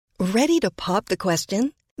Ready to pop the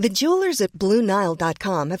question? The jewelers at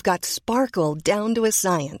BlueNile.com have got sparkle down to a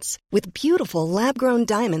science with beautiful lab-grown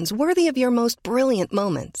diamonds worthy of your most brilliant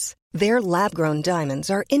moments. Their lab-grown diamonds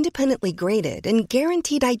are independently graded and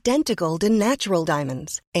guaranteed identical to natural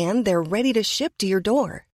diamonds, and they're ready to ship to your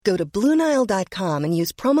door. Go to BlueNile.com and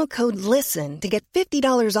use promo code LISTEN to get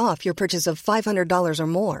 $50 off your purchase of $500 or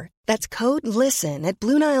more. That's code LISTEN at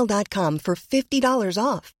BlueNile.com for $50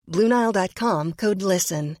 off. BlueNile.com, code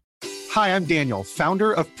LISTEN. Hi, I'm Daniel,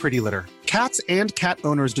 founder of Pretty Litter. Cats and cat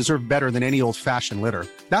owners deserve better than any old-fashioned litter.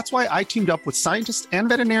 That's why I teamed up with scientists and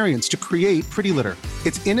veterinarians to create Pretty Litter.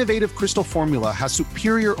 Its innovative crystal formula has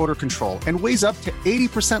superior odor control and weighs up to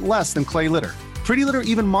 80% less than clay litter. Pretty Litter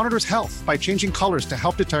even monitors health by changing colors to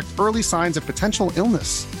help detect early signs of potential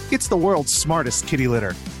illness. It's the world's smartest kitty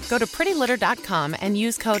litter. Go to prettylitter.com and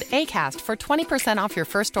use code ACAST for 20% off your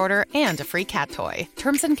first order and a free cat toy.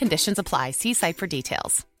 Terms and conditions apply. See site for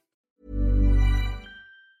details.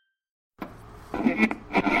 No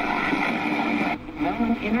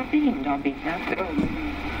one intervened on behalf of...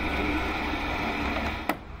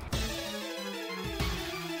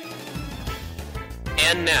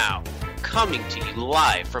 And now, coming to you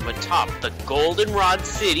live from atop the Goldenrod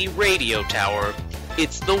City radio tower,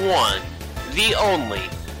 it's the one, the only,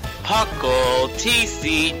 Puckle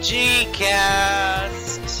TCG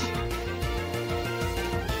Cast.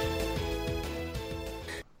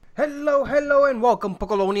 Hello, and welcome,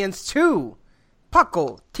 Puckalonians, to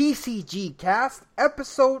Puckle TCG Cast,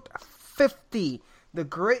 episode 50, the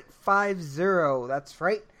Great 5-0. That's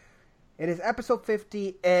right. It is episode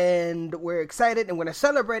 50, and we're excited, and we're going to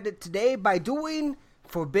celebrate it today by doing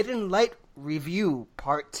Forbidden Light Review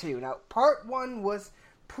Part 2. Now, Part 1 was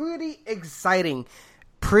pretty exciting,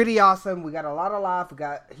 pretty awesome. We got a lot of laugh, we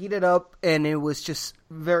got heated up, and it was just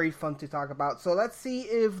very fun to talk about. So let's see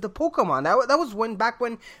if the Pokemon, that was back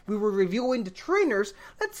when we were reviewing the trainers,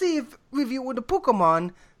 let's see if reviewing the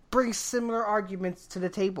Pokemon brings similar arguments to the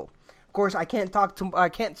table. Of course, I can't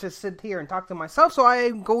just sit here and talk to myself, so I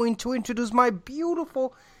am going to introduce my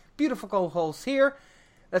beautiful, beautiful co-hosts here.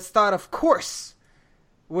 Let's start, of course,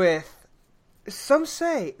 with, some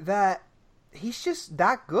say that he's just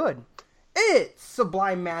that good. It's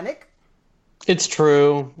Sublime Manic. It's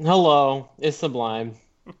true. Hello, it's Sublime.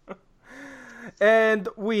 And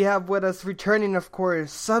we have with us returning, of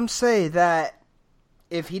course, some say that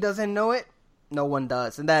if he doesn't know it, no one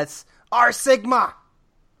does. And that's R Sigma.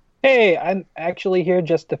 Hey, I'm actually here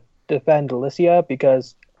just to defend Alicia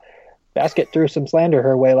because Basket threw some slander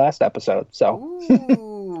her way last episode. So,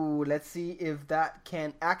 ooh, let's see if that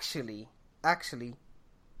can actually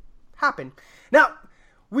happen. Now,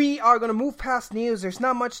 we are going to move past news. There's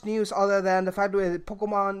not much news other than the fact that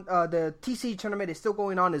Pokemon, the TC tournament is still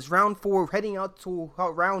going on. It's round 4, heading out to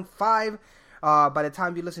round 5. By the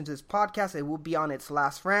time you listen to this podcast, it will be on its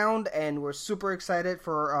last round, and we're super excited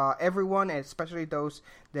for everyone, and especially those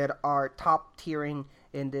that are top tiering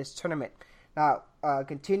in this tournament. Now,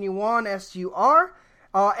 continue on as you are,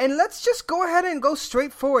 and let's just go ahead and go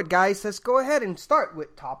straight forward, guys. Let's go ahead and start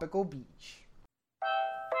with Tropical Beach.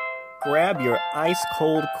 Grab your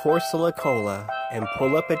ice-cold Corsola Cola and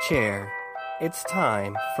pull up a chair. It's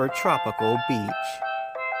time for Tropical Beach.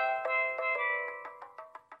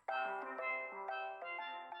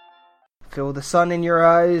 Feel the sun in your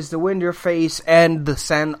eyes, the wind in your face, and the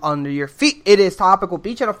sand under your feet. It is Tropical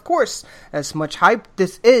Beach, and of course, as much hype,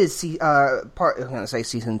 this is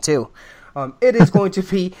season 2. It is going to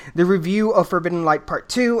be the review of Forbidden Light Part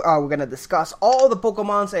 2. We're going to discuss all the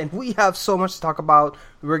Pokemons, and we have so much to talk about.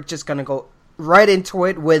 We're just going to go right into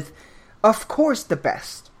it with, of course, the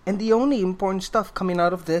best and the only important stuff coming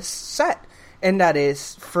out of this set, and that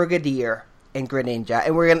is Frigadier and Greninja.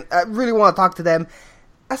 And we're going to really want to talk to them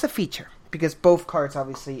as a feature, because both cards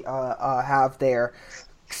obviously have their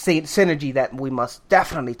synergy that we must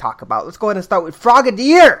definitely talk about. Let's go ahead and start with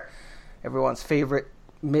Frogadier, everyone's favorite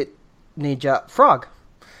ninja frog.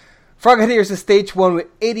 Frogadier is a stage 1 with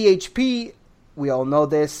 80 HP. We all know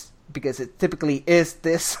this because it typically is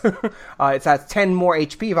this. It has 10 more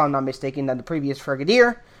HP, if I'm not mistaken, than the previous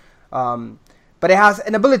Frogadier. But it has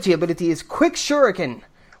an ability. Ability is Quick Shuriken.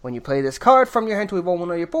 When you play this card from your hand to evolve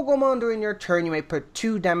one of your Pokemon during your turn, you may put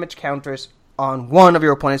 2 damage counters on one of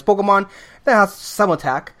your opponent's Pokemon. That has some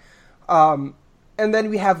attack. And then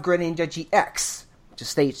we have Greninja GX, which is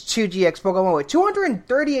stage 2 GX Pokemon with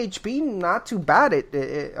 230 HP. Not too bad,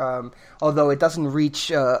 although it doesn't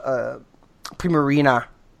reach Primarina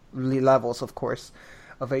levels, of course,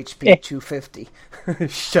 of HP 250.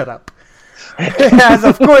 Shut up. It has,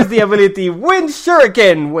 of course, the ability Wind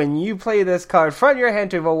Shuriken. When you play this card from your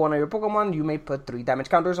hand to evolve one of your Pokemon, you may put 3 damage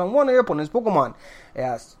counters on one of your opponent's Pokemon. It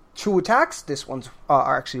has 2 attacks. This one's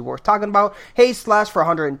are actually worth talking about. Haste Slash for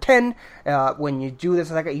 110. When you do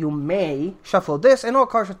this attack, you may shuffle this and all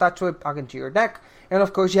cards attached to it back into your deck. And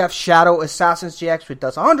of course, you have Shadow Assassin's GX, which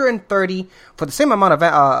does 130 for the same amount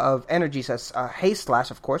of energies as Haste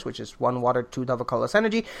Slash, of course, which is 1 water, 2 double colorless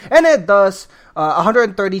energy. And it does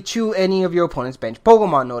 130 to any of your opponent's bench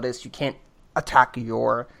Pokemon. Notice you can't attack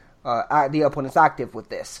your the opponent's active with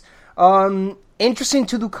this. Interesting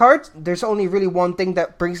to do cards. There's only really one thing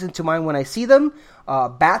that brings it to mind when I see them.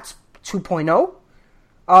 Bats 2.0.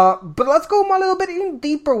 But let's go a little bit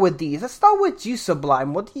deeper with these. Let's start with you,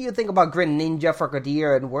 Sublime. What do you think about Greninja,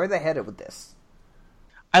 Frogadier, and where are they headed with this?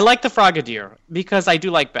 I like the Frogadier because I do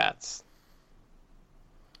like bats.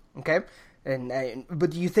 Okay. But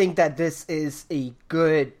do you think that this is a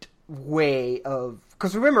good way of...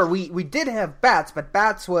 Because remember, we did have bats, but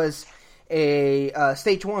bats was a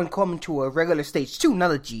stage 1 coming to a regular stage 2,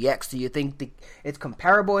 not a GX. Do you think it's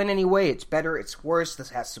comparable in any way? It's better? It's worse?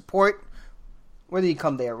 This has support? Where do you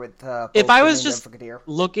come there with if I was just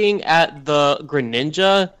looking at the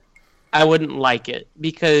Greninja, I wouldn't like it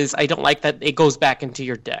because I don't like that it goes back into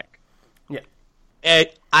your deck. Yeah.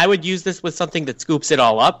 I would use this with something that scoops it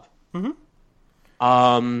all up. Mm-hmm.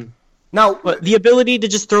 But the ability to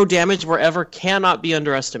just throw damage wherever cannot be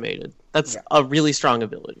underestimated. That's a really strong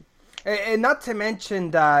ability. And not to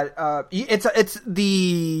mention that it's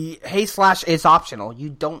the Haste Slash is optional. You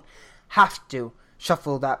don't have to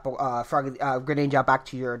shuffle that Greninja back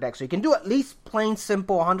to your deck. So you can do at least plain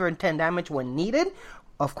simple 110 damage when needed.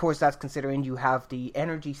 Of course, that's considering you have the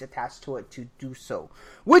energies attached to it to do so.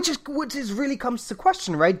 Which is really comes to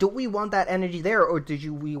question, right? Do we want that energy there, or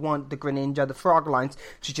we want the Greninja, the Frog lines,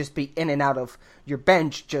 to just be in and out of your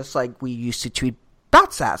bench, just like we used to treat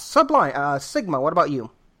Bats as? Sublime, Sigma, what about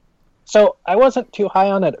you? So I wasn't too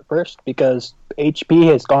high on it at first because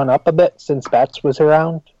HP has gone up a bit since Bats was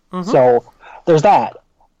around. Mm-hmm. So there's that.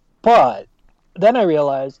 But then I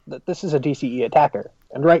realized that this is a DCE attacker.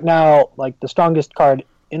 And right now, like, the strongest card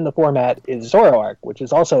in the format is Zoroark, which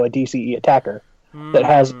is also a DCE attacker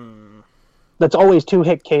that's always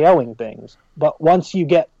 2-hit KOing things. But once you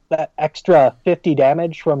get that extra 50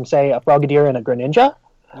 damage from, say, a Frogadier and a Greninja,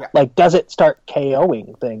 like, does it start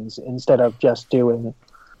KOing things instead of just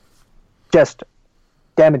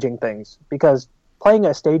damaging things? Because playing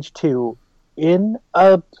a stage 2 in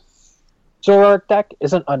a Zoroark deck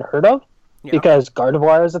isn't unheard of, because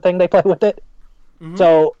Gardevoir is the thing they play with it. Mm-hmm.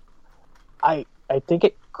 So I think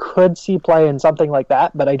it could see play in something like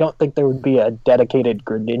that, but I don't think there would be a dedicated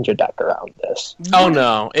Greninja deck around this. Oh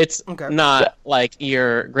no, it's not like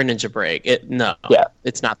your Greninja Break. It's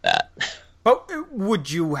not that. But would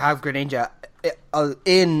you have Greninja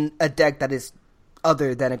in a deck that is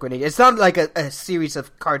other than a Greninja? It's not like a series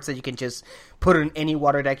of cards that you can just put in any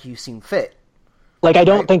water deck you seem fit. Like, I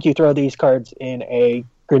don't think you throw these cards in a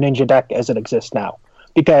Greninja deck as it exists now,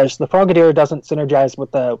 because the Frogadier doesn't synergize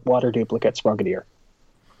with the Water Duplicates Frogadier.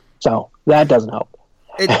 So, that doesn't help.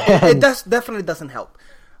 It definitely doesn't help.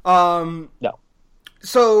 No.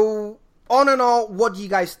 So, on and all, what do you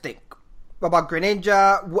guys think about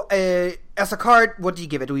Greninja? As a card, what do you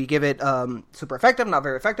give it? Do you give it super effective, not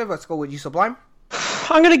very effective? Let's go with you, Sublime.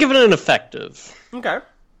 I'm going to give it an effective. Okay.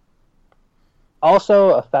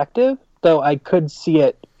 Also effective, though I could see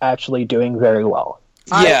it actually doing very well.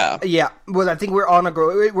 Yeah. Well, I think we're on a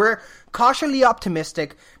grow. We're cautiously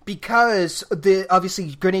optimistic because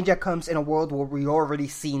obviously Greninja comes in a world where we already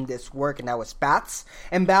seen this work, and that was Bats.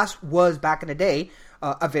 And Bats was, back in the day,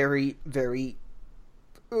 a very, very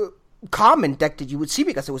common deck that you would see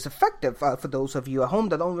because it was effective. For those of you at home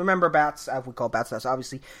that don't remember Bats, we call Bats, that's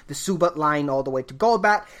obviously the Zubat line all the way to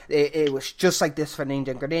Golbat. It was just like this for Ninja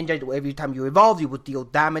and Greninja. Every time you evolved, you would deal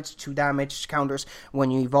damage, 2 damage counters when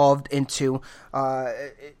you evolved into a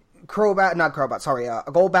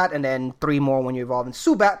Golbat, and then 3 more when you evolve in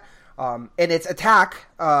Zubat. And its attack,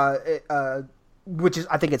 which is,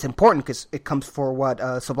 I think it's important because it comes for what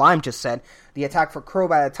Sublime just said. The attack for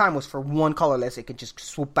Crobat at the time was for 1 colorless. It can just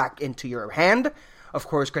swoop back into your hand. Of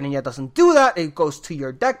course, Greninja doesn't do that. It goes to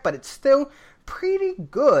your deck, but it's still pretty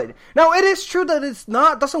good. Now, it is true that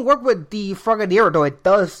doesn't work with the Frogadier, though it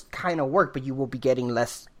does kind of work, but you will be getting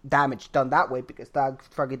less damage done that way because that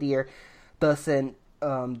Frogadier doesn't...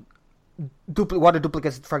 Water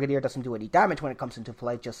Duplicates Frogadier doesn't do any damage when it comes into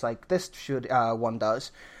play, just like this one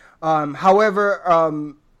does.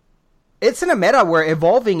 However, it's in a meta where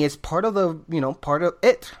evolving is part of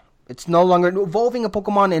it. It's no longer evolving a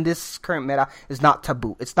Pokemon in this current meta is not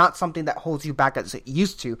taboo. It's not something that holds you back as it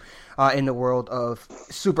used to in the world of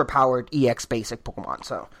super powered EX basic Pokemon.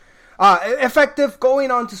 So, Effective, going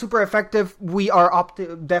on to super effective, we are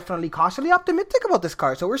definitely cautiously optimistic about this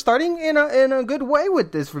card. So we're starting in a good way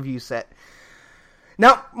with this review set.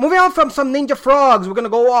 Now, moving on from some Ninja Frogs, we're going to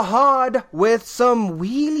go ahead with some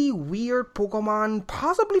really weird Pokemon,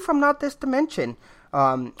 possibly from not this dimension.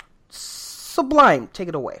 Sublime, take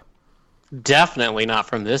it away. Definitely not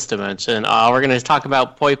from this dimension. We're going to talk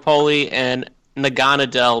about Poipole and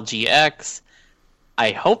Naganadel GX.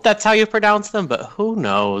 I hope that's how you pronounce them, but who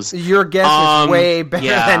knows? Your guess is way better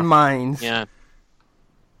than mine. Yeah.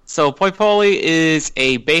 So Poipole is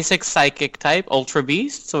a basic psychic type, Ultra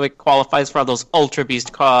Beast, so it qualifies for all those Ultra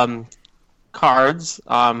Beast cards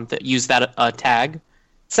that use that tag.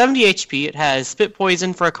 70 HP, it has Spit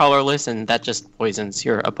Poison for a colorless, and that just poisons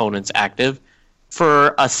your opponent's active.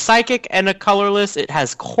 For a psychic and a colorless, it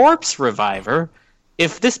has Corpse Reviver.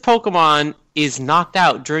 If this Pokemon is knocked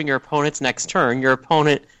out during your opponent's next turn, your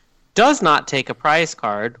opponent does not take a prize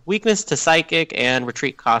card, weakness to psychic, and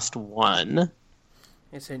retreat cost 1.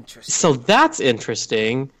 It's interesting. So that's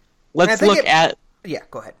interesting. Let's look at... Yeah,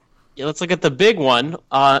 go ahead. Yeah, let's look at the big one.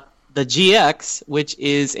 The GX, which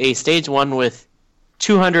is a stage 1 with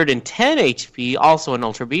 210 HP, also an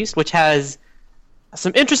Ultra Beast, which has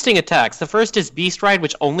some interesting attacks. The first is Beast Ride,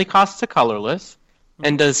 which only costs a colorless,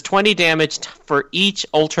 and does 20 damage for each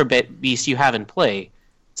Ultra Beast you have in play.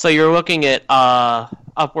 So you're looking at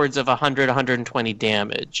upwards of 100, 120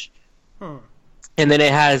 damage. And then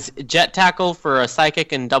it has Jet Tackle for a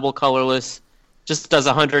Psychic and double colorless, just does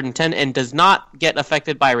 110 and does not get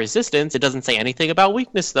affected by resistance. It doesn't say anything about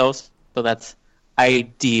weakness, though, so that's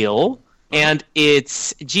ideal. And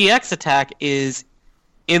its GX attack is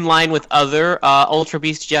in line with other Ultra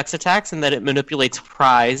Beast GX attacks in that it manipulates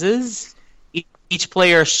prizes. Each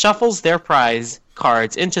player shuffles their prize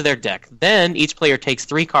cards into their deck. Then each player takes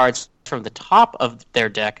 3 cards from the top of their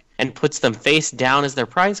deck and puts them face down as their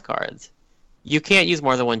prize cards. You can't use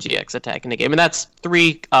more than 1 GX attack in a game, and that's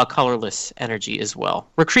 3 colorless energy as well.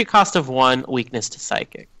 Retreat cost of 1, weakness to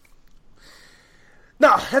psychic.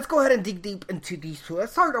 Now, let's go ahead and dig deep into these two.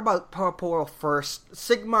 Let's talk about Poipole first.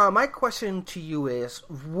 Sigma, my question to you is,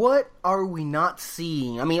 what are we not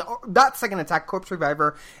seeing? I mean, that second attack, Corpse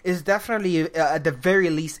Reviver, is definitely, at the very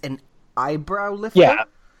least, an eyebrow lifter. Yeah,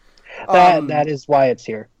 that is why it's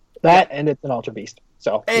here. And it's an Ultra Beast.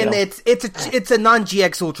 So, and it's a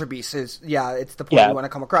non-GX Ultra Beast. It's the point you want to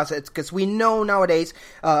come across. It's because we know nowadays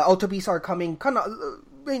Ultra Beasts are coming kind of.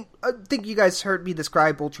 I think you guys heard me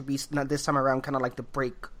describe Ultra Beast not this time around, kind of like the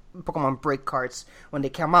Pokemon break cards when they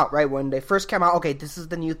came out, right? When they first came out, okay, this is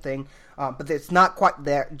the new thing, but it's not quite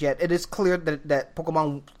there yet. It is clear that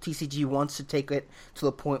Pokemon TCG wants to take it to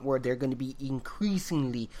the point where they're going to be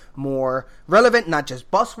increasingly more relevant, not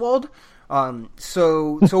just buzzword.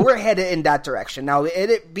 So we're headed in that direction. Now,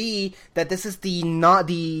 it be that this is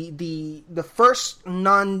the first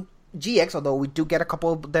non-GX, although we do get a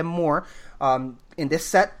couple of them more in this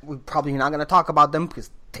set. We're probably not going to talk about them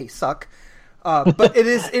because they suck. But it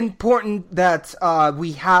is important that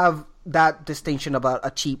we have that distinction about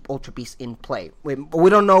a cheap Ultra Beast in play. We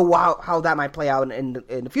don't know how that might play out in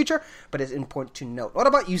the future, but it's important to note. What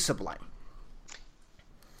about you, Sublime?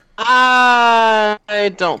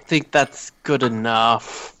 I don't think that's good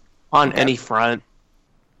enough on any front.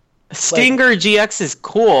 Stinger GX is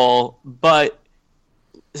cool, but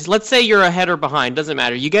let's say you're ahead or behind, doesn't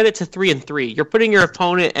matter. You get it to 3 and 3. You're putting your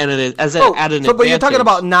opponent at an advantage. But you're talking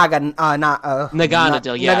about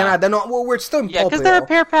Naganadel, yeah. No, we're still in yeah, because they're a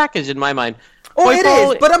pair package in my mind. Oh, Poipole, it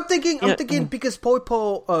is, but I'm thinking because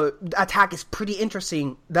Poipole attack is pretty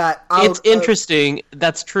interesting. It's interesting.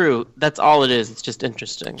 That's true. That's all it is. It's just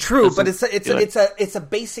interesting. True, but it's a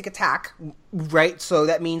basic attack, right? So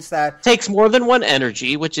that means that takes more than 1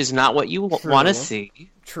 energy, which is not what you want to see.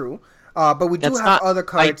 True, but we do have other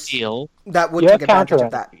cards ideal. that would take advantage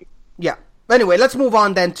of that. Yeah. Anyway, let's move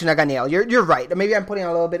on then to Naganadel. You're right. Maybe I'm putting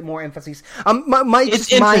a little bit more emphasis.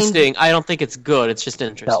 It's interesting. I don't think it's good. It's just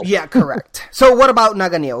interesting. No. Yeah, correct. So what about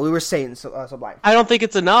Naganadel? We were saying Sublime. I don't think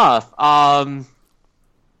it's enough. No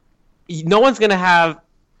one's going to have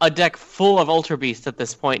a deck full of Ultra Beasts at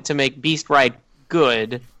this point to make Beast Ride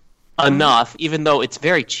good enough, even though it's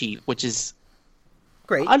very cheap, which is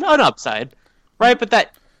great. An upside. Right? But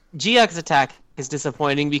that GX attack is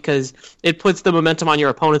disappointing because it puts the momentum on your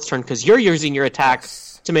opponent's turn because you're using your attack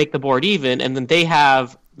to make the board even, and then they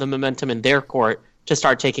have the momentum in their court to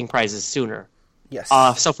start taking prizes sooner. Yes.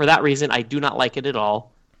 So for that reason, I do not like it at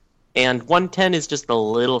all. And 110 is just a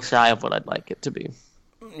little shy of what I'd like it to be.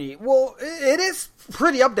 Well, it is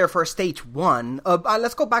pretty up there for stage 1.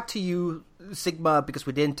 Let's go back to you, Sigma, because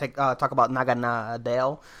we didn't talk about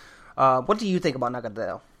Naganadel. What do you think about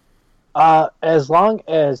Naganadel? As long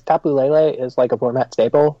as Tapu Lele is like a format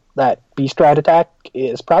staple, that Beast Ride attack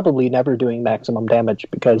is probably never doing maximum damage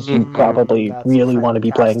because you probably really want to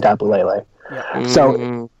be playing Tapu Lele. Yeah.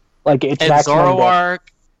 So, like, it's and maximum Zoroark,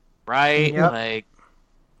 right? Yep. Like,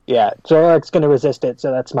 yeah, Zoroark's going to resist it,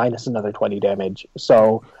 so that's minus another 20 damage.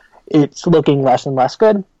 So it's looking less and less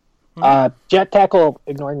good. Jet Tackle,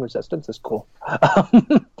 ignoring resistance, is cool.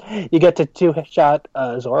 You get to two-shot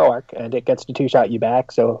Zoroark, and it gets to two-shot you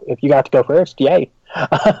back, so if you got to go first, yay.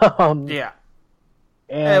 Yeah.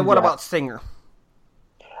 And what about Stinger?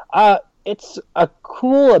 It's a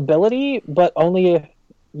cool ability, but only if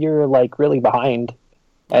you're, like, really behind,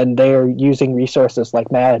 and they're using resources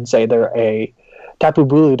like mad, say they're a Tapu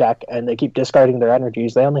Bulu deck, and they keep discarding their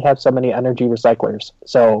energies. They only have so many energy recyclers.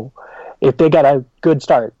 So if they get a good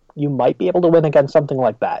start, you might be able to win against something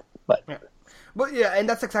like that. But yeah, and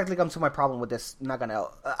that's exactly comes to my problem with this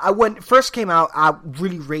Naganel. When it first came out, I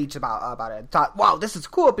really raged about it. I thought, wow, this is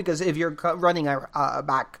cool, because if you're running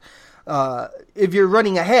back, if you're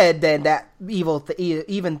running ahead, then that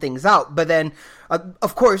even things out. But then,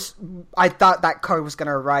 of course, I thought that card was going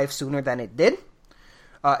to arrive sooner than it did.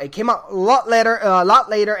 It came out a lot later,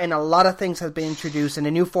 and a lot of things have been introduced in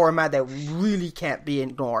a new format that really can't be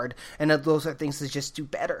ignored. And those are things that just do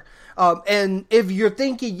better. And if you're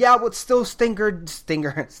thinking, yeah, but still Stinger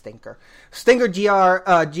GX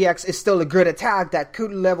is still a good attack that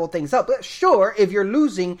could level things up. But sure, if you're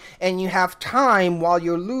losing and you have time while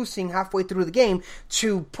you're losing halfway through the game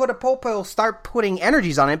to put a Popel, start putting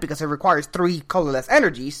energies on it, because it requires 3 colorless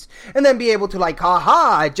energies, and then be able to, like,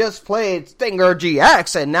 haha, I just played Stinger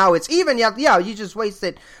GX and now it's even. Yeah, you just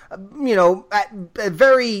wasted, at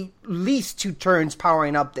very least 2 turns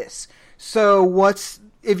powering up this. So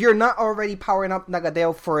if you're not already powering up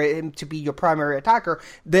Nagadeo for him to be your primary attacker,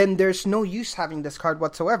 then there's no use having this card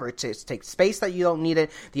whatsoever. It takes space that you don't need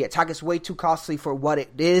it. The attack is way too costly for what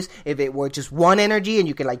it is. If it were just 1 energy and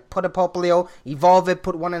you could, like, put a Popplio, evolve it,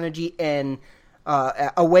 put 1 energy, and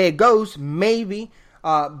away it goes, maybe.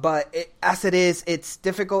 But as it is, it's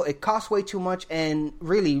difficult. It costs way too much, and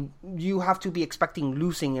really, you have to be expecting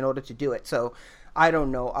losing in order to do it. So I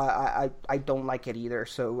don't know. I don't like it either.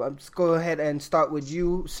 So let's go ahead and start with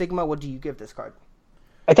you, Sigma. What do you give this card?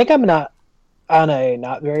 I think I'm not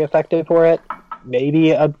very effective for it.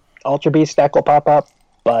 Maybe a Ultra Beast deck will pop up,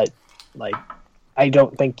 but, like, I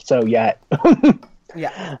don't think so yet.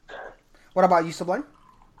 Yeah. What about you, Sublime?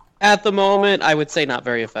 at the moment, I would say not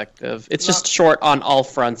very effective. It's just short on all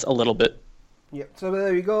fronts a little bit. Yep. So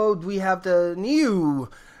there we go. We have the new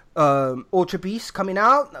Ultra Beast coming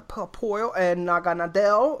out. Poil and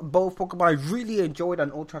Naganadel. Both Pokemon I really enjoyed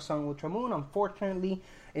on Ultra Sun, Ultra Moon. Unfortunately,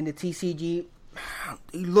 in the TCG,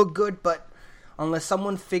 they look good, but unless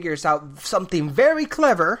someone figures out something very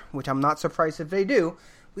clever, which I'm not surprised if they do,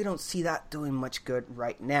 we don't see that doing much good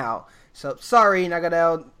right now. So, sorry,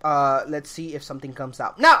 Naganadel. Let's see if something comes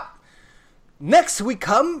out. Now, next we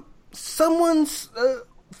come someone's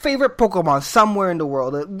favorite Pokemon somewhere in the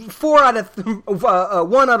world.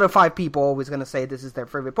 1 out of 5 people always going to say this is their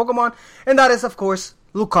favorite Pokemon, and that is, of course,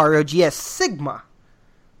 Lucario GX. Sigma,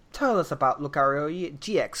 tell us about Lucario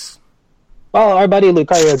GX. Well, our buddy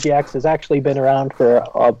Lucario GX has actually been around for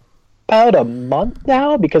about a month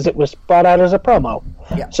now because it was brought out as a promo.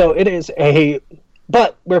 Yeah. So it is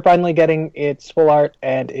but we're finally getting its full art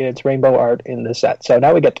and its rainbow art in the set. So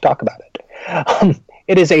now we get to talk about it.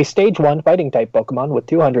 It is a Stage 1 Fighting-type Pokemon with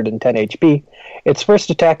 210 HP. Its first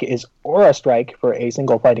attack is Aura Strike for a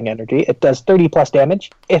single fighting energy. It does 30 plus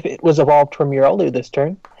damage if it was evolved from Riolu this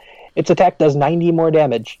turn. Its attack does 90 more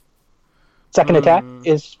damage. Second attack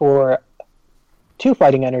is for 2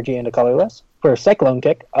 fighting energy and a colorless. For Cyclone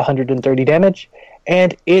Kick, 130 damage.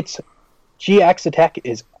 And its GX attack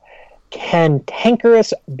is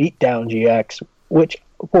Cantankerous Beatdown GX, which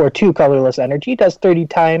for 2 colorless energy does 30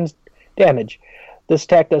 times damage. This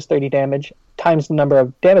attack does 30 damage times the number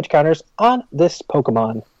of damage counters on this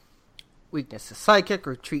Pokemon. Weakness is Psychic.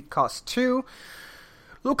 Retreat costs 2.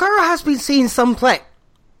 Lucario has been seeing some play.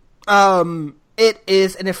 It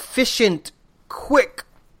is an efficient, quick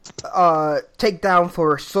takedown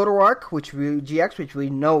for Zoroark, which we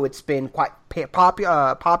know it's been quite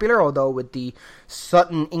popular, although with the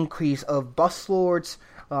sudden increase of Buzzlords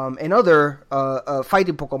and other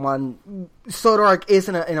fighting Pokemon, Zoroark is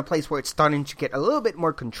in a place where it's starting to get a little bit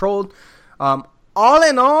more controlled. All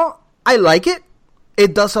in all, I like it.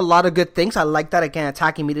 It does a lot of good things. I like that it can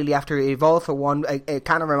attack immediately after it evolves. For one, it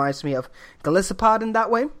kind of reminds me of Golisopod in that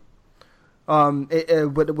way.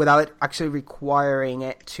 Without it actually requiring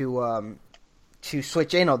it to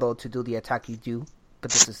switch in, although to do the attack you do,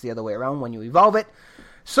 but this is the other way around when you evolve it.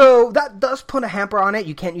 So that does put a hamper on it.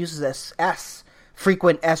 You can't use this as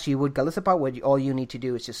frequent as you would Golisopod, where all you need to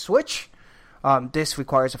do is just switch. This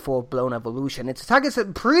requires a full-blown evolution. Its attack is a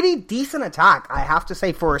pretty decent attack, I have to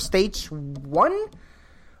say, for stage 1.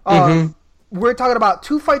 We're talking about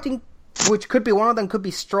 2 fighting, which could be one of them could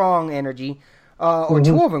be strong energy, or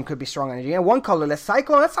 2 of them could be strong energy, and 1 colorless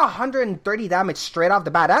Cyclone. That's 130 damage straight off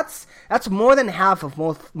the bat. That's more than half of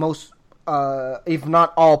most if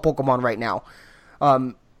not all Pokemon right now.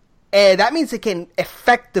 And that means it can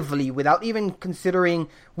effectively, without even considering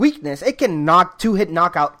weakness, it can 2-hit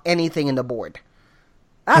knock out anything in the board.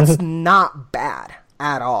 That's not bad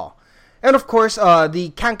at all. And of course,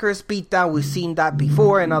 the Cankerous Beatdown, we've seen that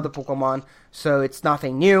before in other Pokemon, so it's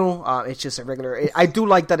nothing new. It's just a regular... I do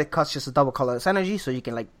like that it costs just a double colorless energy, so you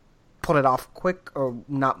can pull it off quick or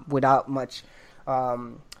not without much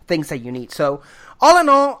things that you need. So, all in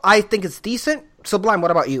all, I think it's decent. Sublime,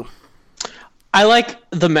 what about you? I like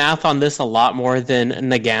the math on this a lot more than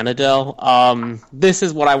Naganadel. This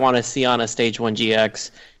is what I want to see on a Stage 1 GX.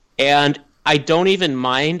 And I don't even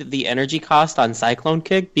mind the energy cost on Cyclone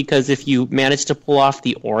Kick, because if you manage to pull off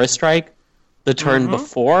the Aura Strike the turn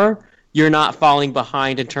before, you're not falling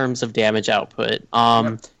behind in terms of damage output.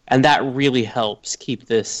 And that really helps keep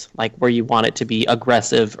this where you want it to be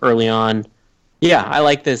aggressive early on. Yeah, I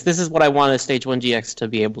like this. This is what I want a Stage 1 GX to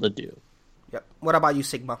be able to do. Yep. What about you,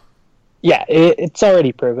 Sigma? Yeah, it's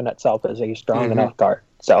already proven itself as a strong enough card,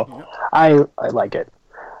 so I like it.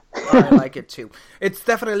 I like it too. It's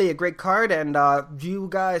definitely a great card, and you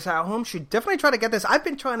guys at home should definitely try to get this. I've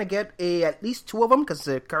been trying to get at least 2 of them, because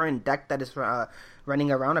the current deck that is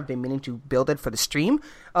running around, I've been meaning to build it for the stream,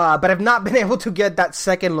 but I've not been able to get that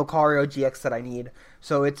second Lucario GX that I need.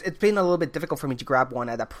 So it's been a little bit difficult for me to grab one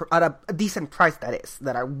at a decent price,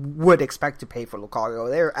 that I would expect to pay for Lucario.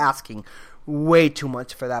 They're asking way too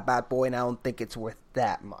much for that bad boy, and I don't think it's worth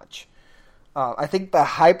that much. I think the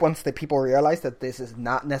hype, once the people realize that this is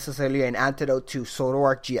not necessarily an antidote to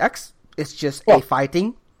Zoroark GX, it's just a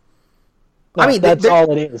fighting. No, that's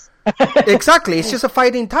all it is. Exactly, it's just a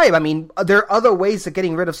fighting type. I mean, there are other ways of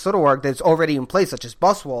getting rid of Zoroark that's already in place, such as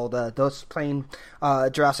Buzzwole, those playing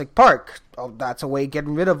Jurassic Park. That's a way of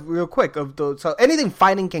getting rid of real quick. So anything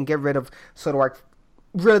fighting can get rid of Zoroark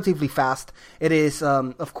relatively fast. It is,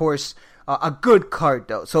 of course, a good card,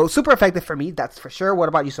 though. So super effective for me, that's for sure. What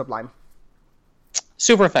about you, Sublime?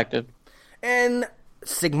 Super effective. And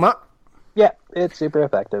Sigma? Yeah, it's super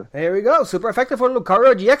effective. There we go. Super effective for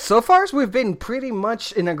Lucario GX. So far, we've been pretty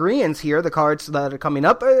much in agreement here, the cards that are coming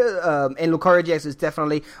up. And Lucario GX is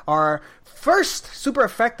definitely our first super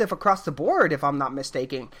effective across the board, if I'm not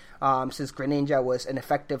mistaken. Since Greninja was an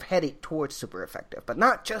effective headed towards super effective. But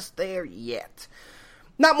not just there yet.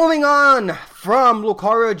 Now, moving on from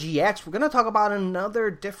Lucario GX, we're going to talk about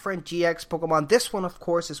another different GX Pokemon. This one, of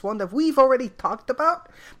course, is one that we've already talked about,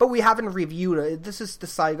 but we haven't reviewed it. This is the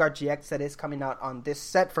Zygarde GX that is coming out on this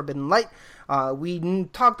set, Forbidden Light. We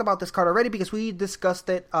talked about this card already because we discussed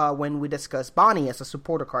it when we discussed Bonnie as a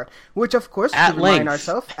supporter card, which, of course, to remind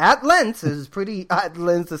ourselves, at length, is pretty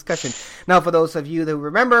at-length discussion. Now, for those of you that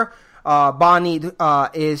remember, Bonnie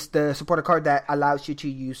is the supporter card that allows you to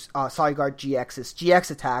use Zygarde GX's GX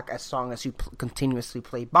attack. As long as you continuously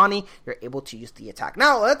play Bonnie, you're able to use the attack.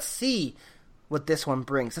 Now, let's see what this one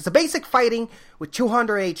brings. It's a basic fighting with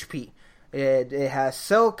 200 HP. It has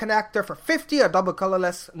Cell Connector for 50, a double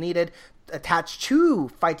colorless needed. Attach 2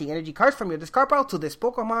 fighting energy cards from your discard pile to this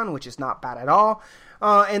Pokemon, which is not bad at all.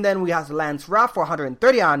 And then we have Lance Wrath for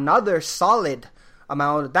 130, another solid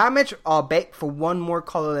amount of damage, albeit for 1 more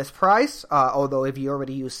colorless price. Although if you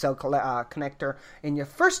already use Cell Connector in your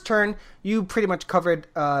first turn, you pretty much covered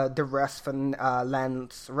the rest from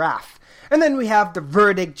Lance Wrath. And then we have the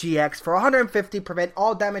Verdict GX for 150, prevent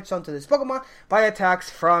all damage done to this Pokemon by attacks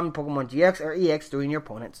from Pokemon GX or EX during your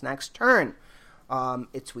opponent's next turn.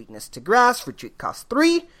 Its weakness to grass, retreat cost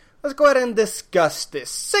 3. Let's go ahead and discuss this.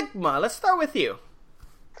 Sigma, let's start with you.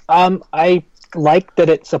 I like that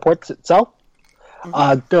it supports itself.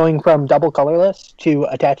 Going from double colorless to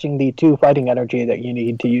attaching the 2 fighting energy that you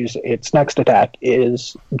need to use its next attack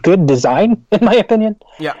is good design, in my opinion.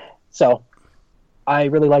 Yeah. So, I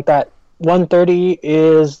really like that. 130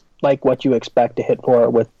 is like what you expect to hit for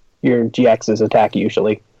with your GX's attack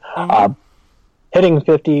usually. Hitting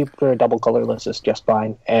 50 for a double colorless is just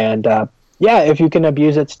fine. And if you can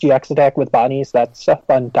abuse its GX attack with Bonnies, that's a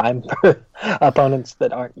fun time for opponents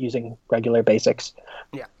that aren't using regular basics.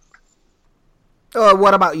 Yeah.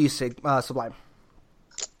 What about you, Sublime?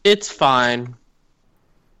 It's fine.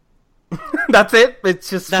 That's it? It's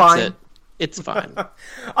just fine? It. It's fine.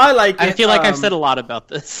 I like it. I feel like I've said a lot about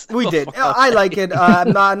this. We did. I like it.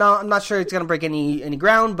 I'm not sure it's going to break any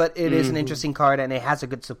ground, but it is an interesting card, and it has a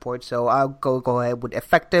good support, so I'll go ahead with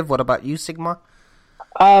effective. What about you, Sigma?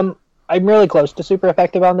 I'm really close to super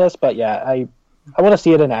effective on this, but yeah, I want to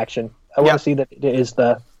see it in action. I want to see that it is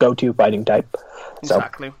the go-to fighting type. So,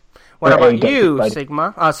 exactly. What about you,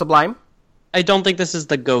 Sigma? Sublime? I don't think this is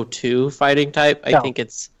the go-to fighting type. I think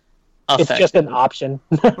it's effective. It's just an option.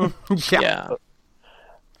 Yeah.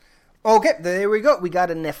 Okay, there we go. We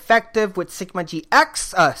got an effective with Sigma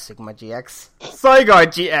GX.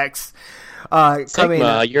 Zygarde GX.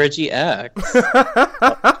 Sigma, you're a GX.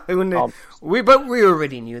 But we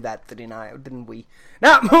already knew that, didn't we?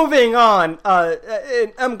 Now, moving on.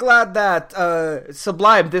 I'm glad that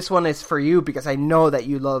Sublime, this one is for you because I know that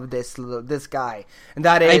you love this guy, and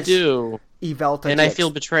that is I do. Yveltal and GX. I feel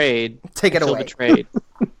betrayed. Take it away. Betrayed.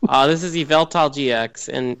 This is Yveltal GX,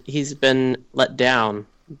 and he's been let down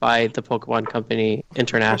by the Pokemon Company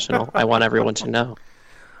International. I want everyone to know.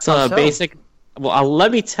 So basic. Well,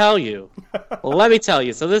 let me tell you.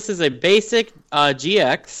 So this is a basic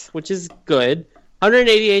GX, which is good.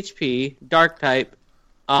 180 HP, Dark type.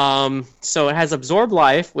 So it has Absorb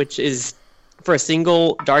Life, which is for a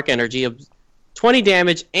single Dark Energy, 20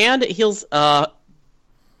 damage, and it heals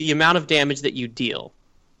the amount of damage that you deal.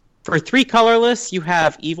 For 3 colorless, you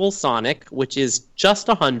have Evil Sonic, which is just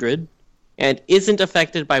 100, and isn't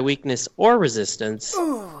affected by weakness or resistance.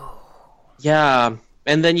 Ooh. Yeah,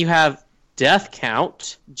 and then you have Death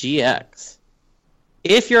Count GX.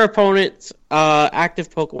 If your opponent's active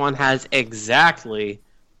Pokemon has exactly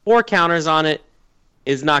 4 counters on it,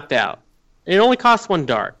 is knocked out. It only costs 1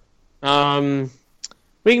 Dark.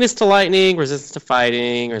 Weakness to Lightning, Resistance to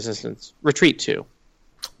Fighting, Retreat 2.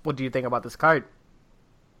 What do you think about this card?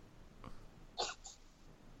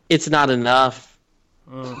 It's not enough.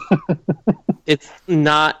 It's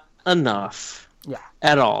not enough. Yeah.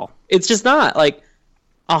 At all. It's just not.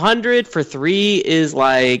 100 for 3 is,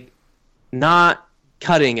 not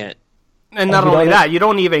cutting it. And not only that, you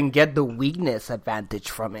don't even get the weakness advantage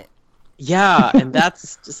from it. Yeah, and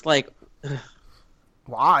that's just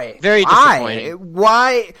why? Very disappointing.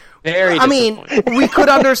 Why? Very disappointing. I mean, we could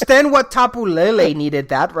understand what Tapu Lele needed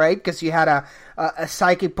that, right? Because you had a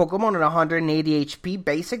psychic Pokemon at 180 HP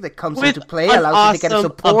basic that comes into play, allows you to get a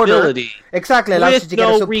supporter. Ability. Exactly, allows you to get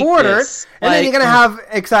a supporter. And then you're going to have,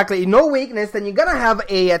 no weakness, then you're going to have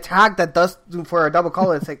a attack that does, for a double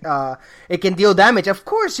color, it can deal damage. Of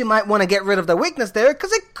course, you might want to get rid of the weakness there,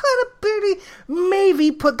 because it could have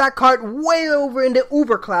maybe put that card way over in the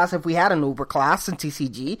Uber class, if we had an Uber class in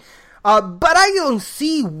TCG. But I don't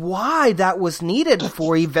see why that was needed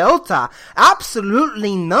for Yveltal.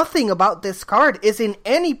 Absolutely nothing about this card is in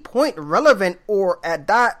any point relevant or at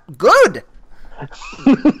that good.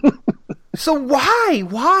 So why?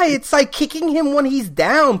 Why? It's like kicking him when he's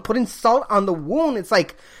down, putting salt on the wound. It's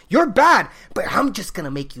like, you're bad, but I'm just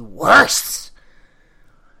gonna make you worse.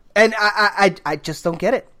 And I just don't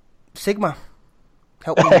get it. Sigma,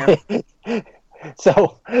 help me here.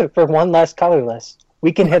 So, for one less colorless,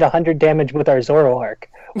 we can hit 100 damage with our Zoroark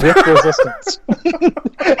with resistance.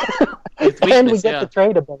 And we get the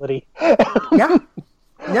trade ability.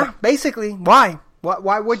 Yeah, basically. Why?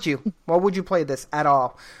 Why would you? Why would you play this at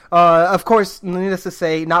all? Of course, needless to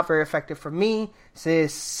say, not very effective for me.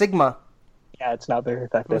 Says Sigma. Yeah, it's not very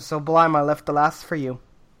effective. Sublime, I left the last for you.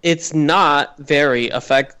 It's not very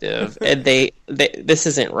effective. And this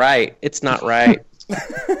isn't right. It's not right.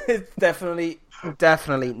 It's definitely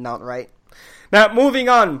not right. Now, moving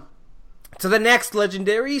on to the next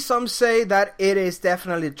legendary. Some say that it is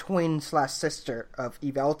definitely the twin/sister of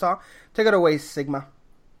Yveltal. Take it away, Sigma.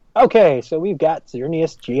 Okay, so we've got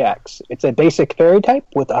Xerneas GX. It's a basic fairy type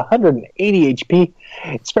with 180 HP.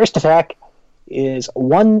 Its first attack is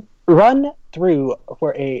one run through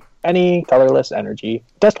for any colorless energy.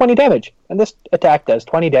 It does 20 damage, and this attack does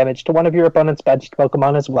 20 damage to one of your opponent's benched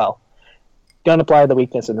Pokemon as well. Don't apply the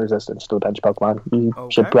weakness and resistance to the bench Pokemon. You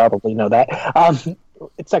should probably know that.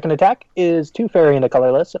 Its second attack is 2 fairy and a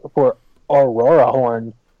colorless for Aurora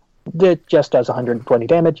Horn. That just does 120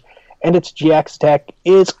 damage. And its GX attack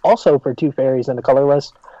is also for 2 fairies and a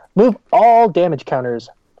colorless. Move all damage counters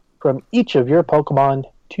from each of your Pokemon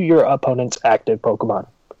to your opponent's active Pokemon.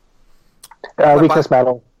 Weakness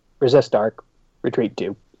Metal, Resist Dark, Retreat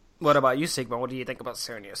 2. What about you, Sigma? What do you think about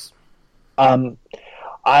Xerneas?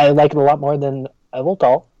 I like it a lot more than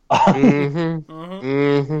Yveltal.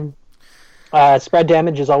 Spread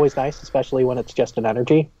damage is always nice, especially when it's just an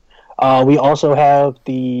energy. We also have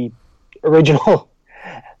the original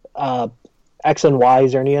X and Y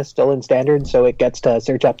Xerneas still in standard, so it gets to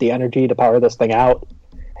search up the energy to power this thing out.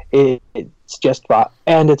 it's just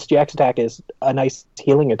and its GX attack is a nice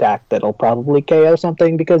healing attack that'll probably KO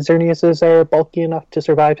something because Xerneas's are bulky enough to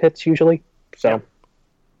survive hits usually. So,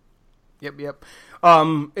 yep.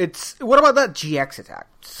 It's what about that GX attack,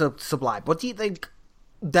 Sublime? What do you think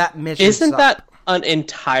that measures? Isn't that an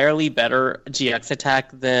entirely better GX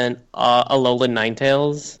attack than Alolan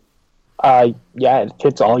Ninetales? Yeah, it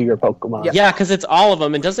hits all your Pokemon. Yeah, because it's all of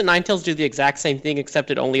them. And doesn't Ninetales do the exact same thing,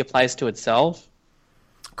 except it only applies to itself?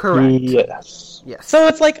 Correct. Yes. So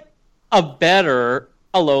it's like a better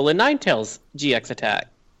Alolan Ninetales GX attack.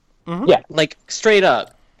 Mm-hmm. Yeah. Like, straight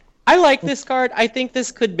up. I like this card. I think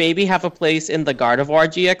this could maybe have a place in the Gardevoir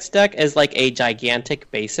GX deck as like a gigantic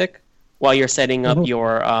basic while you're setting up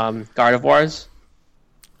your Gardevoirs.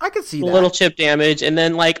 I can see that. A little chip damage, and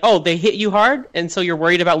then like, oh, they hit you hard, and so you're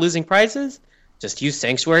worried about losing prizes? Just use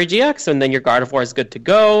Sanctuary GX, and then your Gardevoir is good to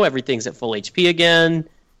go. Everything's at full HP again.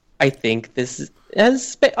 I think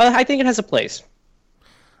I think it has a place.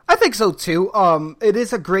 I think so too. It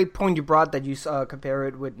is a great point you brought that you compare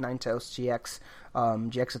it with Ninetales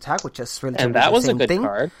GX attack, which is really and that was the same a good thing.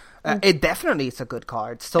 Card. It definitely is a good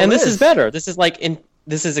card. So and this is better. This is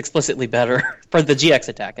this is explicitly better for the GX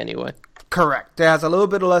attack anyway. Correct. It has a little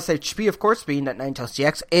bit less HP, of course, being that Ninetales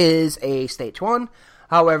GX is a Stage 1.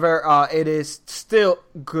 However, it is still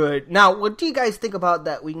good. Now, what do you guys think about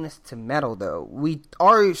that weakness to Metal, though? We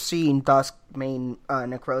are seeing Duskmane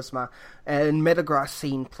Necrozma and Metagross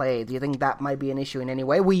scene play. Do you think that might be an issue in any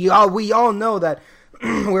way? We all know that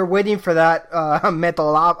we're waiting for that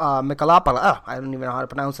Megalopala. I don't even know how to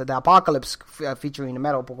pronounce it. The Apocalypse featuring the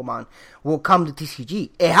Metal Pokemon will come to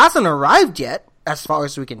TCG. It hasn't arrived yet, as far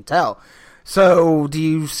as we can tell. So, do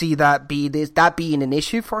you see that being an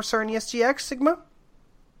issue for Xerneas GX, Sigma?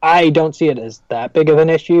 I don't see it as that big of an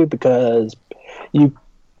issue because I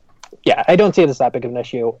don't see it as that big of an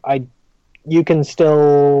issue. You can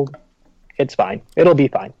still, it's fine. It'll be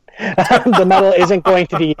fine. The metal isn't going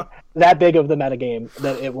to be that big of the metagame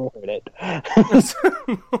that it will hurt it.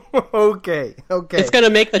 Okay. It's going to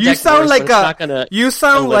make the deck you sound worse, like you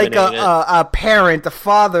sound like a parent, a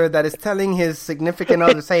father that is telling his significant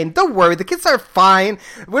other, saying, "Don't worry, the kids are fine.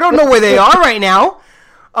 We don't know where they are right now.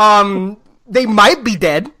 They might be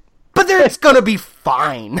dead, but it's going to be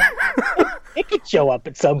fine." It could show up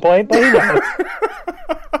at some point, but who knows?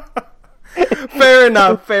 Fair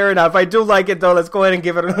enough. I do like it, though. Let's go ahead and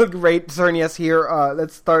give it a rate, Xerneas, here.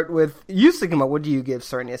 Let's start with you, Sigma. What do you give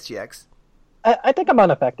Xerneas GX? I think I'm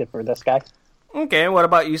ineffective for this guy. Okay, what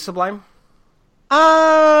about you, Sublime?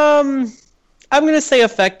 I'm going to say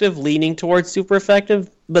effective, leaning towards super effective,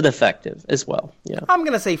 but effective as well. Yeah, I'm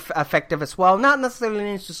going to say effective as well. Not necessarily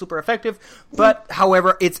leaning to super effective, but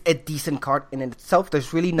however, it's a decent card in itself.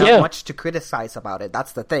 There's really not much to criticize about it.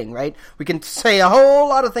 That's the thing, right? We can say a whole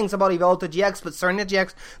lot of things about Yveltal GX, but Xerneas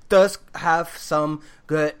GX does have some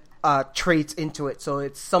good traits into it. So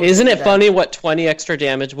it's something. Isn't it funny what 20 extra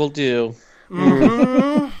damage will do?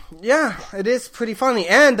 Mm-hmm. Yeah, it is pretty funny.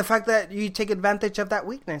 And the fact that you take advantage of that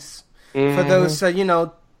weakness. For those,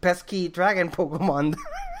 pesky dragon Pokemon.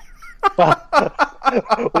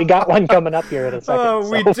 We got one coming up here in a second.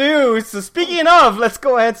 We do. So speaking of, let's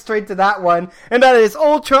go ahead straight to that one. And that is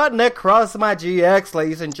Ultra Necrozma GX,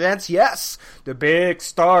 ladies and gents. Yes, the big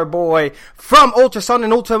star boy from Ultra Sun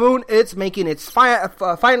and Ultra Moon. It's making its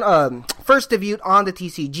first debut on the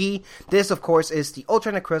TCG. This, of course, is the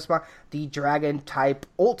Ultra Necrozma, the dragon type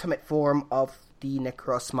ultimate form of the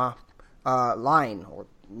Necrozma line, or,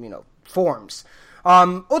 forms.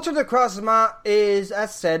 Ultra Necrozma is,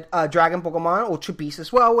 as said, a dragon Pokemon, Ultra Beast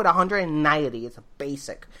as well, with 190. It's a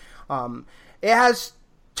basic. It has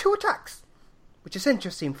 2 attacks, which is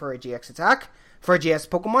interesting for a GX attack. For a GX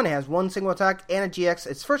Pokemon, it has 1 single attack and a GX.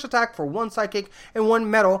 Its first attack for 1 Psychic and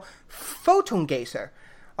 1 Metal Photon Gazer.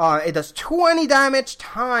 It does 20 damage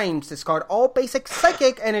times discard all basic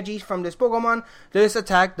Psychic energies from this Pokemon. This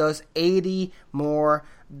attack does 80 more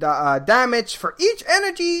damage for each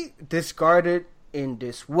energy discarded in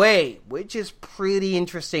this way, which is pretty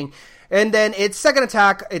interesting. And then its second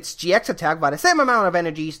attack, its GX attack, by the same amount of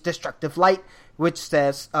energies, Destructive Light, which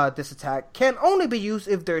says this attack can only be used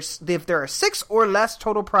if there are 6 or less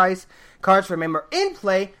total prize cards. Remember, in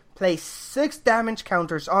play, place 6 damage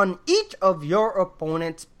counters on each of your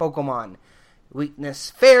opponent's Pokemon.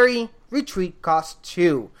 Weakness Fairy, retreat cost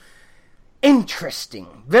 2.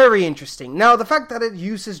 Interesting. Very interesting. Now, the fact that it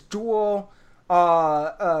uses dual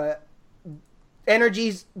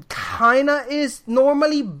energies kinda is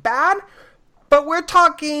normally bad, but we're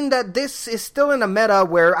talking that this is still in a meta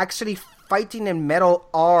where actually fighting and metal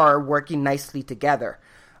are working nicely together.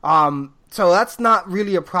 So that's not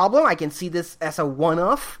really a problem. I can see this as a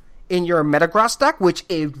one-off in your Metagross deck, which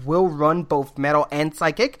it will run both Metal and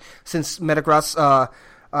Psychic, since Metagross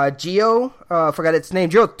Geo, forgot its name,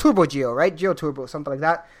 Turbo Geo, right? Geo Turbo, something like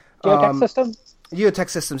that. Geotech system? Geotech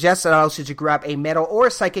systems, yes. It allows you to grab a Metal or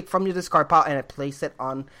a Psychic from your discard pile and place it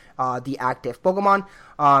on the active Pokemon.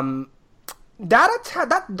 That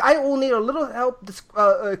I will need a little help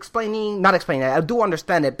explaining. Not explaining it. I do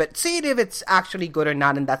understand it, but seeing if it's actually good or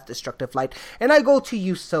not, and that's Destructive Light. And I go to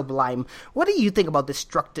you, Sublime. What do you think about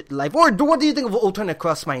Destructive Light, or what do you think of Alternate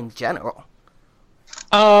Crossmine in general?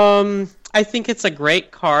 I think it's a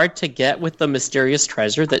great card to get with the Mysterious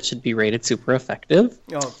Treasure that should be rated super effective.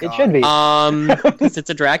 Oh, it should be. Because it's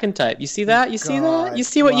a dragon type. You see that? You see that? You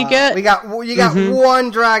see what you get? You got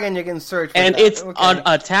one dragon you can search for. And that. it's an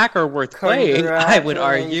attacker worth playing, I would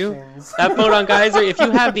argue. That Photon Geyser, if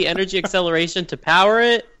you have the energy acceleration to power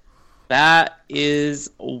it, that is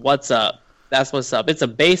what's up. That's what's up. It's a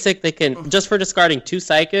basic that can, just for discarding 2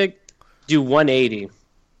 Psychic, do 180.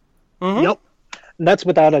 Mm-hmm. Yep. And that's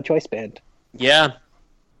without a Choice Band. Yeah.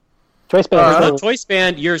 Choice Band. With a Choice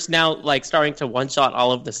Band, you're now like starting to one-shot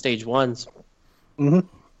all of the stage 1s.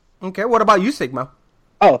 Mm-hmm. Okay, what about you, Sigma?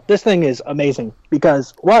 Oh, this thing is amazing.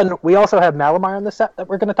 Because, one, we also have Malamar on the set that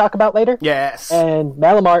we're going to talk about later. Yes. And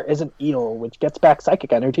Malamar is an eel, which gets back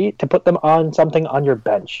Psychic Energy to put them on something on your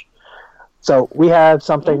bench. So we have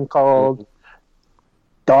something called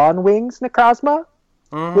Dawn Wings Necrozma,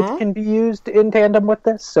 which can be used in tandem with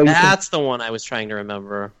this. So that's the one I was trying to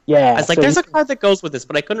remember. Yeah. I was like, so there's a card that goes with this,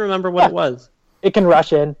 but I couldn't remember what it was. It can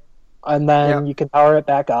rush in, and then you can power it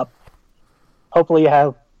back up. Hopefully you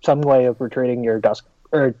have some way of retreating your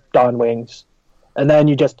Dawn Wings, and then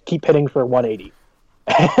you just keep hitting for 180.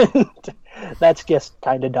 And that's just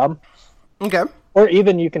kind of dumb. Okay. Or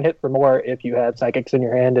even you can hit for more if you have Psychics in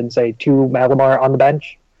your hand and, say, 2 Malamar on the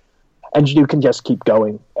bench. And you can just keep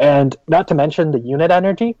going. And not to mention the unit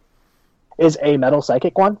energy is a Metal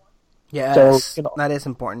Psychic one. Yes, so, that is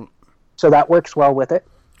important. So that works well with it.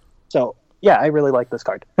 So, yeah, I really like this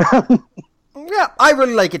card. Yeah, I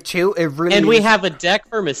really like it too. It really And we have a deck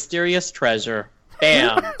for Mysterious Treasure.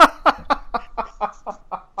 Bam.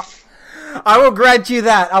 I will grant you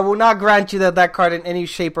that. I will not grant you that card in any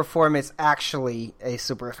shape or form is actually a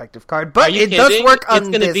super effective card. But it does work on this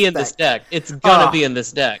It's going to be in this deck. It's going to be in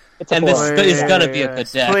this deck. And this is going to be a good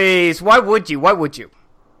deck. Please, why would you? Why would you?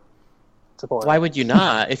 Why would you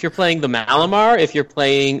not? If you're playing the Malamar, if you're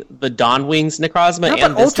playing the Dawn Wings Necrozma,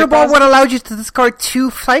 and this Ultra Ball would allow you to discard 2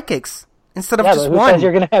 Psychics instead of just but who 1. Says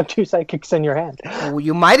you're going to have 2 Psychics in your hand. Well,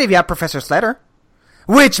 you might if you have Professor's Letter.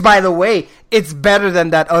 Which, by the way, it's better than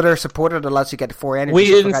that other supporter that lets you get 4 energy. We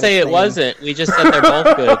didn't say it wasn't. We just said they're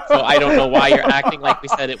both good. So I don't know why you're acting like we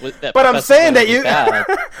said it was. That but I'm saying that you.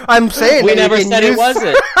 I'm saying we that never you said it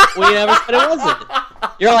wasn't. We never said it wasn't.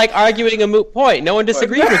 You're like arguing a moot point. No one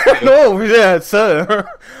disagreed with you. No, yeah, sir.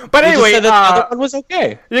 But anyway, just said that the other one was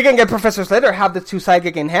okay. You can get Professor's Letter, have the 2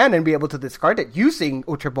 Psychic in hand, and be able to discard it using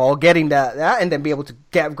Ultra Ball, getting that, and then be able to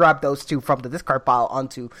grab those 2 from the discard pile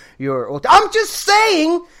onto your Ultra. I'm just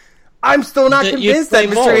saying. I'm still not convinced that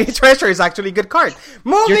Mysterious Treasure is actually a good card.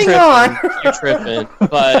 Moving on. You're tripping.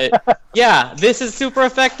 But, yeah, this is super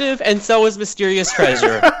effective, and so is Mysterious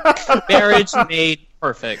Treasure. Marriage made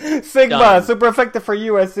perfect. Sigma, Done. super effective for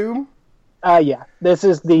you, I assume? Yeah. This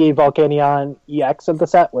is the Volcanion EX of the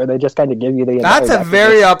set, where they just kind of give you the entire That's a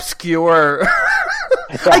very obscure...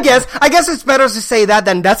 I guess it's better to say that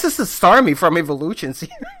than that's just a Starmie from Evolution.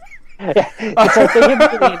 Yeah, it's like they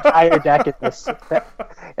give you the entire deck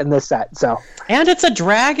in this set. So, and it's a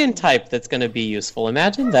dragon type that's going to be useful.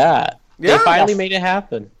 Imagine that. Yeah, they finally made it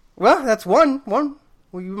happen. Well, that's one.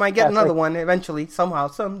 We might get another one eventually, somehow,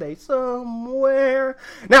 someday, somewhere.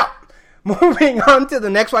 Now, moving on to the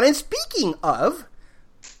next one. And speaking of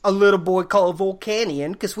a little boy called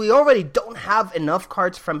Volcanion, because we already don't have enough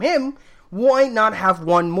cards from him, why not have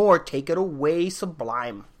one more? Take it away,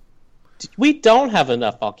 Sublime. We don't have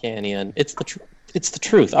enough Volcanion. It's the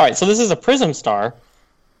truth. All right, so this is a Prism Star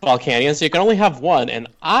Volcanion, so you can only have one, and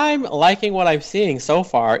I'm liking what I'm seeing so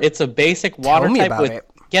far. It's a basic water type with,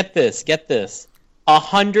 get this,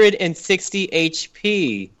 160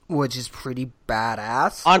 HP. Which is pretty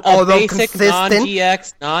badass. On a basic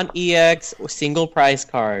non-GX, non-EX, single price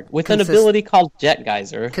card with an ability called Jet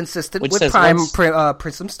Geyser. Consistent with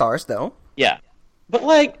Prism Stars, though. Yeah.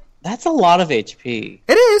 But, that's a lot of HP.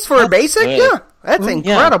 It is for a basic, yeah. That's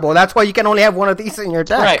incredible. Yeah. That's why you can only have one of these in your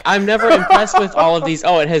deck. Right. I'm never impressed with all of these.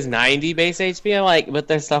 Oh, it has 90 base HP. I'm like, but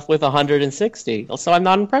there's stuff with 160. So I'm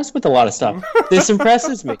not impressed with a lot of stuff. This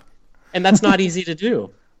impresses me. And that's not easy to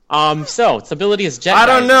do. So its ability is Jet Geyser. I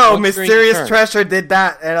don't know. Mysterious Treasure did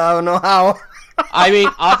that, and I don't know how. I mean,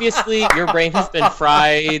 obviously, your brain has been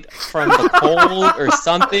fried from the cold or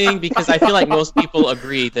something, because I feel like most people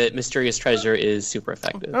agree that Mysterious Treasure is super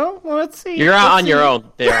effective. Oh, well, let's see. You're on your own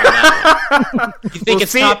there on that one. You think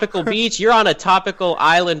it's Tropical Beach? You're on a tropical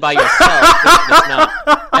island by yourself. It's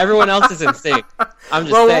not. Everyone else is in sync. I'm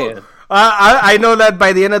just saying. I know that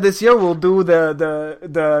by the end of this year we'll do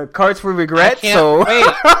the cards for regret. I can't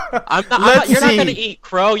wait. You're not going to eat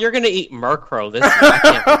crow. You're going to eat Murkrow this year. I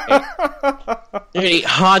can't wait. You're going to eat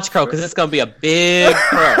Honchkrow because it's going to be a big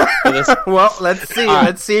crow. For this. Well, let's see.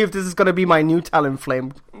 Let's see if this is going to be my new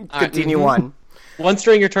Talonflame. Continue on. Once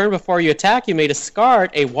during your turn before you attack, you may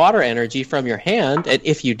discard a water energy from your hand, and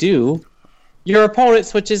if you do, your opponent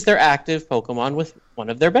switches their active Pokemon with one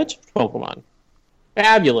of their bench Pokemon.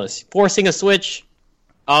 Fabulous. Forcing a switch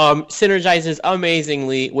synergizes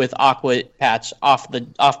amazingly with Aqua Patch off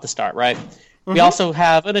the start, right? Mm-hmm. We also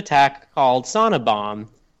have an attack called Sauna Bomb.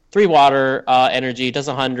 3 water energy, does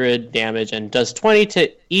 100 damage, and does 20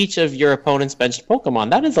 to each of your opponent's benched Pokemon.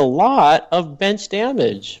 That is a lot of bench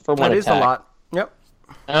damage for one attack. That is a lot.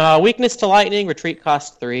 Yep. Weakness to Lightning, retreat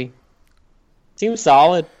cost 3. Seems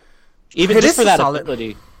solid. Even just for that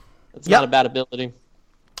ability. It's not a bad ability.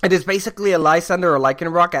 It is basically a Lysander or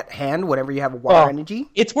Lycanroc at hand whenever you have a water energy.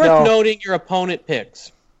 It's worth noting your opponent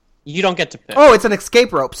picks. You don't get to pick. Oh, it's an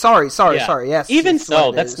escape rope. Sorry. Yes. Even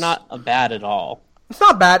so, that's not bad at all. It's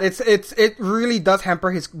not bad. It really does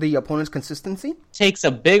hamper the opponent's consistency. Takes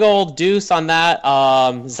a big old deuce on that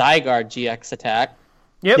Zygarde GX attack.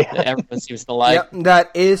 Yep. That everyone seems to like. Yep.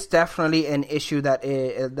 That is definitely an issue that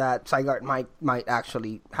Zygarde might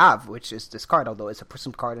actually have, which is this card, although it's a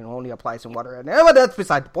Prism card and only applies in water. But that's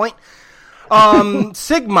beside the point.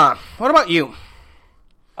 Sigma, what about you?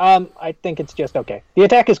 I think it's just okay. The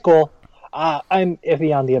attack is cool. I'm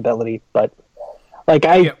iffy on the ability, but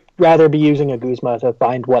I'd rather be using a Guzma to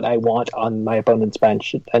find what I want on my opponent's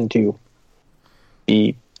bench than to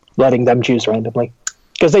be letting them choose randomly.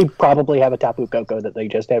 Because they probably have a Tapu Koko that they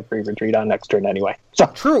just have free retreat on next turn anyway. So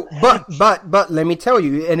true, but let me tell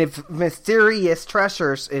you, and if Mysterious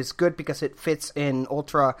Treasures is good because it fits in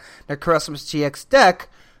Ultra Necrozma's GX deck,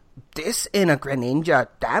 this in a Greninja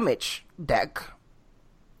damage deck,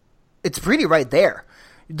 it's really right there.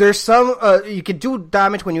 There's some you can do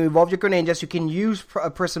damage when you evolve your Greninjas. You can use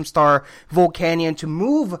Prism Star Volcanion to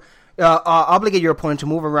move. Obligate your opponent to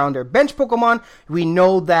move around their bench Pokemon. We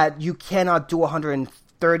know that you cannot do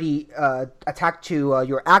 130 attack to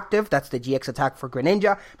your active. That's the GX attack for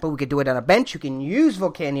Greninja. But we could do it on a bench. You can use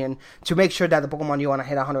Volcanion to make sure that the Pokemon you want to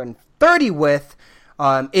hit 130 with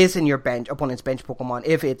is in your opponent's bench Pokemon,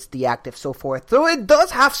 if it's the active, so forth. So it does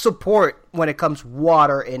have support when it comes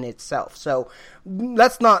water in itself. So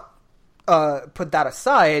let's not put that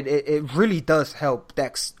aside. It really does help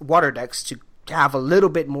water decks to have a little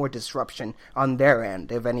bit more disruption on their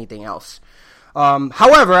end, if anything else.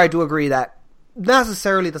 However, I do agree that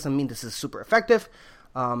necessarily doesn't mean this is super effective.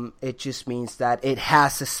 It just means that it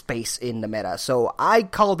has a space in the meta. So I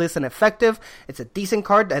call this an effective. It's a decent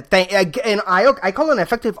card. And I call it an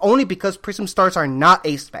effective only because Prism Stars are not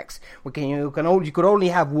ace specs. You could only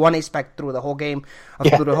have one ace spec through the whole game,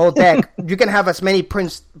 through the whole deck. You can have as many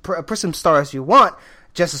Prism Stars as you want,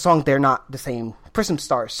 just as long as they're not the same Prism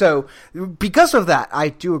Star. So, because of that, I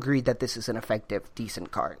do agree that this is an effective,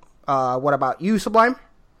 decent card. What about you, Sublime?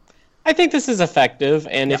 I think this is effective,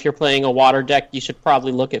 and if you're playing a water deck, you should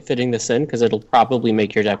probably look at fitting this in, because it'll probably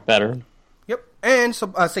make your deck better. Yep, and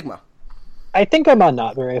Sigma. I think I'm on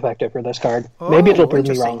not very effective for this card. Maybe it'll prove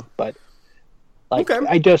me wrong, but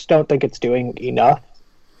I just don't think it's doing enough,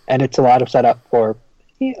 and it's a lot of setup for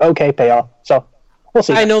okay payoff, so we'll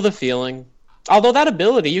see. I know the feeling. Although that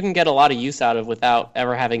ability you can get a lot of use out of without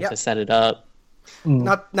ever having to set it up.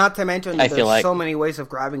 Not to mention there's so many ways of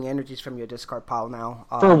grabbing energies from your discard pile now.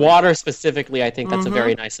 For water specifically, I think that's a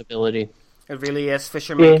very nice ability. It really is.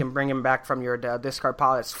 Fisherman can bring him back from your discard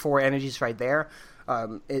pile. It's 4 energies right there.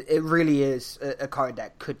 It really is a card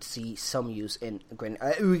that could see some use in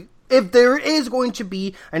Greninja. If there is going to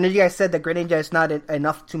be, I know you guys said that Greninja is not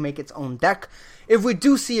enough to make its own deck. If we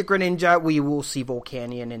do see a Greninja, we will see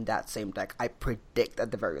Volcanion in that same deck. I predict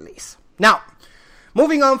at the very least. Now,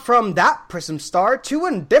 moving on from that Prism Star to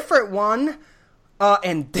a different one,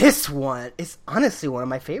 and this one is honestly one of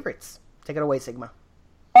my favorites. Take it away, Sigma.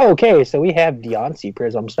 Okay, so we have Deontay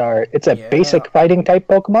Prism Star. It's a basic fighting type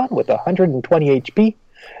Pokemon with 120 HP.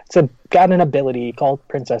 It's got an ability called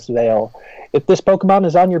Princess Veil. If this Pokemon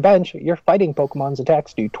is on your bench, your fighting Pokemon's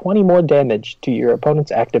attacks do 20 more damage to your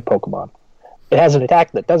opponent's active Pokemon. It has an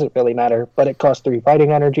attack that doesn't really matter, but it costs 3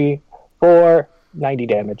 fighting energy for 90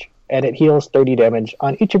 damage. And it heals 30 damage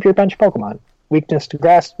on each of your bench Pokemon. Weakness to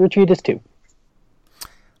grass, retreat is 2.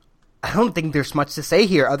 I don't think there's much to say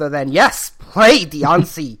here other than, yes, play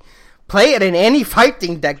Diancie. Play it in any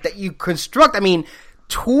fighting deck that you construct. I mean,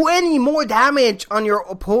 20 more damage on your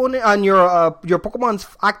opponent, on your Pokemon's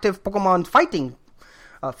active Pokemon fighting.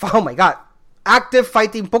 Oh my god. Active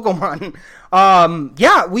fighting Pokemon.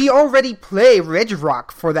 Yeah, we already play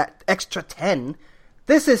Regirock for that extra 10.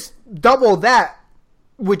 This is double that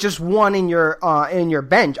with just one in your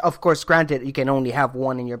bench. Of course, granted, you can only have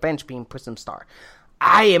one in your bench being Prism Star.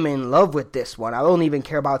 I am in love with this one. I don't even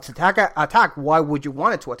care about its attack. Why would you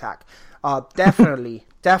want it to attack? Definitely,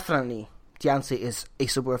 Diancie is a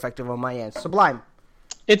super effective on my end. Sublime.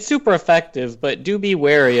 It's super effective, but do be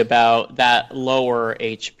wary about that lower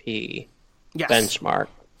HP benchmark.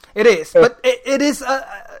 It is, but it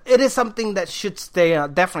is something that should stay.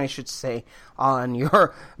 Definitely should stay on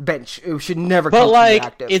your bench. It should never. But come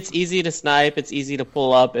active. It's easy to snipe. It's easy to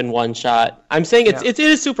pull up in one shot. I'm saying it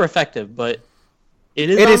is super effective, but it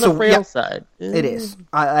is on the frail side. It is.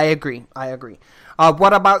 I agree.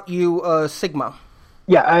 What about you, Sigma?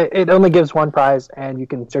 Yeah, it only gives one prize, and you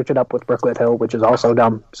can search it up with Brooklet Hill, which is also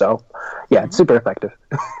dumb. So, yeah, it's super effective.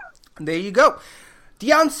 There you go.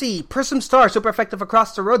 Diancie, Prism Star, super effective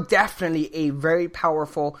across the road. Definitely a very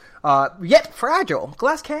powerful, yet fragile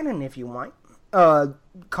glass cannon, if you want,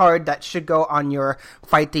 card that should go on your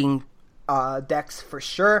fighting decks for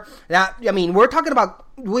sure. Now, I mean, we're talking about,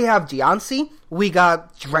 we have Diancie, we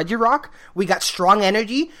got Regirock, we got Strong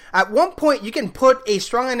Energy. At one point, you can put a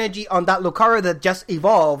Strong Energy on that Lucario that just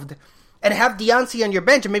evolved and have Diancie on your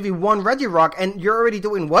bench and maybe one Regirock, and you're already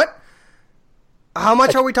doing what? How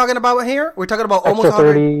much are we talking about here? We're talking about almost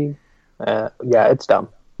 30. Yeah, it's dumb.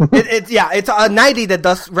 It's a 90 that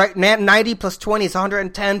does, right? 90 plus 20 is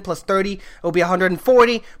 110, plus 30 it will be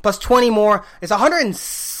 140, plus 20 more is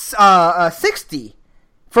 160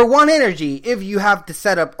 for one energy if you have the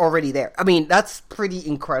setup already there. I mean, that's pretty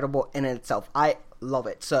incredible in itself. I love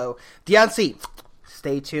it. So, Diancie,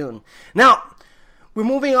 stay tuned. Now, we're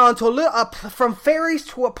moving on to a little up from fairies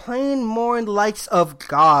to a plane more in lights of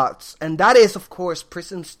gods. And that is, of course,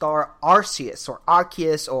 Prism Star Arceus, or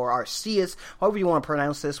Arceus, or Arceus, however you want to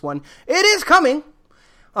pronounce this one. It is coming.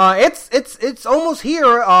 It's almost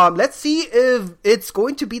here. Let's see if it's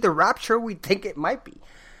going to be the rapture we think it might be.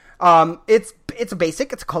 It's a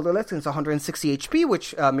basic, it's colorless, and it's 160 HP,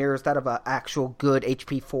 which mirrors that of an actual good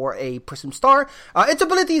HP for a Prism Star. Its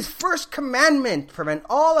ability's first commandment: prevent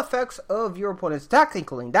all effects of your opponent's attack,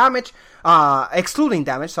 excluding damage,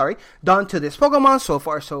 done to this Pokemon. So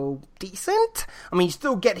far, so decent. I mean, you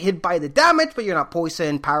still get hit by the damage, but you're not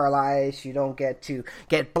poisoned, paralyzed, you don't get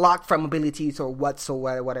blocked from abilities or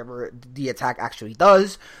whatsoever, whatever the attack actually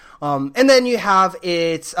does. And then you have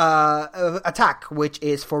its attack, which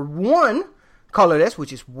is for one colorless,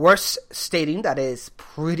 which is worth stating. That is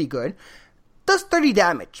pretty good. Does 30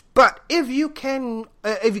 damage, but you can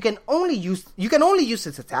only use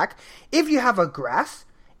its attack if you have a grass,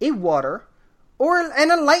 a water,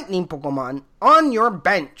 and a lightning Pokemon on your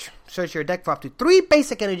bench. Search your deck for up to 3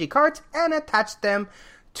 basic energy cards and attach them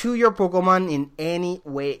to your Pokemon in any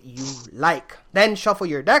way you like. Then shuffle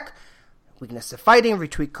your deck. Weakness to fighting,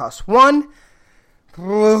 retreat cost 1.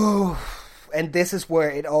 Ooh. And this is where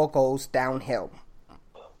it all goes downhill.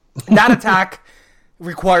 That attack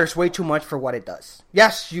requires way too much for what it does.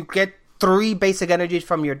 Yes, you get 3 basic energies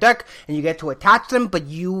from your deck, and you get to attach them, but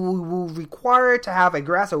you will require to have a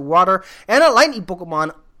grass, a water, and a lightning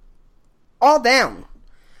Pokemon all down.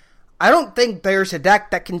 I don't think there's a deck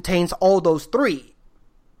that contains all those 3.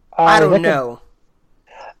 I don't know.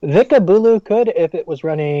 Vikabulu could if it was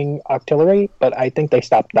running Octillery, but I think they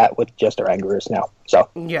stopped that with just Rangaroots now. So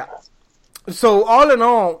yeah. So all in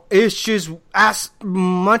all, it's just as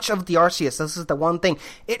much of the Arceus. This is the one thing.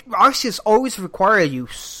 Arceus always require you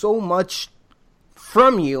so much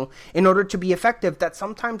from you in order to be effective that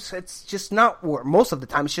sometimes it's just not, or most of the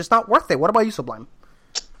time, it's just not worth it. What about you, Sublime?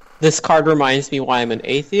 This card reminds me why I'm an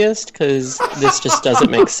atheist, because this just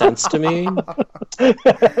doesn't make sense to me. An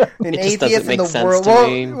atheist in the world.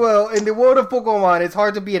 Well, in the world of Pokemon, it's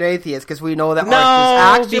hard to be an atheist because we know that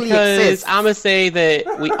Arceus actually exists. I'm gonna say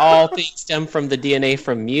that we all things stem from the DNA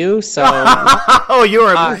from Mew. So, oh,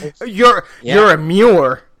 you're a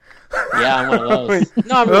Mewer. Yeah, I'm one of those.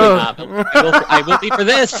 No, I'm really not. I will be for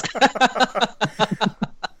this.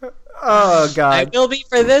 Oh God, I will be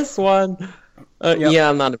for this one. Yeah,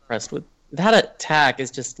 I'm not impressed with that attack. Is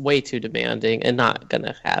just way too demanding and not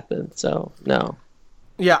gonna happen. So no.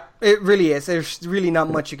 Yeah, it really is. There's really not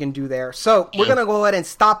much you can do there. So we're gonna go ahead and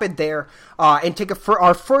stop it there and take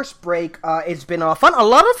our first break. It's been fun. A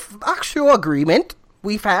lot of actual agreement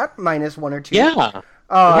we've had, minus 1 or 2. Yeah.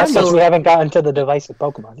 So we haven't gotten to the divisive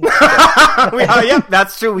Pokemon yet. Yep,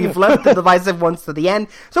 that's true. We've left the divisive ones to the end.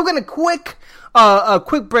 So we're going to a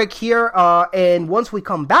quick break here, and once we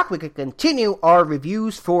come back, we can continue our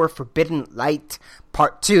reviews for Forbidden Light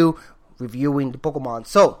Part 2, reviewing the Pokemon.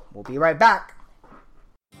 So, we'll be right back.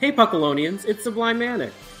 Hey Puckalonians, it's Sublime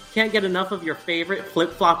Manic. Can't get enough of your favorite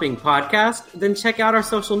flip-flopping podcast? Then check out our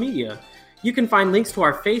social media. You can find links to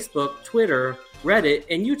our Facebook, Twitter, Reddit,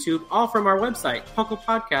 and YouTube, all from our website,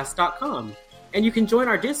 pucklepodcast.com. And you can join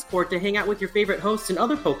our Discord to hang out with your favorite hosts and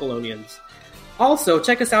other Puckalonians. Also,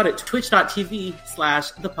 check us out at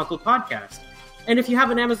twitch.tv/thepucklepodcast. And if you have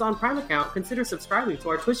an Amazon Prime account, consider subscribing to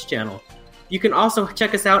our Twitch channel. You can also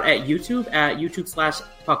check us out at YouTube at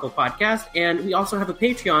YouTube/PucklePodcast. And we also have a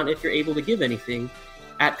Patreon if you're able to give anything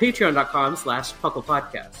at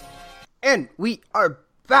patreon.com/PucklePodcast. And we are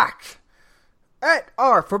back at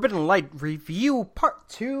our Forbidden Light review part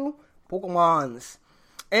 2 Pokemons.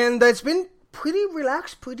 And it's been pretty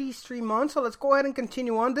relaxed, pretty stream on, so let's go ahead and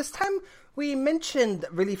continue on. This time we mentioned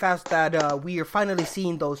really fast that we are finally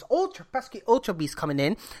seeing those pesky Ultra Beasts coming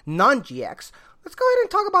in, non-GX. Let's go ahead and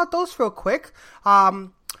talk about those real quick.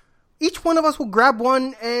 Each one of us will grab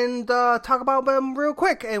one and talk about them real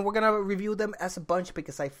quick, and we're going to review them as a bunch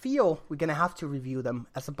because I feel we're going to have to review them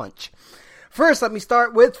as a bunch. First, let me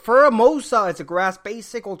start with Pheromosa. It's a grass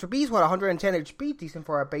basic Ultra Beast with 110 HP, decent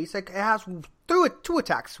for a basic. It has two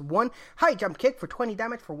attacks. One high jump kick for 20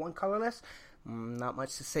 damage for one colorless. Not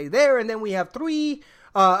much to say there. And then we have three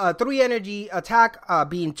energy attack,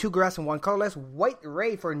 being 2 grass and 1 colorless. White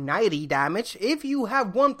Ray for 90 damage. If you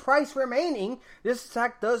have 1 price remaining, this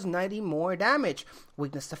attack does 90 more damage.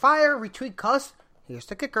 Weakness to fire, retreat cost, here's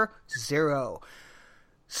the kicker, 0.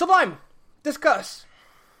 Sublime, discuss.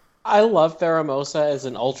 I love Pheromosa as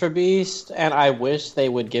an Ultra Beast, and I wish they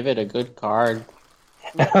would give it a good card.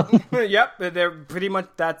 Yep, they're pretty much,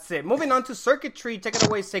 that's it. Moving on to Circuitry, take it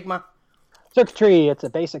away, Sigma. Circuitry, it's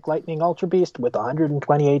a basic Lightning Ultra Beast with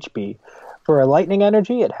 120 HP. For a Lightning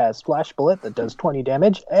Energy, it has Flash Bullet that does 20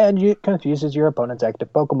 damage, and it confuses your opponent's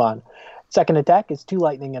active Pokemon. Second attack is 2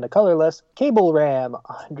 Lightning and a colorless, Cable Ram,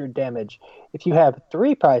 100 damage. If you have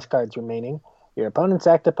 3 prize cards remaining, your opponent's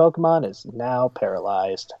active Pokemon is now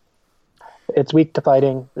paralyzed. It's weak to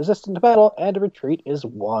fighting, resistant to battle, and a retreat is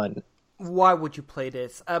 1. Why would you play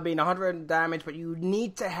this? I mean, 100 damage, but you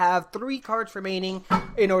need to have 3 cards remaining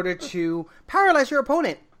in order to paralyze your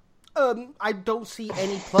opponent. I don't see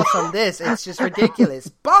any plus on this. It's just ridiculous.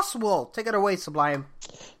 Boswell, take it away, Sublime.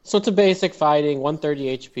 So it's a basic fighting,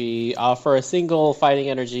 130 HP. For a single fighting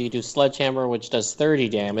energy, you do Sledgehammer, which does 30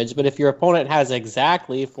 damage. But if your opponent has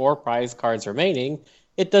exactly 4 prize cards remaining,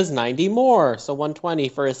 it does 90 more. So 120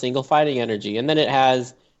 for a single fighting energy. And then it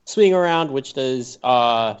has Swing Around, which does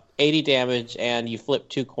 80 damage, and you flip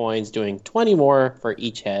 2 coins, doing 20 more for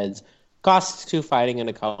each heads. Costs 2 fighting and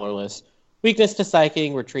a colorless. Weakness to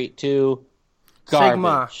Psychic, retreat 2.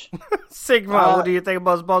 Garbage. Sigma, what do you think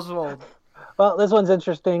about Boswell? Well, this one's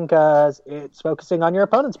interesting because it's focusing on your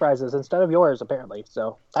opponent's prizes instead of yours, apparently.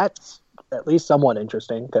 So that's at least somewhat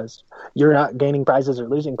interesting because you're not gaining prizes or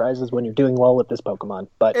losing prizes when you're doing well with this Pokemon.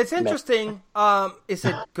 But it's interesting. Is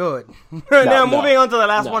it good? Now, moving on to the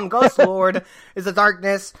last one. Ghost Lord is a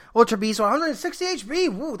Darkness Ultra Beast, 160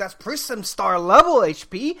 HP. Woo, that's Prism Star level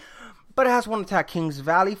HP. But it has 1 attack, King's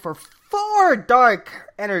Valley, for 4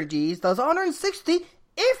 dark energies. Does 160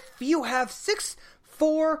 if you have 6,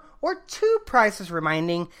 4, or 2 prizes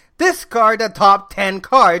remaining. Discard the top 10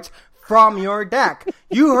 cards from your deck.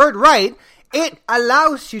 You heard right. It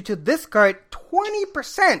allows you to discard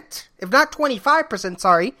 20%, if not 25%,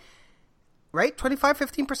 sorry. Right? 25,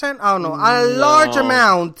 15%? I don't know. A large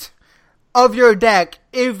amount of your deck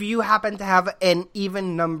if you happen to have an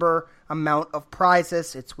even number amount of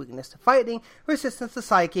prizes. It's weakness to fighting, resistance to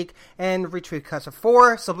psychic, and retreat cost of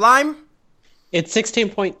 4. Sublime? It's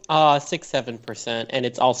 16.67%, and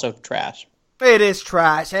it's also trash. It is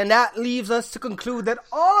trash, and that leaves us to conclude that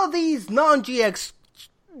all of these non-GX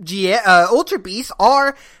Ultra Beasts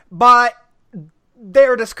are, by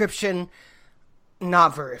their description,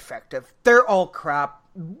 not very effective. They're all crap.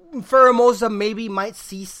 Pheromosa maybe might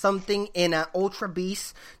see something in an Ultra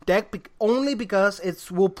Beast deck, only because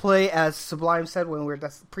it will play, as Sublime said when we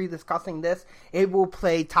were pre-discussing this, it will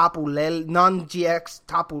play Tapu Lele, non-GX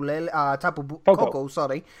Tapu Koko,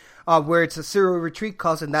 sorry. Where it's a 0 retreat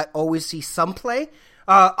cost, and that always sees some play.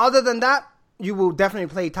 Other than that, you will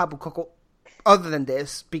definitely play Tapu Koko other than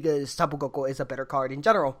this, because Tapu Koko is a better card in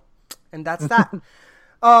general. And that's that.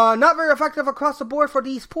 Not very effective across the board for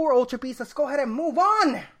these poor Ultra Beasts. Let's go ahead and move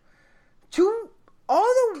on to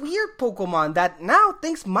all the weird Pokemon that now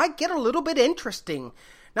things might get a little bit interesting.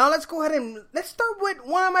 Now let's go ahead and let's start with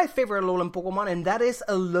one of my favorite Alolan Pokemon, and that is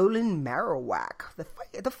Alolan Marowak,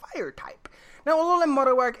 the fire type. Now Alolan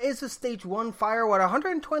Marowak is a stage 1 fire with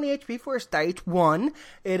 120 HP for stage 1.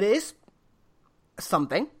 It is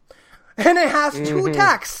something. And it has 2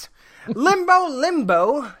 attacks.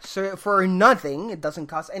 Limbo, so for nothing, it doesn't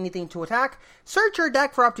cost anything to attack. Search your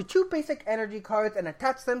deck for up to 2 basic energy cards and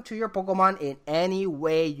attach them to your Pokemon in any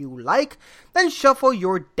way you like. Then shuffle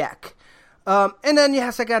your deck. And then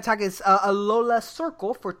your second attack is Alola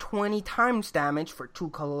Circle for 20 times damage for 2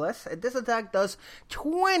 colorless. This attack does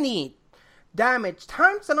 20 damage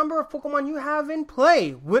times the number of Pokemon you have in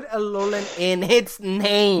play with Alolan in its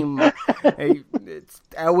name. It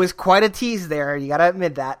was quite a tease there, you gotta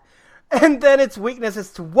admit that. And then its weakness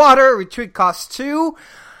is to water, retreat costs 2.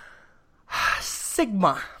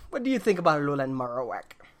 Sigma, what do you think about Alolan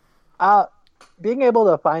Marowak? Being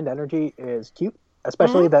able to find energy is cute,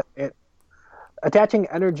 especially that attaching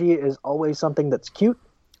energy is always something that's cute.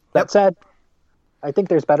 That said, I think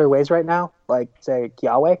there's better ways right now, like, say,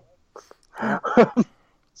 Kiawe.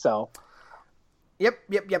 So. Yep.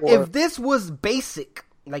 Or, if this was basic,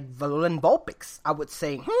 like Alolan Vulpix, I would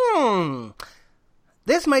say,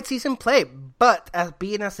 this might see some play, but as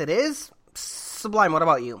being as it is, Sublime, what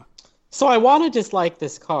about you? So I want to dislike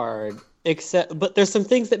this card, but there's some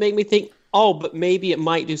things that make me think, but maybe it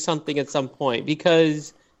might do something at some point,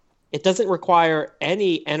 because it doesn't require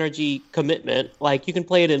any energy commitment. Like, you can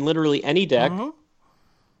play it in literally any deck.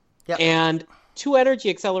 And 2 energy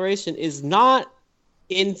acceleration is not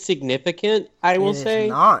insignificant, I will say.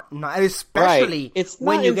 It's not, especially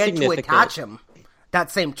when you get to attach them that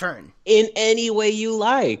same turn. In any way you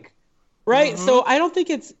like. Right? So I don't think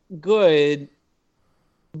it's good,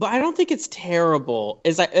 but I don't think it's terrible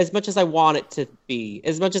as much as I want it to be,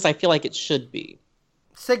 as much as I feel like it should be.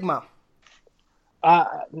 Sigma.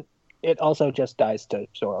 It also just dies to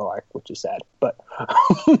Zoroark, which is sad. But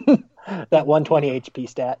that 120 HP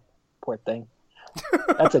stat, poor thing.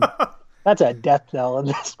 That's a death knell in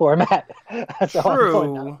this format.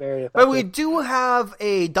 True. But we do have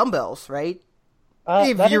a dumbbells, right?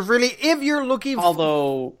 If you're looking,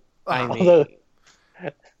 although I know.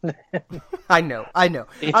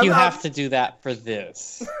 If you have to do that for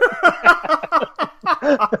this,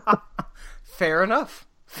 fair enough.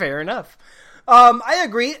 I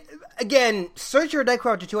agree. Again, search your deck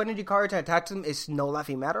for up to 2 energy cards and attach them is no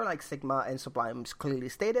laughing matter, like Sigma and Sublime clearly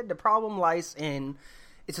stated. The problem lies in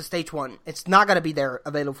it's a stage 1. It's not going to be there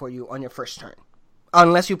available for you on your first turn.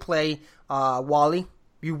 Unless you play Wally,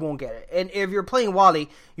 you won't get it. And if you're playing Wally,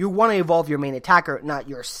 you want to evolve your main attacker, not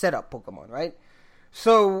your setup Pokemon, right?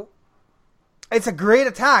 So, it's a great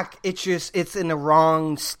attack. It's just, it's in the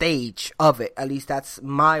wrong stage of it. At least that's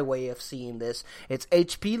my way of seeing this. It's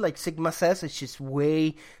HP, like Sigma says. It's just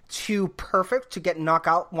way too perfect to get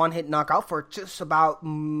one-hit knockout for just about a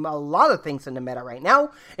lot of things in the meta right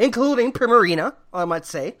now, including Primarina, I might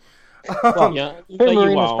say.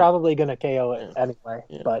 Primarina's probably going to KO it anyway.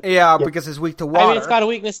 But because it's weak to water. I mean, it's got a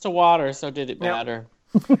weekness to water, so did it matter?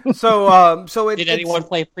 So did anyone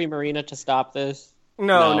play Primarina to stop this?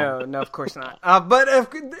 No, of course not.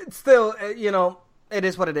 But still, it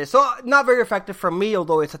is what it is. So, not very effective for me,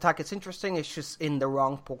 although its attack is interesting. It's just in the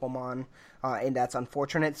wrong Pokemon, and that's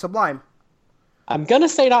unfortunate. Sublime. I'm going to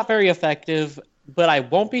say not very effective, but I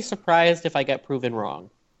won't be surprised if I get proven wrong.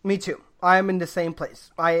 Me too. I am in the same place.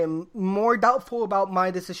 I am more doubtful about my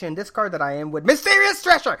decision in this card than I am with Mysterious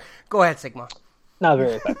Treasure. Go ahead, Sigma. Not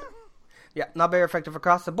very effective. Not very effective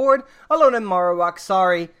across the board. Alolan Marowak,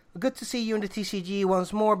 sorry. Good to see you in the TCG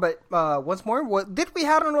once more, but did we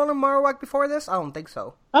have an Alolan Marowak before this? I don't think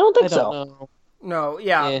so. I don't think so. No,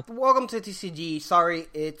 Welcome to TCG. Sorry,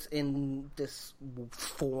 it's in this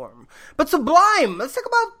form. But Sublime, let's talk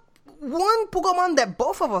about one Pokemon that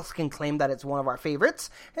both of us can claim that it's one of our favorites,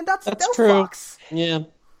 and that's Delphox. True. Yeah.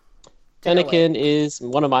 Fennekin is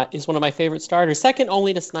one of my favorite starters. Second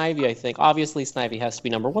only to Snivy, I think. Obviously, Snivy has to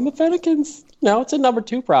be number 1, but Fennekin's, it's a number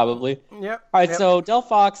 2 probably. Yep. All right, so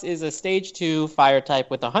Delphox is a stage 2 fire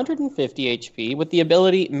type with 150 HP with the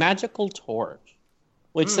ability Magical Torch,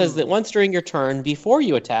 which says that once during your turn, before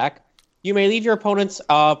you attack, you may leave your opponent's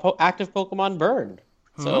active Pokemon burned.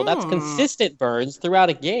 So that's consistent burns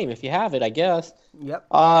throughout a game if you have it, I guess. Yep.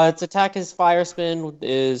 Its attack is Fire Spin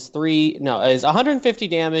is 150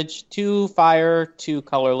 damage, 2 fire, 2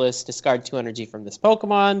 colorless, discard 2 energy from this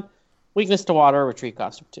Pokemon. Weakness to water, retreat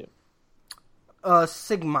cost of 2.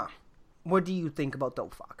 Sigma, what do you think about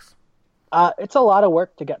Delphox? It's a lot of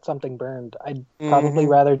work to get something burned. I'd probably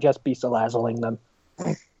rather just be Salazzling them.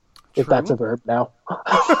 If that's a verb now.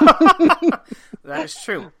 That is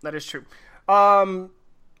true.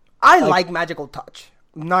 I like Magical Touch.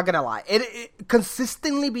 I'm not gonna lie. It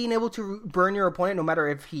consistently being able to burn your opponent, no matter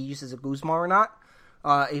if he uses a Guzma or not.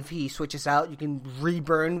 If he switches out, you can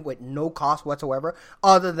reburn with no cost whatsoever,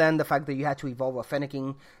 other than the fact that you had to evolve a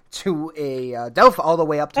Fenneking to a Delph all the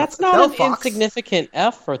way up to That's not Delphox. an insignificant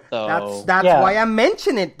effort, though. That's why I'm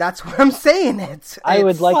mentioning it. That's why I'm saying it. I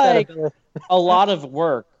would like that a lot of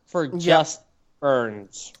work for just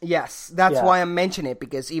burns. Yes, that's why I'm mentioning it,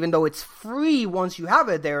 because even though it's free once you have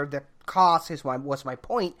it there, the cost was my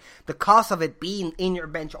point. The cost of it being in your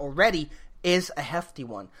bench already is a hefty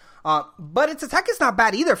one. But its attack is not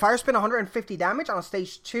bad either. Fire Spin 150 damage on a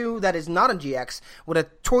stage 2 that is not on GX. With a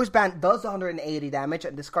Choice Band does 180 damage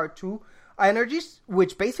and discard 2 energies,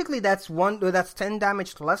 which basically that's 10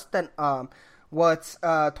 damage less than what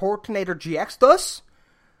Tortinator GX does.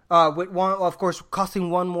 With one, of course, costing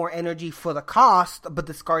 1 more energy for the cost, but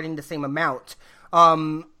discarding the same amount.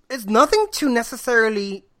 It's nothing to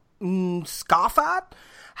necessarily scoff at.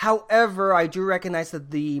 However, I do recognize that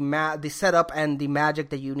the setup and the magic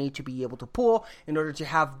that you need to be able to pull in order to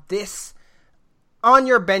have this on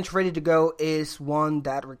your bench ready to go is one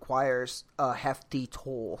that requires a hefty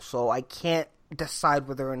toll. So I can't decide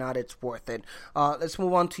whether or not it's worth it. Let's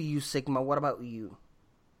move on to you, Sigma. What about you?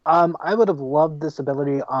 I would have loved this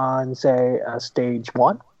ability on, say, stage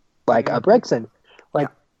 1, like a Brixen. That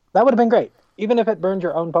would have been great, even if it burned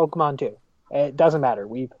your own Pokemon too. It doesn't matter.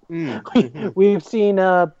 We've seen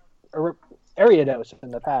Ariados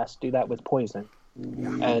in the past do that with poison,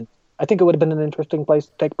 and I think it would have been an interesting place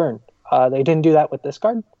to take burn. They didn't do that with this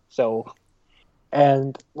card, you're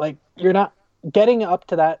not getting up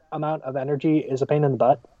to that amount of energy is a pain in the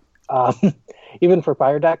butt. Even for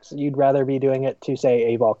fire decks, you'd rather be doing it to,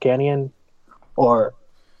 say, a Volcanion or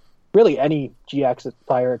really any GX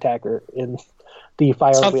fire attacker in the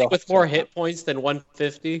fire Something wheel. with more hit points than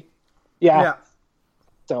 150. Yeah.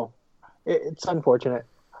 So it's unfortunate.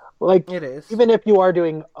 It is. Even if you are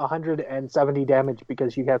doing 170 damage,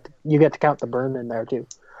 because you get to count the burn in there too.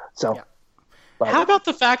 So. Yeah. How about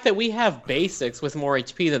the fact that we have basics with more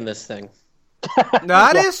HP than this thing?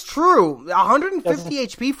 That is true. 150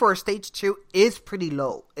 HP for a stage 2 is pretty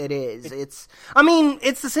low. It is. It's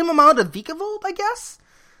the same amount of Vikavolt, I guess.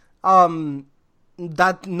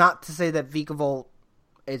 That not to say that Vikavolt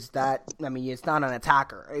is that. It's not an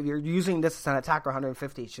attacker. If you're using this as an attacker,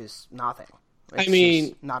 150 is just nothing.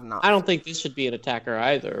 It's not enough. I don't think this should be an attacker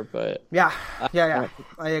either. But yeah.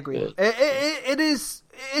 I agree. It is.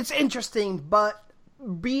 It's interesting, but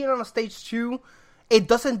being on a stage 2. It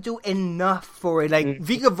doesn't do enough for it.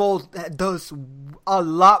 Vikavolt does a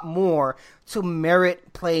lot more to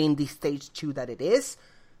merit playing the stage 2 that it is.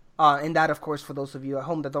 And that, of course, for those of you at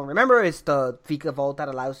home that don't remember, is the Vikavolt that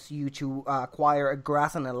allows you to acquire a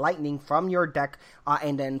Grass and a Lightning from your deck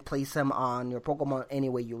and then place them on your Pokemon any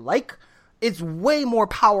way you like. It's way more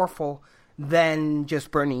powerful than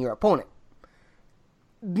just burning your opponent.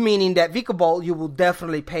 Meaning that Vikavolt, you will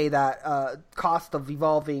definitely pay that cost of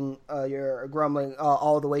evolving your Grumbling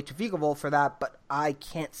all the way to Vikavolt for that, but I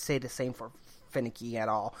can't say the same for Fenneking at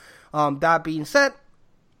all. That being said,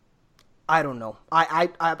 I don't know.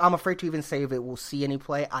 I'm afraid to even say if it will see any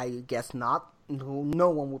play. I guess not.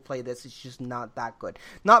 No one will play this. It's just not that good.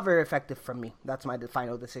 Not very effective for me. That's my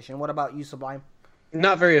final decision. What about you, Sublime?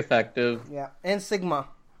 Not very effective. Yeah. And Sigma?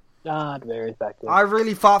 Not very effective. I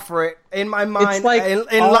really fought for it. In my mind, it's like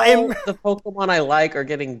all the Pokemon I like are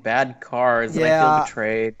getting bad cards, and I feel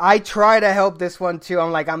betrayed. I try to help this one too.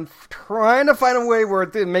 I'm trying to find a way where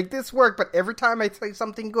to make this work, but every time I say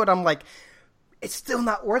something good, I'm like, it's still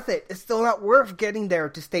not worth it. It's still not worth getting there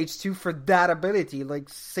to stage 2 for that ability. Like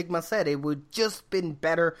Sigma said, it would just been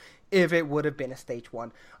better if it would have been a stage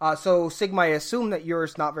 1. So Sigma, I assume that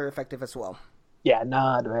yours not very effective as well. Yeah,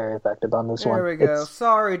 not very effective on this one. There we go.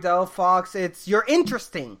 Sorry, Delphox. You're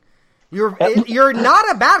interesting. You're not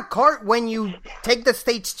a bad card when you take the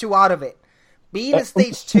stage 2 out of it. Being a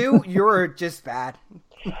stage 2, you're just bad.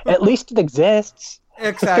 At least it exists.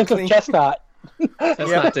 Exactly. Chestnut.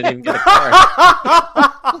 Chestnut didn't even get a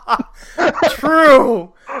card.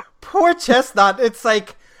 True. Poor Chestnut. It's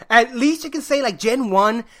like, at least you can say, like, Gen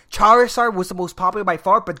 1, Charizard was the most popular by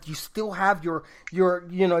far, but you still have your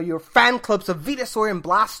fan clubs of Venusaur and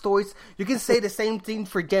Blastoise. You can say the same thing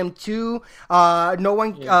for Gen 2.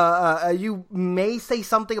 You may say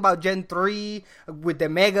something about Gen 3 with the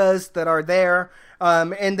Megas that are there.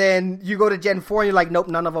 And then you go to Gen 4 and you're like, nope,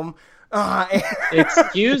 none of them.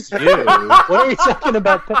 Excuse you. What are you talking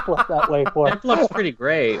about Piplup that way for? Piplup's pretty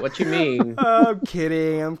great. What you mean? I'm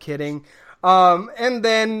kidding. And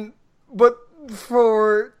then, but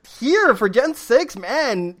for Gen 6,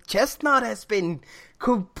 man, Chestnut has been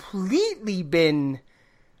completely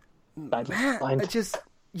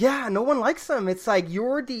Man, no one likes them. It's like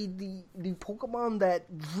you're the Pokemon that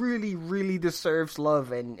really, really deserves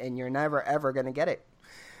love, and you're never ever gonna get it.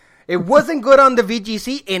 It wasn't good on the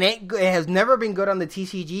VGC, and it has never been good on the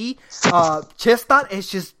TCG. Chestnut is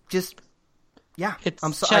just yeah. It's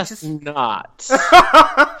not.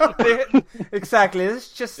 Exactly.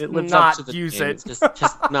 It's just not use it. It's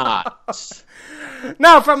just not.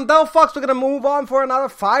 Now, from Delphox, we're going to move on for another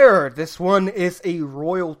fire. This one is a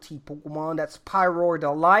royalty Pokemon. That's Pyroar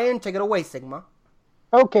the Lion. Take it away, Sigma.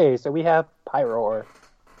 Okay, so we have Pyroar.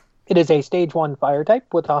 It is a Stage 1 fire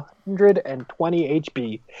type with 120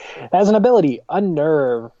 HP. It has an ability,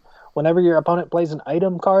 Unnerve. Whenever your opponent plays an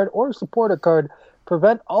item card or supporter card,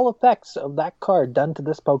 prevent all effects of that card done to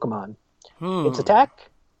this Pokemon. Its attack,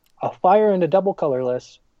 a fire and a double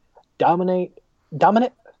colorless, Dominant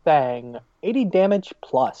Fang, 80 damage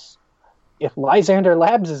plus. If Lysander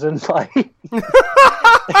Labs is in play,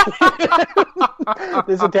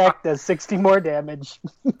 this attack does 60 more damage.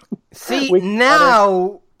 See,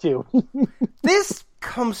 now this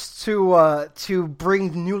comes to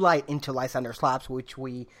bring new light into Lysander Labs, which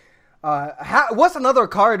we what's another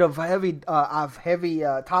card of heavy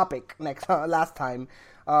topic last time.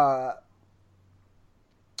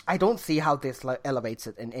 I don't see how this elevates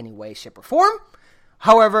it in any way, shape, or form.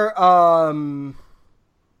 However,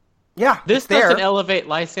 this doesn't elevate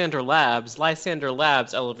Lysander Labs. Lysander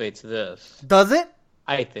Labs elevates this. Does it?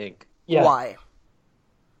 I think. Yeah. Why?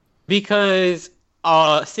 Because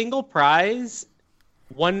a single prize,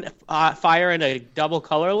 one fire and a double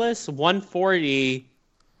colorless, 140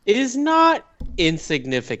 is not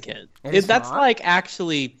insignificant. That's not? Like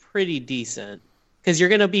actually pretty decent. Because you're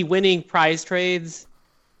going to be winning prize trades.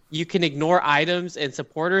 You can ignore items and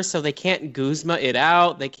supporters, so they can't Guzma it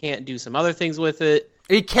out. They can't do some other things with it.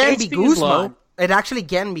 It can be Guzma. It actually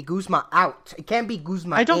can be Guzma out. It can't be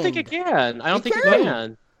Guzma I don't think it can. I don't think it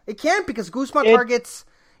can. It can because Guzma targets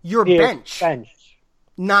your bench,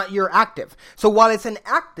 not your active. So while it's an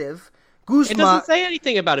active, Guzma... It doesn't say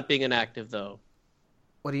anything about it being an active, though.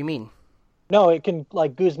 What do you mean? No, it can,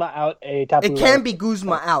 like, Guzma out a Tapu Lele. It can be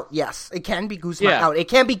Guzma out, yes. It can be Guzma out. It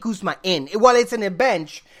can be Guzma in. While it's in a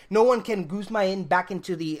bench, no one can Guzma in back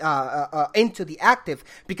into the active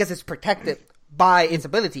because it's protected by its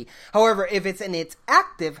ability. However, if it's in its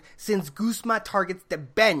active, since Guzma targets the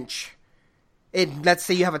bench, let's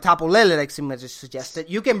say you have a Tapu Lele, like Sigma just suggested,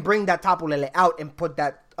 you can bring that Tapu Lele out and put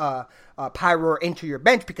that Pyroar into your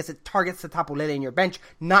bench because it targets the Tapu Lele in your bench,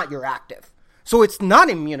 not your active. So it's not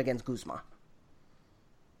immune against Guzma.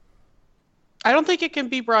 I don't think it can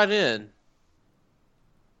be brought in.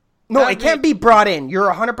 No, it can't be brought in.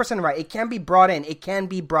 You're 100% right. It can be brought in. It can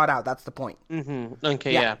be brought out. That's the point. Mm-hmm.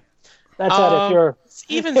 Okay, yeah. That's it. If you're...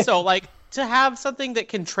 Even so, like, to have something that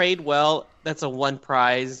can trade well, that's a one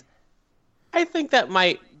prize, I think that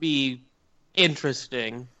might be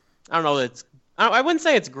interesting. I don't know. I wouldn't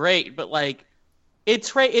say it's great, but, like, it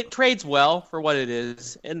trades well for what it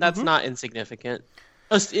is, and that's not insignificant.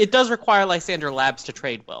 It does require Lysander Labs to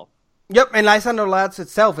trade well. Yep, and Lysander Labs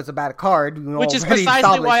itself is a bad card. Which is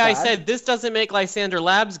precisely why I said this doesn't make Lysander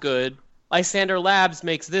Labs good. Lysander Labs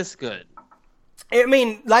makes this good. I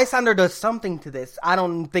mean, Lysander does something to this. I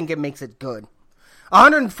don't think it makes it good.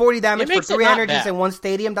 140 damage for 3 energies in one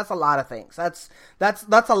stadium, that's a lot of things. That's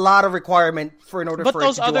a lot of requirement in order for it to do 140. But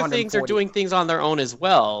those other things are doing things on their own as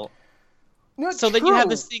well. So then you have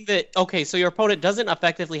this thing that, okay, so your opponent doesn't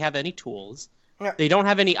effectively have any tools. Yeah. They don't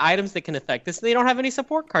have any items that can affect this. They don't have any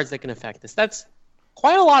support cards that can affect this. That's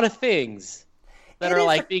quite a lot of things that are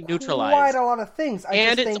like being neutralized. Quite a lot of things.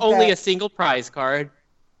 And it's only a single prize card.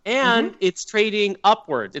 And it's trading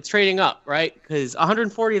upwards. It's trading up, right? Because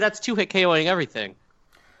 140, that's 2-hit KOing everything.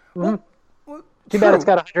 Too bad it's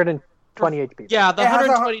got 120 HP. Yeah, the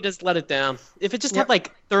 120 does let it down. If it just had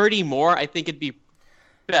like 30 more, I think it'd be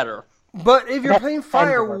better. But if you're playing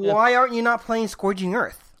Fire, why aren't you not playing Scourging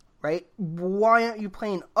Earth? Right? Why aren't you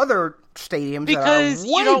playing other stadiums because that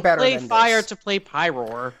are way you don't better play than Fire this? To play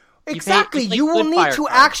Pyroar. Exactly. You will need to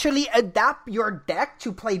actually adapt your deck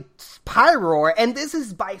to play Pyroar, and this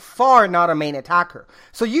is by far not a main attacker.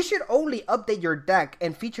 So you should only update your deck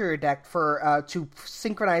and feature your deck for to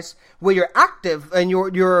synchronize with your active and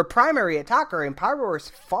your primary attacker, and Pyroar is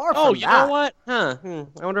far from that. Oh, you know what?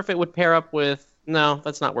 I wonder if it would pair up with... No,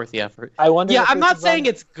 that's not worth the effort. I wonder. Yeah, I'm not saying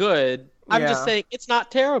it's good. I'm just saying it's not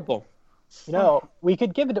terrible. You know, we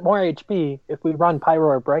could give it more HP if we run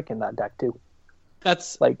Pyroar Break in that deck too.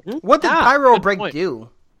 That's like what did Pyroar Break do?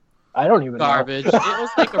 I don't even Garbage. know. It was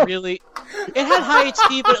like a really. It had high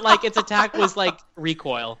HP, but like its attack was like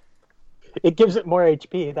recoil. It gives it more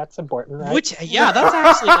HP. That's important, right? That's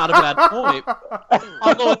actually not a bad point.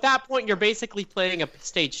 Although at that point, you're basically playing a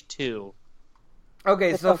stage 2.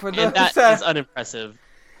 Okay, so for those and that is unimpressive.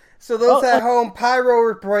 So those at home,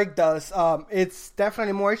 Pyro Break does. It's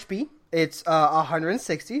definitely more HP. It's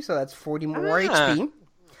 160, so that's 40 more HP.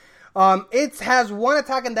 It has one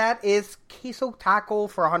attack, and that is Queso Tackle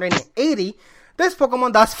for 180. This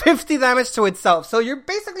Pokemon does 50 damage to itself, so you're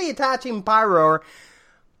basically attaching Pyro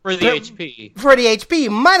for the HP. For the HP,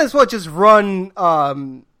 might as well just run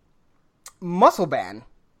Muscle Band.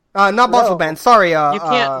 Not Muscle Band. Sorry. You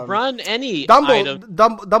can't run any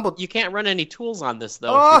item. You can't run any tools on this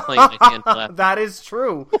though. If you're playing like left. That is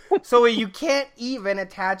true. So you can't even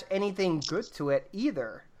attach anything good to it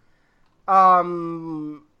either.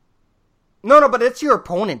 No, but it's your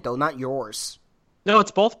opponent though, not yours. No,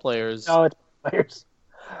 it's both players. No, it's players.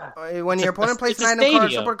 When your opponent plays an item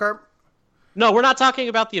card, support card. No, we're not talking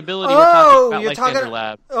about the ability. We're talking about you're Lysander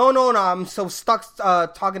Lab. Oh no, I'm so stuck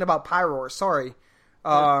talking about Pyroar. Sorry.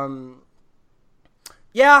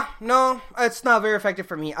 Yeah, no, it's not very effective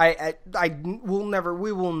for me.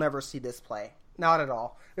 We will never see this play. Not at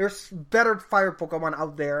all. There's better fire Pokemon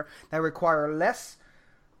out there that require less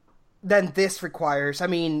than this requires. I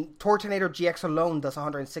mean, Tortornado GX alone does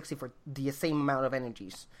 160 for the same amount of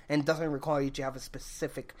energies, and doesn't require you to have a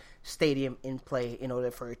specific stadium in play in order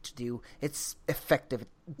for it to do its effective.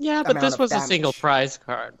 Yeah, but this was a single prize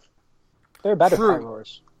card. They're better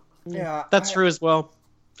Pyroars. Yeah, that's true as well.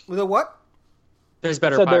 The what? There's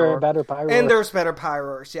better Pyroar. There are better Pyroar. And there's better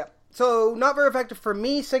Pyroars, yeah. So, not very effective for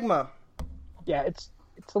me, Sigma. Yeah, it's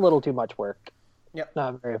a little too much work. Yep.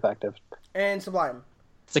 Not very effective. And Sublime.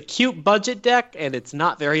 It's a cute budget deck, and it's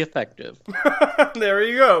not very effective. There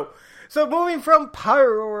you go. So, moving from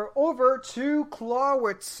Pyroar over to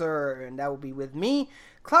Clawitzer, and that will be with me.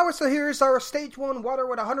 Clawitzer here is our Stage 1 water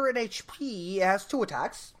with 100 HP. It has 2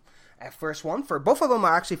 attacks. At first one, for both of them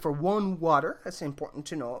are actually for 1 water. That's important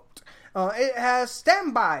to note. It has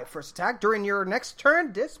Standby first attack. During your next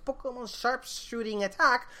turn, this Pokemon's sharpshooting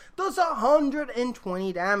attack does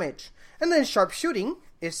 120 damage. And then sharpshooting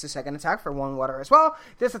is the second attack for 1 water as well.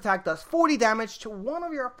 This attack does 40 damage to one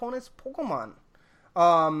of your opponent's Pokemon.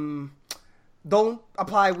 Don't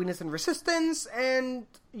apply weakness and resistance, and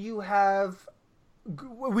you have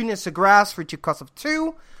weakness to grass for 2 costs of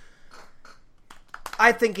 2.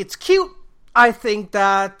 I think it's cute. I think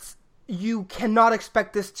that you cannot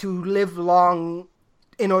expect this to live long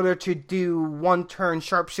in order to do 1 turn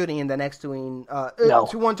sharpshooting and the next doing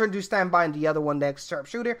to 1 turn do standby and the other one next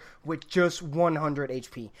sharpshooter with just 100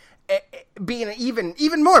 HP. Being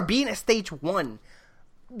even more, being a stage 1.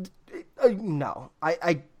 No,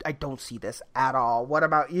 I don't see this at all. What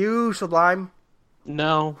about you, Sublime?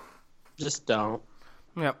 No, just don't.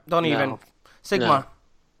 Yep, don't even. Sigma. No.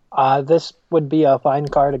 This would be a fine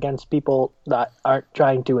card against people that aren't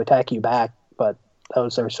trying to attack you back, but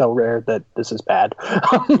those are so rare that this is bad.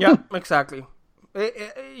 Yeah, exactly. And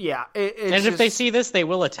if they see this, they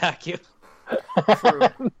will attack you. True.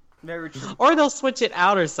 Very true. Or they'll switch it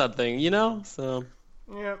out or something, you know? So.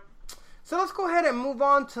 Yeah. So let's go ahead and move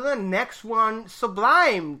on to the next one.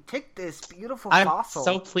 Sublime, take this beautiful fossil. I'm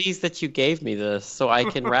so pleased that you gave me this so I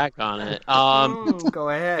can rag on it. Go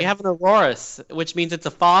ahead. We have an Aurorus, which means it's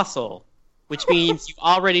a fossil, which means you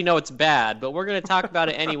already know it's bad, but we're going to talk about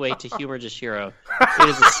it anyway to humor Jashiro. It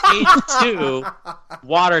is a stage 2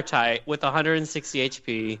 water type with 160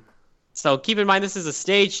 HP. So keep in mind this is a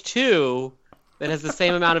stage 2 that has the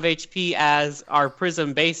same amount of HP as our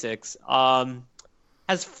Prism Basics.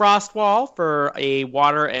 Has Frostwall for a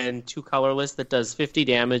water and 2 colorless that does 50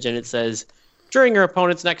 damage, and it says, during your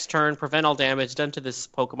opponent's next turn, prevent all damage done to this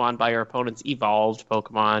Pokemon by your opponent's evolved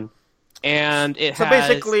Pokemon. And it has... So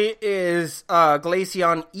basically is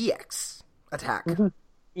Glaceon EX attack. Mm-hmm.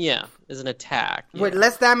 Yeah, is an attack. Yeah. With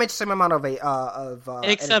less damage, same amount of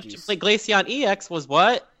except energies. like Glaceon EX was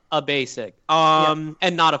what? A basic. And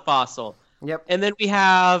not a fossil. Yep. And then we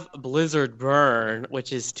have Blizzard Burn,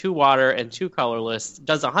 which is 2 water and 2 colorless.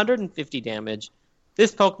 Does 150 damage.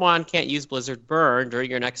 This Pokemon can't use Blizzard Burn during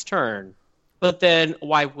your next turn. But then,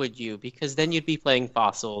 why would you? Because then you'd be playing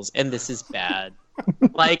fossils, and this is bad.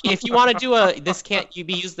 Like, if you want to do this can't you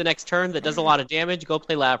be used the next turn that does a lot of damage, go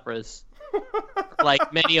play Lapras.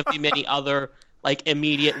 Like many of the many other, like,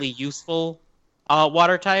 immediately useful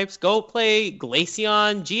water types, go play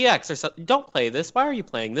Glaceon GX or something. Don't play this. Why are you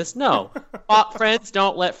playing this? No. Friends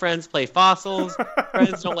don't let friends play fossils.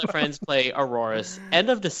 Friends don't let friends play Aurorus. End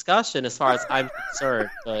of discussion as far as I'm concerned.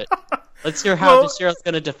 But let's hear how Jashiro's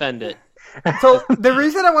going to defend it. So the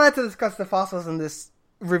reason I wanted to discuss the fossils in this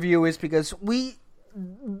review is because we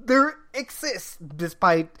there exists,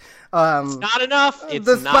 despite it's not enough. It's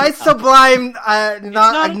despite not Sublime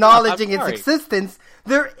not acknowledging enough. its existence.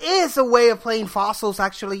 There is a way of playing fossils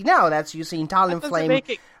actually now. That's using Talonflame make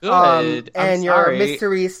it good. and your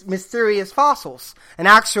mysterious fossils. An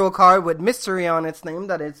actual card with mystery on its name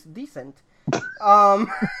that is decent.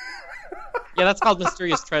 Yeah, that's called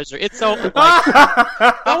Mysterious Treasure. It's so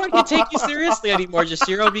no one can take you seriously anymore,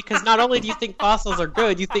 Jashiro, because not only do you think fossils are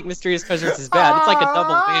good, you think Mysterious Treasures is bad. It's like a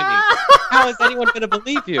double whammy. How is anyone going to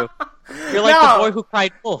believe you? You're like the boy who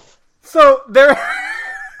cried wolf. So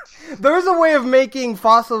there's a way of making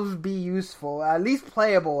fossils be useful, at least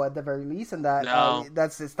playable at the very least, and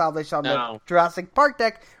that's established on the Jurassic Park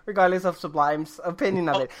deck, regardless of Sublime's opinion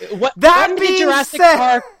of it.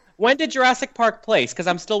 When did Jurassic Park place? Because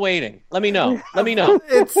I'm still waiting. Let me know.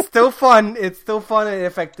 It's still fun. It's still fun and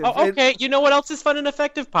effective. Oh, okay. You know what else is fun and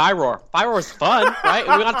effective? Pyroar. Pyroar's fun, right?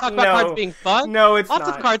 We want to talk about cards being fun? No, it's Lots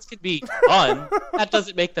not. of cards can be fun. That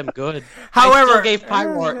doesn't make them good. However, I still gave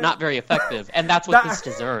Pyroar not very effective, and that's what this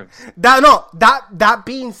deserves. That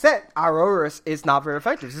being said, Aurorus is not very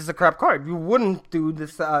effective. This is a crap card. You wouldn't do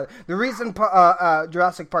this. The reason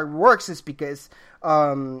Jurassic Park works is because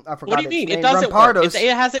I forgot. What do you mean? Name. It doesn't work. It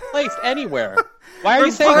hasn't placed anywhere. Why are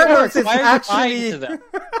you saying it works? Why are you buying to them?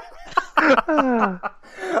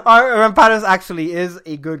 Rampados actually is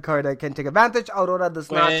a good card that can take advantage. Aurora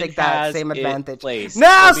does not take that same advantage. Placed?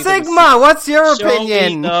 Now, Sigma, what's your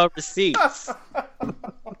opinion? Show me the receipts.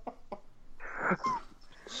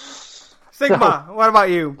 Sigma, what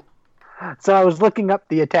about you? So I was looking up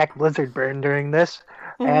the attack Blizzard burn during this,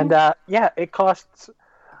 and it costs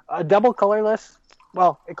a double colorless.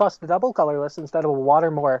 Well, it costs a double colorless instead of a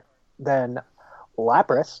water more than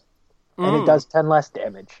Lapras, and it does 10 less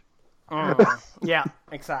damage. Yeah,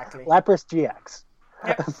 exactly. Lapras GX.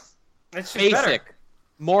 Yeah. It's basic. Better.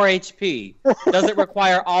 More HP. Doesn't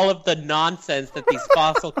require all of the nonsense that these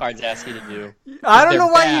fossil cards ask you to do. I don't know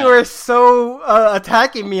why you were so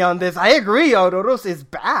attacking me on this. I agree, Aurorus is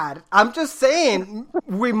bad. I'm just saying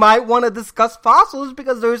we might want to discuss fossils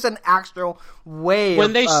because there's an actual way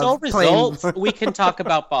when they show results, we can talk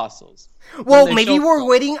about fossils. Well, maybe we're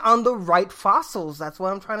waiting on the right fossils. That's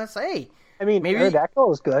what I'm trying to say. I mean, maybe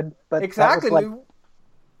Aerodactyl is good, but exactly.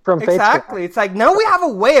 Exactly. It's like now we have a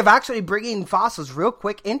way of actually bringing fossils real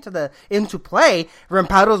quick into play.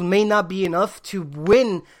 Rampados may not be enough to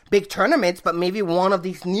win big tournaments, but maybe one of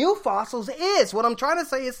these new fossils is. What I'm trying to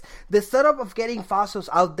say is the setup of getting fossils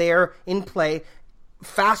out there in play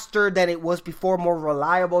faster than it was before, more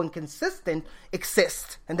reliable and consistent,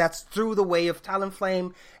 exists. And that's through the way of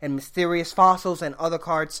Talonflame and Mysterious Fossils and other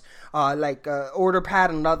cards like Order Pad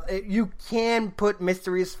and other. You can put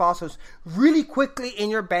Mysterious Fossils really quickly in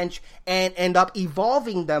your bench and end up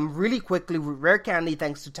evolving them really quickly with Rare Candy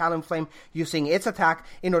thanks to Talonflame using its attack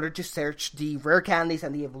in order to search the rare candies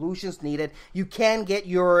and the evolutions needed. You can get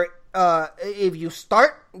your if you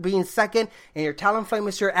start being second and your Talonflame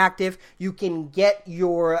is your active, you can get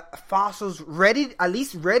your fossils ready, at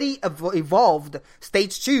least ready evolved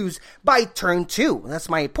stage 2s by turn 2. That's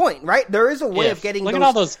my point, right? There is a way of getting Look at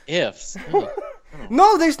all those ifs.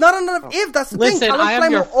 No, there's not enough if. That's the thing. Listen, I am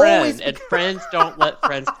your friend, and friends don't let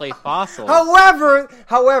friends play fossils.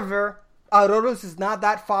 However, Aurorus is not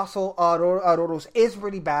that fossil. Aurorus is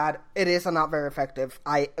really bad. It is not very effective.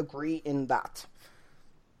 I agree in that.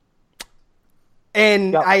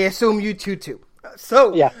 And I assume you too.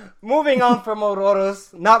 So, moving on from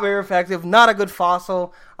Aurorus, not very effective, not a good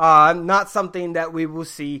fossil, not something that we will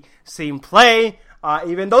see in play,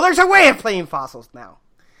 even though there's a way of playing fossils now.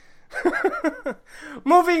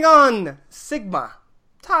 Moving on, Sigma,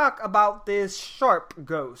 talk about this Sharp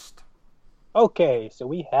Ghost. Okay, so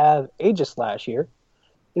we have Aegislash here.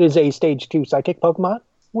 It is a Stage 2 Psychic Pokemon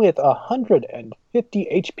with 150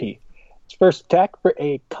 HP. Its first attack for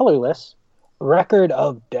a colorless Record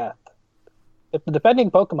of Death. If the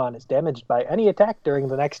defending Pokemon is damaged by any attack during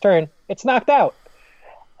the next turn, it's knocked out.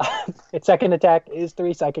 Its second attack is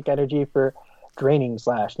 3 Psychic Energy for Draining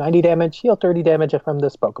Slash. 90 damage, heal 30 damage from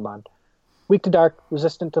this Pokemon. Weak to Dark,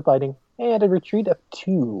 resistant to Fighting, and a retreat of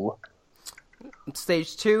 2.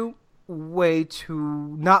 Stage 2, way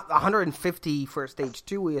too... Not 150 for Stage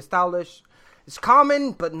 2 we established. It's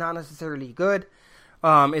common, but not necessarily good.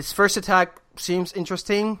 Its first attack seems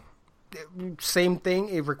interesting. Same thing,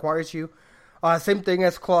 it requires you. Same thing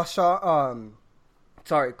as Clowitzer.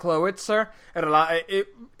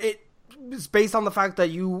 It's based on the fact that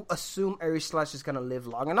you assume Aegislash is going to live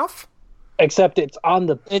long enough. Except it's on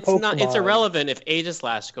the Pokemon. It's irrelevant if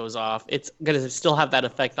Aegislash goes off. It's going to still have that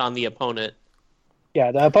effect on the opponent.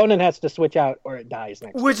 Yeah, the opponent has to switch out or it dies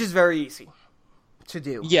next. Which is very easy. to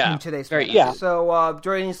do Yeah, in today's very meta. easy. So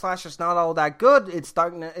Draining Slash is not all that good.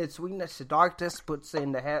 Its weakness to darkness puts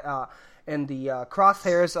in the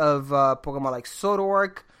crosshairs of Pokemon like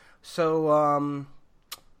Zoroark. So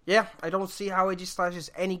yeah, I don't see how Aegislash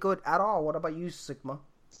is any good at all. What about you, Sigma?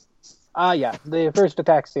 Yeah, the first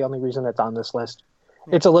attack's the only reason it's on this list.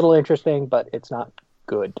 It's a little interesting, but it's not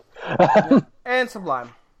good. And Sublime.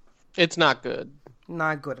 It's not good.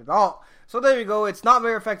 Not good at all. So there you go. It's not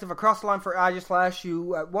very effective across the line for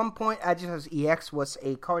Aegislash. At one point, Aegislash EX was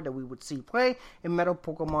a card that we would see play in Metal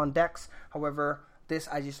Pokemon decks. However, this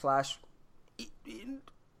Aegislash,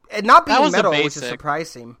 and not being Metal, which is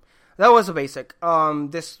surprising. That was a basic.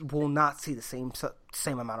 This will not see the same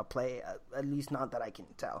amount of play, at least not that I can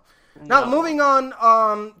tell. No. Now, moving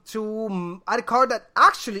on to a card that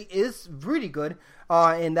actually is really good,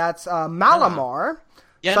 and that's Malamar.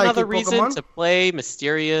 Yeah, another reason Pokemon to play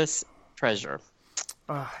Mysterious Treasure.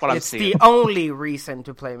 It's the only reason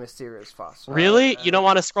to play Mysterious Foss. Really? You don't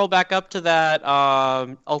want to scroll back up to that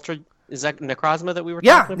Ultra... Is that Necrozma that we were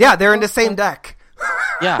talking about? Yeah, they're in the same deck.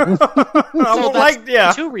 Yeah. So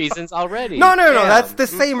that's two reasons already. No, that's the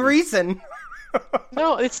same reason.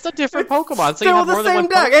 No, it's the different Pokemon. So still you have the more same than one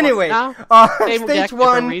deck. Pokemon. Anyway, Same stage deck,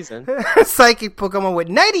 1 reason. Psychic Pokemon with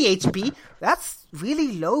 90 HP. That's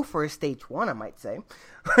really low for a stage 1, I might say.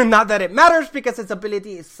 Not that it matters because its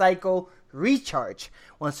ability is Psycho Recharge.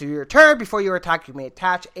 Once your turn, before you attack, you may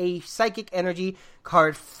attach a Psychic Energy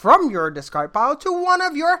card from your discard pile to one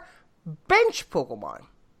of your bench Pokemon,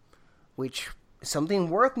 which is something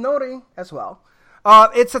worth noting as well.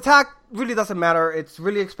 Its attack really doesn't matter. It's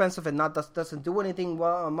really expensive and doesn't do anything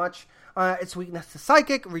much. Its weakness to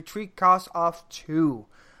Psychic, retreat cost of 2.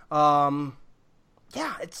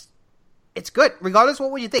 Yeah, it's good. Regardless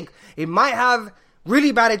of what you think. It might have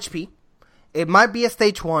really bad HP. It might be a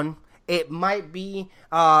stage 1. It might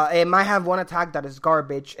have one attack that is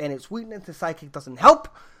garbage, and its weakness to Psychic doesn't help.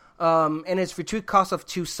 And its retreat cost of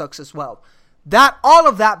 2 sucks as well. All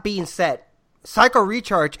of that being said, Psycho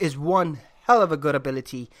Recharge is one hell of a good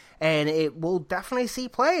ability, and it will definitely see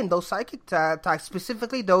play in those Psychic attacks,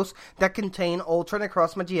 specifically those that contain Ultra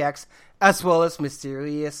Necrozma GX, as well as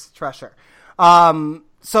Mysterious Treasure.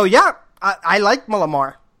 So yeah, I like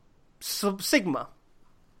Malamar. So, Sigma.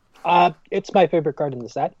 It's my favorite card in the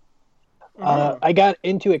set. I got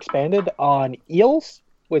into Expanded on Eels,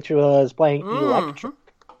 which was playing Electric,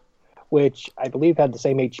 which I believe had the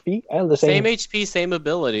same HP and the same HP, same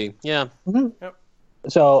ability. Yeah. Mm-hmm. Yep.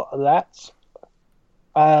 So that's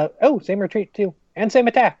same retreat too, and same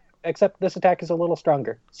attack. Except this attack is a little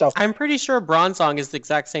stronger. So I'm pretty sure Bronzong is the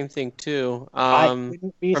exact same thing too.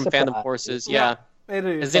 From Phantom Forces, yeah. It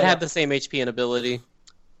is. Because it had the same HP and ability.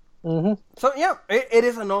 Mm-hmm. So yeah, it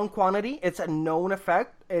is a known quantity. It's a known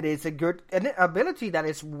effect. It is a good ability that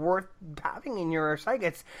is worth having in your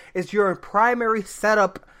Psychic. It's your primary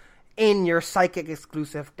setup in your Psychic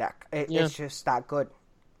exclusive deck. It's just that good.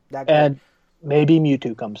 And maybe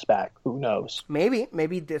Mewtwo comes back. Who knows? Maybe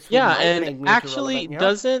this. Yeah, and actually,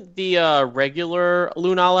 doesn't the regular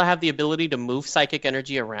Lunala have the ability to move Psychic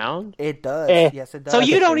Energy around? It does. Yes, it does. So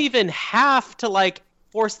you don't even have to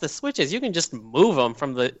force the switches. You can just move them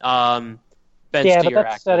from the bench to your active. Yeah, but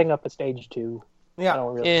that's setting up a stage 2.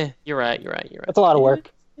 Yeah. You're right. That's a lot of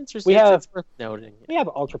work. Interesting. It's worth noting. We have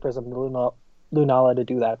Ultra Prism Lunala to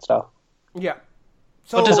do that stuff. Yeah.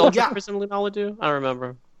 So what does Ultra Prism Lunala do? I don't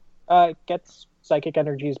remember. Gets Psychic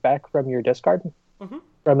Energies back from your discard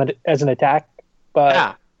as an attack,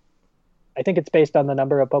 but I think it's based on the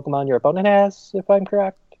number of Pokemon your opponent has, if I'm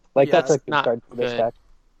correct. That's a good card for this deck.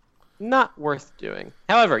 Not worth doing.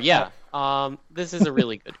 However, this is a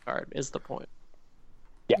really good card, is the point.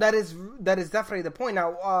 Yeah. That is definitely the point.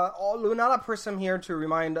 Now, Lunala Prism here to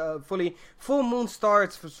remind Full Moon Star,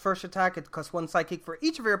 its first attack, it costs 1 Psychic. For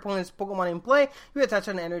each of your opponent's Pokemon in play, you attach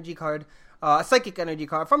an energy card, a Psychic Energy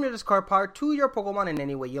card from your discard pile to your Pokemon in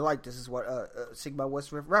any way you like. This is what Sigma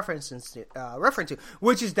was referring to,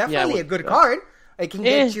 which is definitely a good card. It can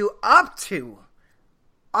get you up to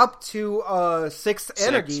 6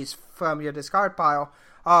 energies from your discard pile,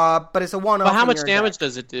 but it's a one-off. But how much damage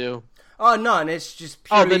does it do? None. It's just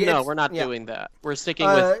purely... Oh, then no, we're not doing that. We're sticking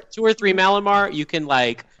with 2 or 3 Malamar. You can,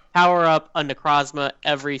 power up a Necrozma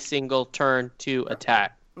every single turn to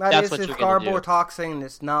attack. That's what you're going to do. Garbotoxin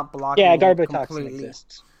is not blocking Garbotoxin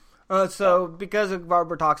exists. So, because of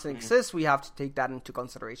Garbotoxin exists, we have to take that into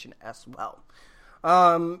consideration as well.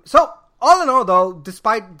 So, all in all, though,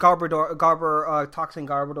 despite Toxin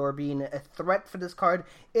Garbodor being a threat for this card,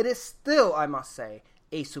 it is still, I must say,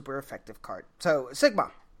 a super effective card. So,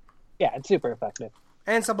 Sigma. Yeah, it's super effective.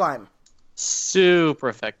 And Sublime. Super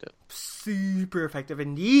effective. Super effective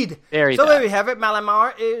indeed. Very so bad. there we have it.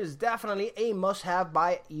 Malamar is definitely a must-have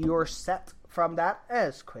by your set from that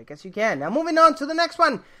as quick as you can. Now moving on to the next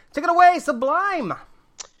one. Take it away, Sublime.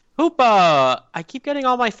 Hoopa! I keep getting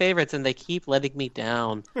all my favorites and they keep letting me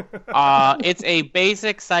down. It's a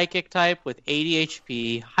basic psychic type with 80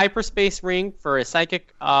 HP. Hyperspace Ring for a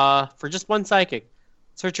psychic, for just one psychic.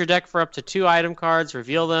 Search your deck for up to 2 item cards,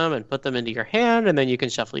 reveal them, and put them into your hand, and then you can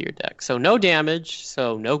shuffle your deck. So no damage,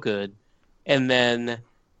 so no good. And then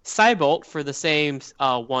Psybolt for the same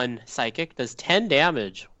one psychic does 10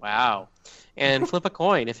 damage. Wow. And flip a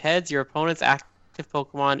coin. If heads, your opponent's active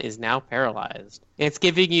Pokemon is now paralyzed. It's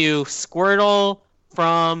giving you Squirtle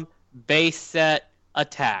from base set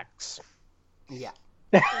attacks. Yeah.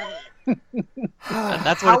 That's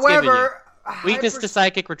what it's giving you. Weakness to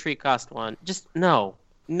psychic, retreat cost 1. Just no.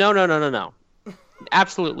 No.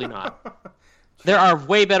 Absolutely not. There are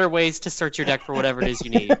way better ways to search your deck for whatever it is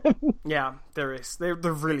you need. Yeah, there is. There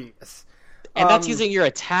really is. And that's using your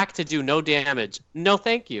attack to do no damage. No,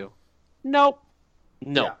 thank you. Nope.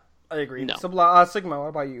 No. Yeah, I agree. No. Sigma, what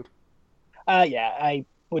about you? Yeah, I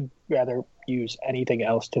would rather use anything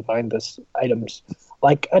else to find this items,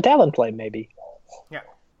 like a Talonflame, maybe. Yeah.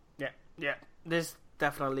 This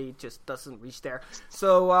definitely just doesn't reach there.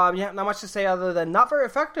 So, not much to say other than not very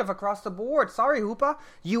effective across the board. Sorry, Hoopa.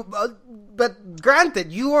 But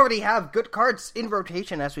granted, you already have good cards in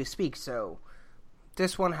rotation as we speak, so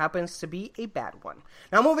this one happens to be a bad one.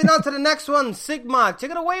 Now, moving on to the next one, Sigma, take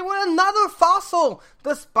it away with another fossil,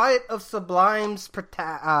 despite of Sublime's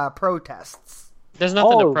protests. There's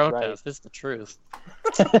nothing to protest. Right. It's the truth.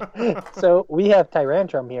 So, we have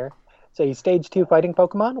Tyrantrum here. So he's stage 2 fighting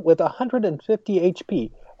Pokemon with 150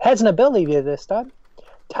 HP. Has an ability this time,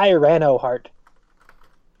 Tyranno Heart.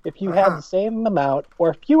 If you have the same amount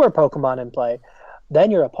or fewer Pokemon in play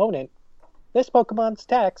than your opponent, this Pokemon's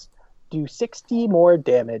attacks do 60 more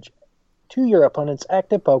damage to your opponent's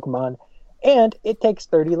active Pokemon, and it takes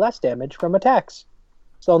 30 less damage from attacks.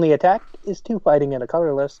 Its only attack is 2 fighting in a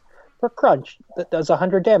colorless for Crunch that does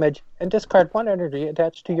 100 damage and discard 1 energy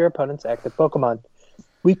attached to your opponent's active Pokemon.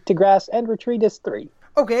 Weak to grass and retreat is 3.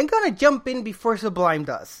 Okay, I'm gonna jump in before Sublime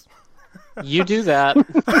does. You do that.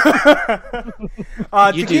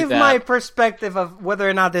 To give my perspective of whether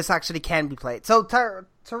or not this actually can be played. So,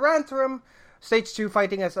 Tyrantrum, stage 2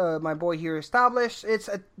 fighting, as my boy here established. Its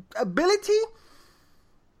ability,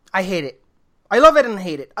 I hate it. I love it and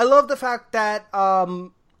hate it. I love the fact that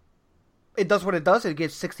it does what it does. It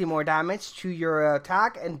gives 60 more damage to your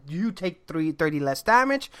attack, and you take 30 less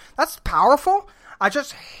damage. That's powerful. I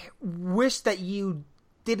just wish that you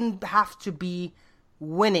didn't have to be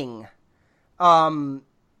winning.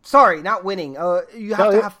 Sorry, not winning. You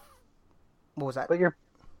have to have... What was that? But you're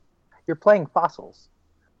playing fossils.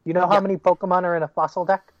 You know how many Pokemon are in a fossil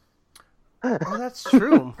deck? Oh, that's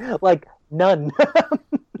true. Like, none.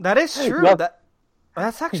 That is true.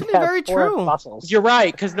 That's actually very true. Fossils. You're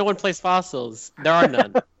right, because no one plays fossils. There are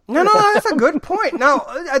none. No, that's a good point. No,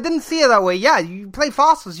 I didn't see it that way. Yeah, you play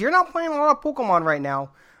fossils. You're not playing a lot of Pokemon right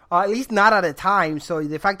now. At least not at a time. So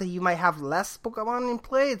the fact that you might have less Pokemon in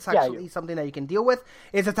play, it's actually something that you can deal with.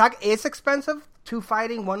 Its attack is expensive. 2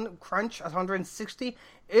 fighting, 1 crunch, 160.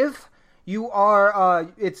 If you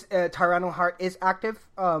are, its Tyranno Heart is active.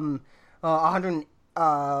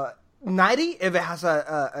 190 if it has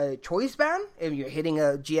a choice band. If you're hitting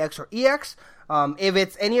a GX or EX. If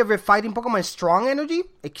it's any of your fighting Pokemon strong energy,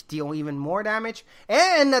 it can deal even more damage.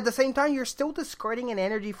 And at the same time, you're still discarding an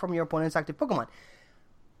energy from your opponent's active Pokemon.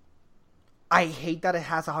 I hate that it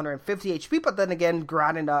has 150 HP, but then again,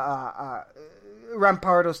 granted,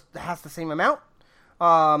 Rampardos has the same amount.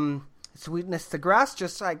 Its weakness to grass,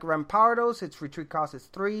 just like Rampardos. Its retreat cost is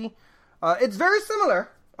 3. It's very similar,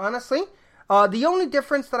 honestly. The only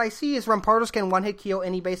difference that I see is Rampardos can one-hit KO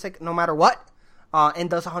any basic no matter what. And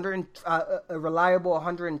does a reliable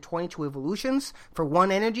 122 evolutions for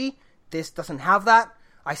 1 energy. This doesn't have that.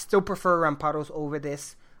 I still prefer Rampardos over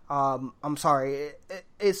this. I'm sorry.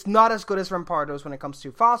 It's not as good as Rampardos when it comes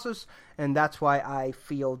to fossils, and that's why I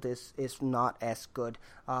feel this is not as good.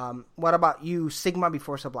 What about you, Sigma,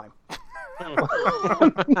 before Sublime?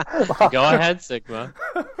 Go ahead, Sigma.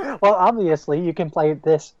 Well, obviously, you can play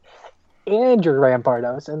this and your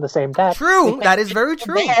Rampardos in the same deck. True, that is very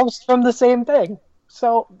true. Evolves from the same thing.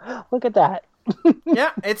 So, look at that.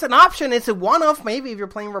 Yeah, it's an option. It's a one-off. Maybe if you're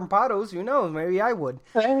playing Rampardos, who knows? Maybe I would.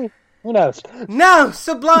 Hey. Who knows? Now,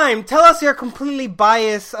 Sublime, tell us your completely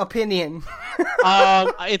biased opinion.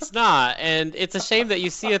 It's not, and it's a shame that you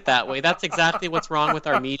see it that way. That's exactly what's wrong with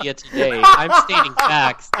our media today. I'm stating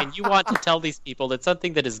facts, and you want to tell these people that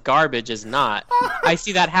something that is garbage is not. I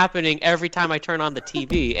see that happening every time I turn on the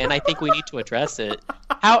TV, and I think we need to address it.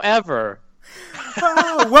 However...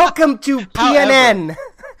 welcome to PNN,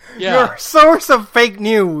 your source of fake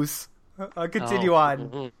news. Continue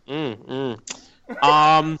on.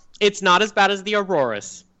 It's not as bad as the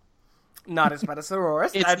Auroras. Not as bad as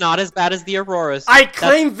Auroras. It's not as bad as the Auroras. I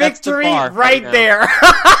claim victory right there.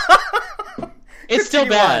 It's still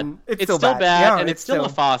bad. It's still bad, yeah, and it's still a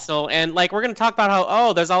fossil. And like we're going to talk about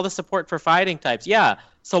how there's all the support for fighting types. Yeah.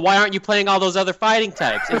 So why aren't you playing all those other fighting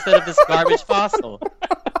types instead of this garbage fossil?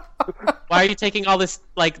 Why are you taking all this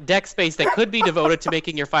like deck space that could be devoted to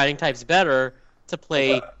making your fighting types better to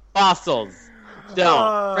play fossils?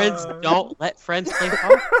 Don't let friends play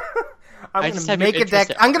fossils. I'm gonna make a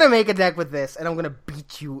deck. I'm gonna make a deck with this, and I'm gonna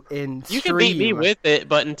beat you in stream. You can beat me with it,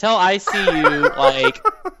 but until I see you like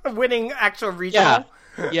winning actual regional,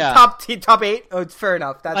 yeah, top 8. Oh, it's fair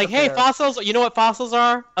enough. That's like, hey, fossils. You know what fossils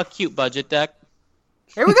are? A cute budget deck.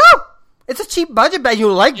 Here we go. It's a cheap budget deck.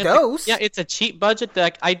 You like those? It's a cheap budget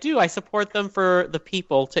deck. I do. I support them for the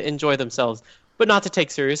people to enjoy themselves, but not to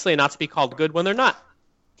take seriously and not to be called good when they're not.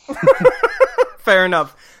 Fair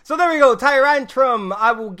enough. So there we go. Tyrantrum.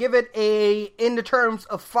 I will give it in the terms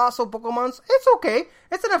of fossil Pokemons, it's okay.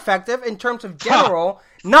 It's an effective. In terms of general,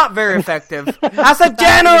 not very effective. As a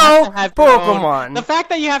general Pokemon. The fact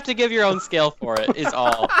that you have to give your own scale for it is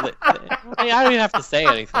all. I don't even have to say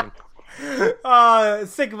anything.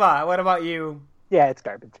 Sigma, what about you? Yeah, it's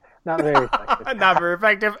garbage. Not very effective. Not very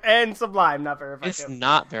effective. And Sublime, not very effective. It's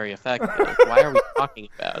not very effective. Why are we talking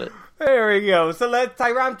about it? There we go. So let's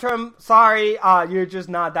Tyrantrum. Sorry, you're just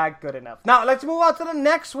not that good enough. Now let's move on to the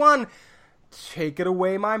next one. Take it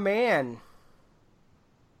away, my man.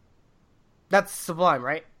 That's Sublime,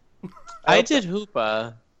 right? I did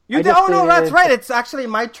Hoopa. You did? Oh no, that's right. It's actually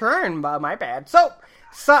my turn. My bad. So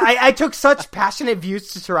I took such passionate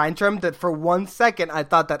views to Tyrantrum that for 1 second I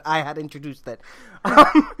thought that I had introduced it.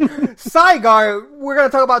 Zygarde, we're going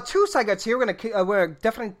to talk about 2 Zygardes here. We're going to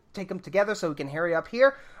definitely take them together so we can hurry up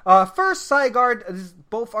here. First, Zygarde,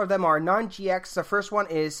 both of them are non-GX. The first one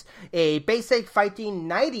is a basic fighting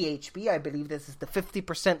 90 HP. I believe this is the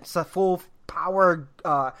 50% full power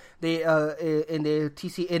in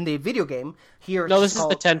the video game. Here, no, this is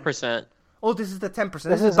the 10%. Oh, this is the 10%.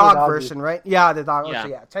 This is the dog version, right? Yeah, the dog.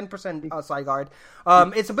 Yeah, 10% Zygarde.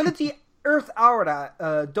 Its ability, Earth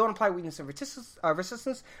Aura, don't apply weakness and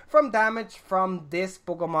resistance from damage from this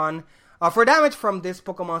Pokemon. For damage from this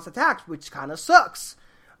Pokemon's attacks, which kind of sucks.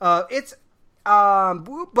 But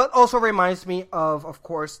also reminds me of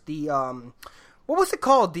course, the what was it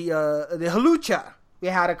called? The Hawlucha we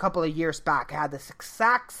had a couple of years back. Had this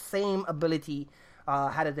exact same ability.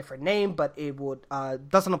 Had a different name, but it would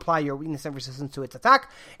doesn't apply your weakness and resistance to its attack.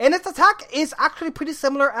 And its attack is actually pretty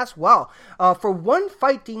similar as well. For one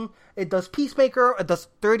fighting, it does Peacemaker. It does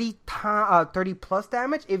 30 plus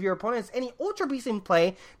damage. If your opponent has any Ultra Beast in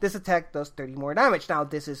play, this attack does 30 more damage. Now,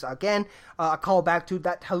 this is, again, a callback to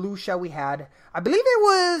that Hawlucha we had. I believe it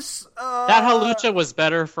was... that Hawlucha was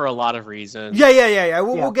better for a lot lot of reasons. Yeah.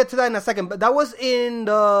 We'll get to that in a second. But that was in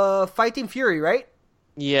the Fighting Fury, right?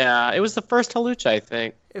 Yeah, it was the first Hawlucha, I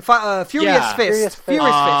think. Furious Fist. There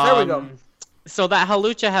we go. So that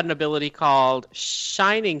Hawlucha had an ability called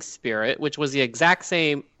Shining Spirit, which was the exact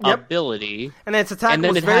same ability. And its attack and then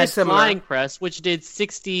was it very had similar. Flying Press, which did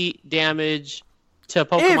 60 damage to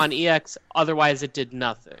Pokemon EX. Otherwise, it did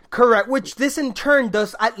nothing. Correct, which this in turn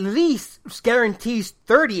does at least guarantees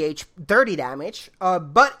 30 damage.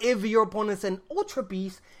 But if your opponent's an Ultra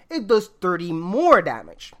Beast, it does 30 more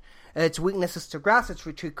damage. Its weakness is to grass, its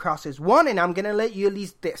retreat cross is 1, and I'm gonna let you at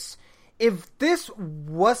least this. If this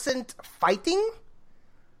wasn't fighting,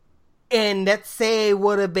 and let's say it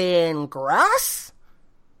would have been grass,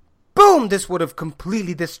 boom, this would have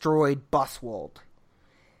completely destroyed Buzzwold.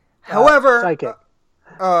 However, Psychic.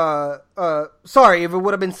 Sorry, if it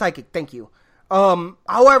would have been Psychic, thank you.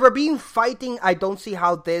 However, being fighting, I don't see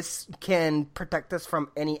how this can protect us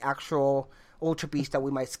from any actual Ultra Beasts that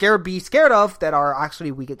we might be scared of that are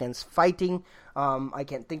actually weak against fighting. I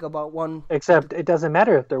can't think about one. Except it doesn't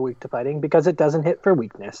matter if they're weak to fighting because it doesn't hit for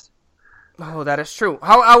weakness. Oh, that is true.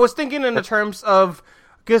 I was thinking in the terms of...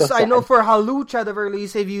 Because I know for Hawlucha, at the very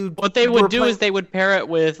least, if you... What they would do is they would pair it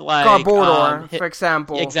with, like... Garbodor, for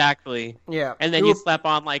example. Exactly. Yeah. And then you slap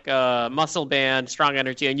on, like, a Muscle Band, Strong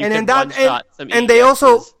Energy, and you can one-shot some And they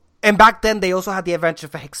also... And back then, they also had the advantage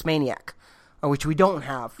of a Hexmaniac, which we don't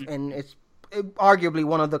have. And it's arguably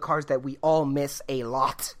one of the cards that we all miss a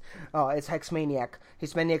lot. It's Hexmaniac.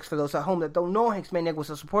 Hexmaniac, for those at home that don't know, Hexmaniac was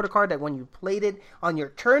a supporter card that when you played it on your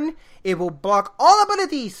turn, it will block all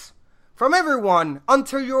abilities from everyone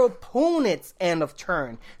until your opponent's end of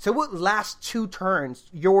turn. So it would last 2 turns,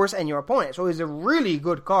 yours and your opponent. So it's a really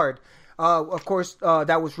good card. Of course,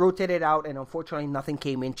 that was rotated out, and unfortunately nothing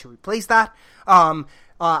came in to replace that.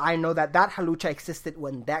 I know that Hawlucha existed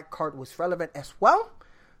when that card was relevant as well.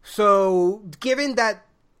 So, given that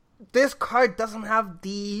this card doesn't have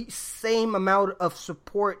the same amount of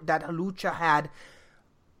support that Hawlucha had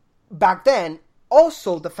back then,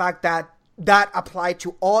 also the fact that applied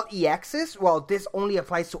to all EXs, well, this only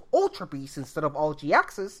applies to Ultra Beasts instead of all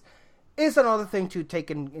GXs, is another thing to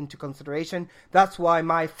take into consideration. That's why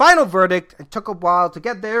my final verdict, it took a while to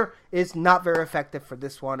get there, is not very effective for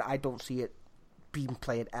this one. I don't see it being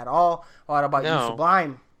played at all. What about you,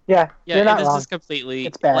 Sublime? Yeah, you're not this wrong. Is completely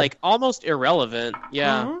it's bad. like almost irrelevant.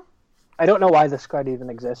 Yeah. Mm-hmm. I don't know why this card even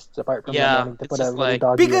exists apart from wanting to put a little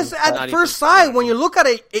dog. Because at first sight, when you look at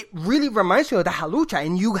it, it really reminds you of the Hawlucha,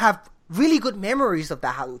 and you have really good memories of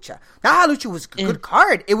that Hawlucha. That Hawlucha was a good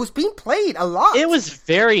card. It was being played a lot. It was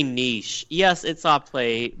very niche. Yes, it saw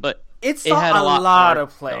play, but it had a lot of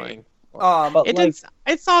play.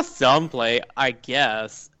 It saw some play, I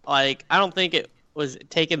guess. Like, I don't think it was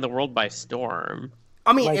taking the world by storm.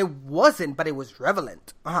 I mean, it wasn't, but it was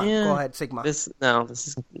relevant. Go ahead, Sigma. This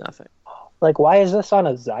is nothing. Like, why is this on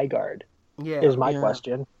a Zygarde? Is my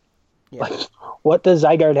question. Yeah. Like, what does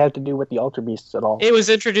Zygarde have to do with the Ultra Beasts at all? It was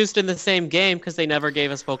introduced in the same game because they never gave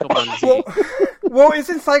us Pokemon Z. Well,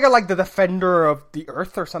 isn't Zygarde like the defender of the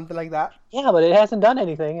Earth or something like that? Yeah, but it hasn't done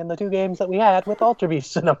anything in the 2 games that we had with Ultra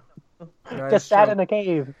Beasts in them. Just sat in a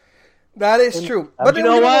cave. That is true. But you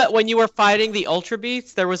know what? When you were fighting the Ultra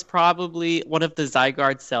Beasts, there was probably one of the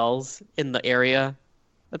Zygarde cells in the area.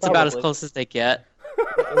 That's about as close as they get.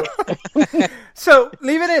 So,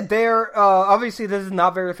 leaving it there, obviously this is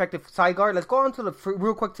not very effective for Zygarde. Let's go on to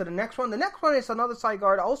real quick to the next one. The next one is another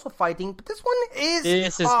Zygarde also fighting, but this one is...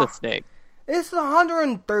 This is the snake. It's the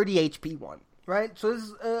 130 HP one, right? So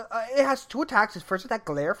this it has 2 attacks. Its first attack,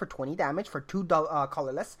 Glare, for 20 damage for 2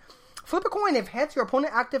 colorless. Flip a coin. If hits, your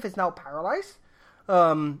opponent active is now paralyzed.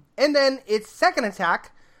 And then its second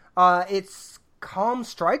attack, it's Calm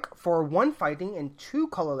Strike for 1 fighting and 2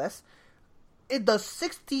 colorless. It does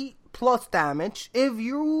 60 plus damage. If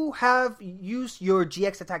you have used your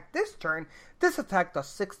GX attack this turn, this attack does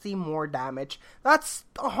 60 more damage. That's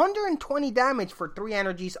 120 damage for 3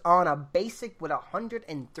 energies on a basic with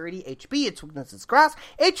 130 HP. Its weakness is Grass.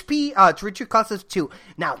 HP, to reach your cost is 2.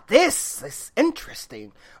 Now, this is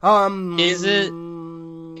interesting. Is it?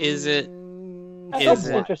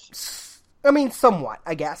 I mean, somewhat,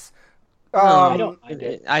 I guess. I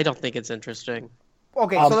don't think it's interesting.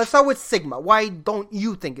 Okay, so let's start with Sigma. Why don't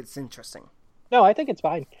you think it's interesting? No, I think it's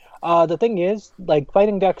fine. The thing is, like,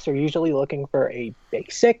 fighting decks are usually looking for a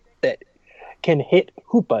basic that can hit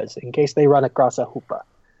Hoopas in case they run across a Hoopa.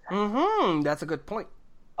 Mm-hmm, that's a good point.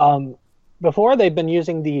 Before, they've been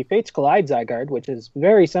using the Fates Collide Zygarde, which is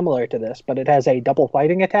very similar to this, but it has a double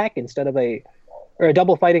fighting attack or a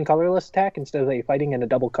double fighting colorless attack instead of a fighting and a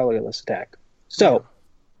double colorless attack. So,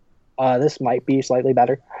 this might be slightly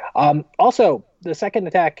better. Also, the second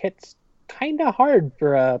attack hits kind of hard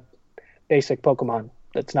for a basic Pokemon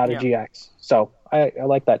that's not a GX. So, I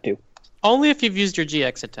like that too. Only if you've used your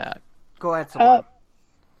GX attack. Go ahead, Saban.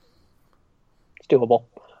 It's doable.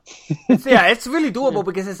 It's really doable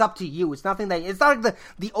because it's up to you. It's nothing that... It's not like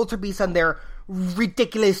the Ultra Beasts and they're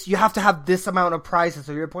ridiculous. You have to have this amount of prizes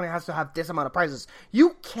or your opponent has to have this amount of prizes.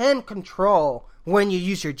 You can control when you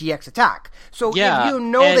use your GX attack. So if you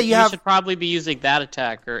know that you should probably be using that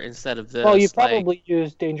attacker instead of this. Well, you probably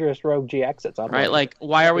use Dangerous Rogue GX at some point. Right, like,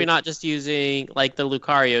 why are we not just using, like, the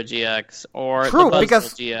Lucario GX or the Buzzwole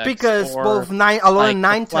GX? Because or, both Alolan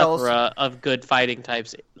Ninetales... of good fighting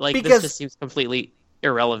types. Like, this just seems completely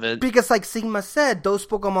irrelevant. Because, like Sigma said, those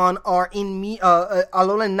Pokemon are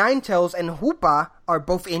Alolan Ninetales and Hoopa are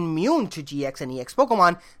both immune to GX and EX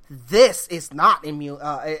Pokemon. This is not immune.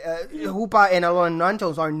 Hoopa and Alolan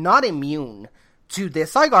Ninetales are not immune to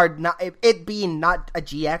this Zygarde, it being not a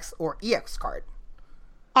GX or EX card.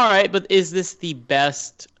 Alright, but is this the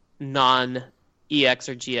best non-EX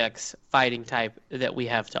or GX fighting type that we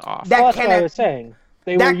have to offer? That's what I was saying.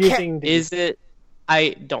 Is it?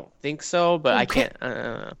 I don't think so, but I can't.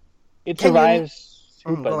 It survives.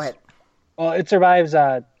 Go ahead. Well, it survives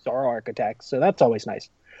Zoroark attacks, so that's always nice.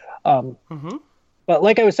 But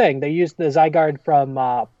like I was saying, they used the Zygarde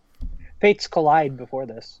from Fates Collide before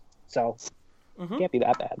this, so it can't be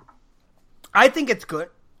that bad. I think it's good.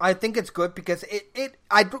 I think it's good because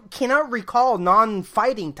I cannot recall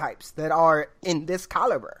non-fighting types that are in this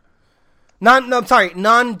caliber.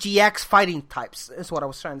 Non-GX fighting types is what I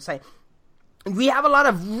was trying to say. We have a lot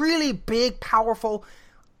of really big, powerful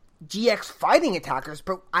GX fighting attackers,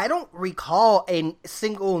 but I don't recall a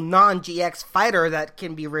single non-GX fighter that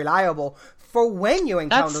can be reliable for when you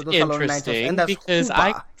encounter those Alolan Ninetales. And that's because Hoopa.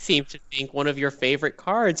 I seem to think one of your favorite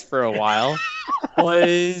cards for a while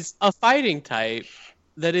was a fighting type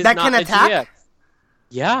that is that not can a attack? GX.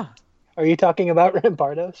 Yeah. Are you talking about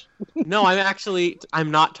Rampardos? No,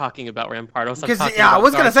 I'm not talking about Rampardos. Because I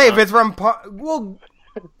was gonna say if it's Rampardos, well,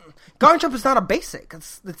 Garchomp is not a basic.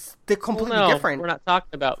 They're completely different. We're not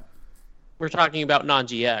talking about. We're talking about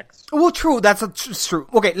non-GX. Well, true. That's true.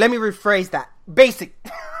 Okay, let me rephrase that. Basic.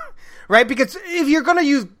 Right? Because if you're going to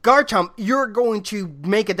use Garchomp, you're going to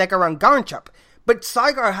make a deck around Garchomp. But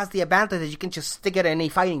Zygarde has the advantage that you can just stick it in any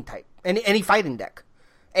fighting type. Any fighting deck.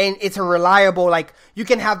 And it's a reliable, like, you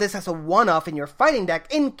can have this as a one-off in your fighting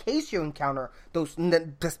deck in case you encounter those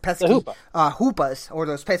pesky Hoopas or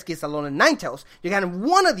those pesky Alolan Ninetales. You can have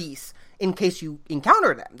one of these in case you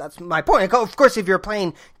encounter them. That's my point. Of course, if you're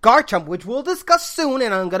playing Garchomp, which we'll discuss soon,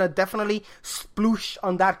 and I'm going to definitely sploosh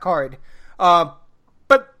on that card. But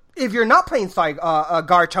if you're not playing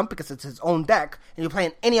Garchomp because it's his own deck, and you're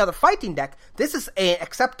playing any other fighting deck, this is an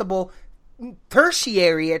acceptable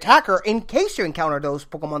tertiary attacker in case you encounter those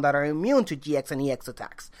Pokemon that are immune to GX and EX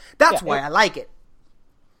attacks. That's why I like it.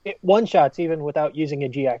 It one-shots even without using a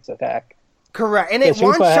GX attack. Correct, and it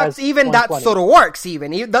one-shots even that sort of works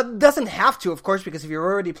even. That doesn't have to, of course, because if you're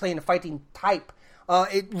already playing a fighting type,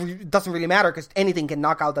 it doesn't really matter because anything can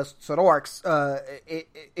knock out the Zoroarks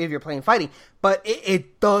if you're playing fighting. But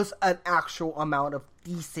it does an actual amount of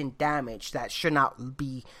decent damage that should not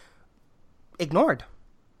be ignored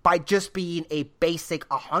by just being a basic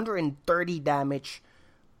 130 damage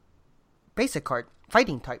basic card,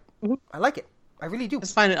 fighting type. Mm-hmm. I like it. I really do. I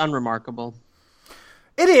just find it unremarkable.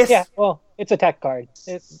 It is. Yeah, well, it's a tech card.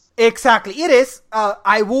 Exactly, it is.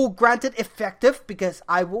 I will grant it effective because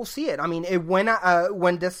I will see it. I mean,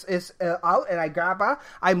 when this is out and I grab it,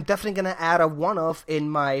 I'm definitely going to add a one-off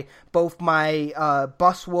in both my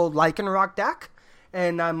Buzzwole Lycanroc deck,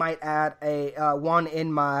 and I might add a one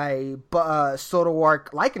in my Zoroark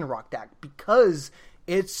Lycanroc deck because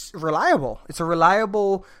it's reliable. It's a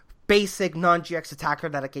reliable, basic non-GX attacker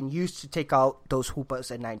that I can use to take out those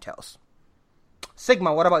Hoopas and Ninetales.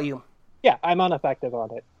 Sigma, what about you? Yeah, I'm ineffective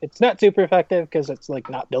on it. It's not super effective because it's like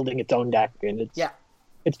not building its own deck, and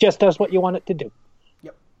it just does what you want it to do.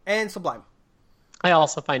 Yep, and Sublime. I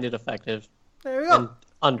also find it effective. There we go. And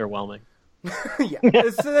underwhelming.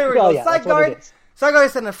 So there we go. Zygarde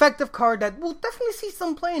is an effective card that will definitely see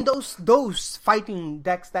some play in those fighting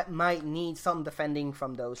decks that might need some defending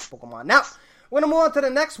from those Pokemon. Now, we're gonna move on to the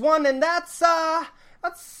next one, and that's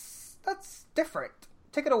different.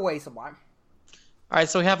 Take it away, Sublime. All right,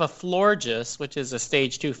 so we have a Florges, which is a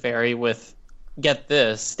Stage 2 fairy with, get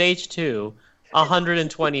this, Stage 2,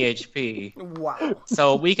 120 HP. Wow.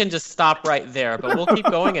 So we can just stop right there, but we'll keep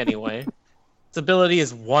going anyway. Its ability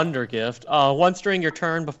is Wonder Gift. Once during your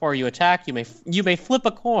turn before you attack, you may flip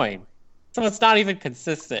a coin. So it's not even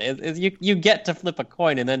consistent. You get to flip a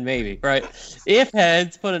coin and then maybe, right? If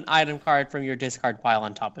heads, put an item card from your discard pile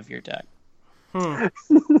on top of your deck.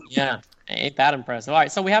 Yeah, ain't that impressive. All right,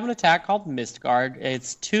 so we have an attack called Mistguard.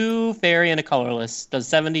 It's 2 fairy and a colorless. Does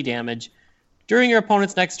 70 damage. During your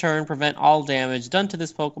opponent's next turn, prevent all damage done to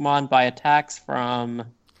this Pokemon by attacks from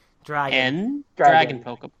Dragon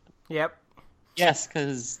Pokemon. Yep. Yes,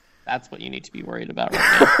 because that's what you need to be worried about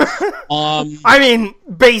right now. I mean,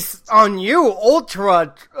 based on you,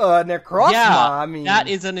 Ultra Necrozma. Yeah, I mean, that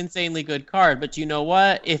is an insanely good card. But you know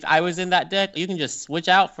what? If I was in that deck, you can just switch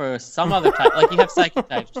out for some other type. Like you have Psychic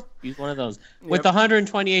types, just use one of those. With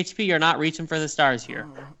 120 HP, you're not reaching for the stars here.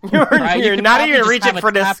 You're not even reaching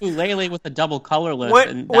for this. Tapu Lele with a double colorless.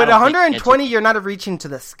 With 120, you're not reaching to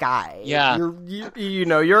the sky. Yeah,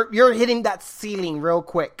 you're hitting that ceiling real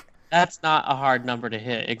quick. That's not a hard number to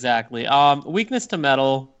hit, exactly. Weakness to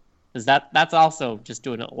metal, is that's also just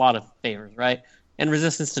doing a lot of favors, right? And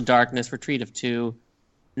resistance to darkness, retreat of 2.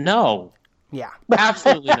 No. Yeah.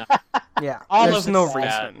 Absolutely not. Yeah. All There's of no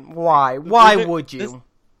bad. reason. Why? Why would you?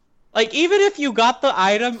 Even if you got the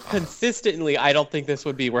item consistently, I don't think this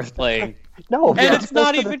would be worth playing. No. And it's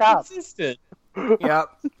not even consistent. Yep.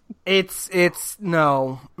 It's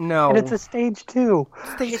no. And it's a Stage 2.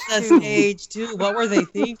 It's a Stage 2. What were they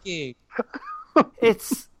thinking?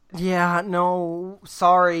 No.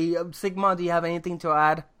 Sorry. Sigma, do you have anything to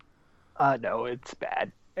add? No, it's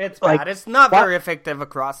bad. It's bad. It's not very effective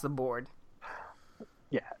across the board.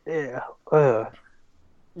 Yeah.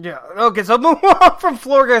 Yeah, okay, so move on from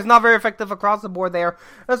Florga is not very effective across the board there.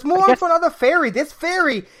 Let's move on to another fairy. This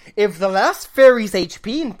fairy, if the last fairy's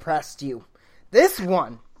HP impressed you, this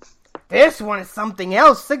one is something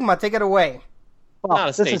else. Sigma, take it away. Well, not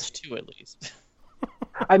a stage 2, at least.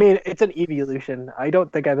 I mean, it's an evolution. I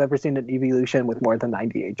don't think I've ever seen an evolution with more than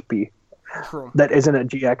 90 HP. True. That isn't a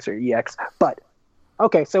GX or EX. But,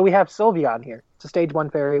 okay, so we have Sylveon here. It's a stage 1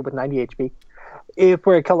 fairy with 90 HP. If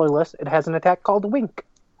we're colorless, it has an attack called Wink.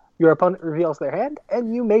 Your opponent reveals their hand,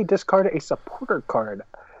 and you may discard a supporter card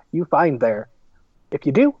you find there. If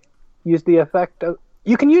you do, you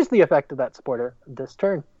can use the effect of that supporter this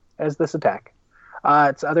turn as this attack.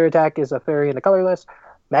 Its other attack is a fairy and a colorless.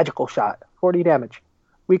 Magical Shot, 40 damage.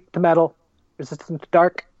 Weak to metal, resistant to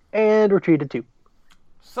dark, and retreated 2.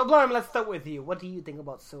 Sublime, let's start with you. What do you think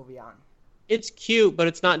about Sylveon? It's cute, but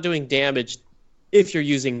it's not doing damage if you're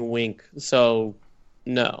using Wink, so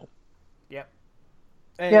no. Yep.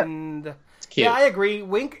 And it's cute. Yeah, I agree.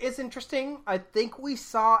 Wink is interesting. I think we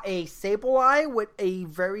saw a Sableye with a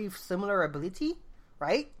very similar ability,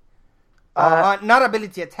 right? Not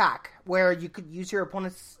ability, attack, where you could use your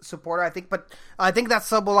opponent's supporter, I think. But I think that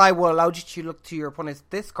Sableye will allow you to look to your opponent's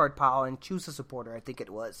discard pile and choose a supporter, I think it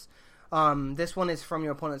was. This one is from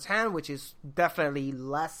your opponent's hand, which is definitely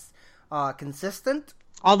less consistent.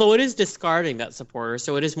 Although it is discarding that supporter,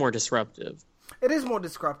 so it is more disruptive. It is more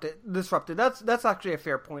disruptive. That's actually a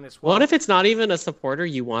fair point as well. What if it's not even a supporter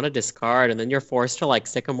you want to discard, and then you're forced to, like,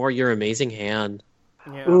 Sycamore your amazing hand?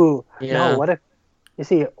 Yeah. Ooh, yeah. No, what if... You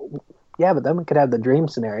see, yeah, but then we could have the dream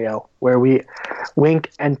scenario where we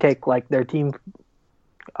Wink and take, like, their team...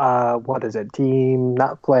 what is it? Team...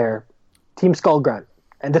 Not Flare. Team Skull Grunt.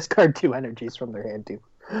 And discard 2 energies from their hand, too.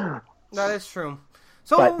 That is true.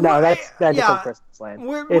 So, but no, that's different Christmas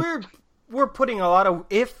land. We're putting a lot of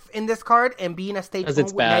if in this card, and being a stage 1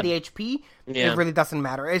 with 90 HP, it really doesn't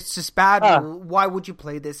matter. It's just bad. Why would you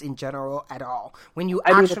play this in general at all when you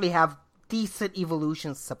actually have decent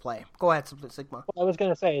evolutions to play? Go ahead, Sigma. What I was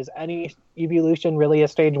going to say is any evolution really a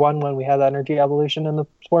stage 1 when we have energy evolution in the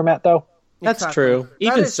format, though? That's true.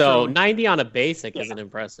 Even so, 90 on a basic isn't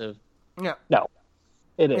impressive. Yeah. No,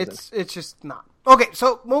 it isn't. It's just not. Okay,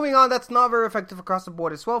 so moving on, that's not very effective across the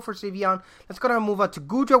board as well for Sylveon. Let's go ahead and move on to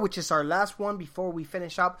Goodra, which is our last one before we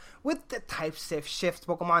finish up with the type shift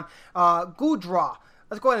Pokemon. Goodra.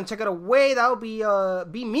 Let's go ahead and check it away. That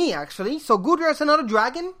would be me, actually. So Goodra is another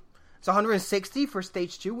dragon. It's 160 for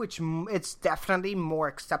stage 2, which it's definitely more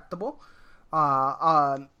acceptable.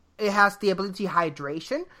 It has the ability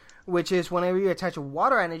Hydration, which is whenever you attach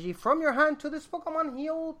water energy from your hand to this Pokemon,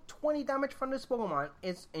 heal 20 damage from this Pokemon.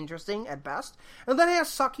 It's interesting at best. And then it has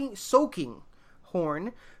Soaking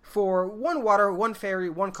Horn for 1 water, 1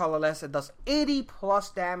 fairy, 1 colorless. It does 80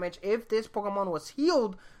 plus damage. If this Pokemon was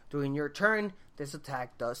healed during your turn, this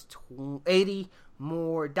attack does 80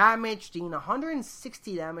 more damage. Dealing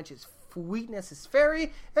 160 damage. Its weakness is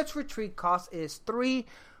fairy. Its retreat cost is 3.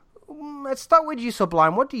 Let's start with you,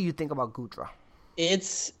 Sublime. What do you think about Goodra?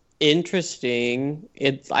 It's interesting.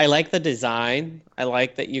 I like the design. I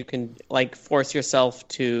like that you can, like, force yourself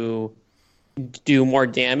to do more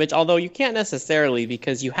damage, although you can't necessarily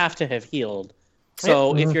because you have to have healed.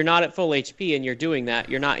 So if you're not at full HP and you're doing that,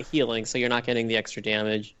 you're not healing, so you're not getting the extra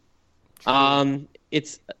damage.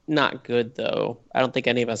 It's not good, though. I don't think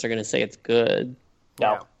any of us are going to say it's good.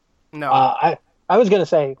 No. No. I was going to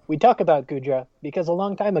say, we talk about Goodra because a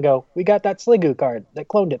long time ago, we got that Sliggoo card that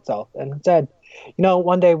cloned itself and said, you know,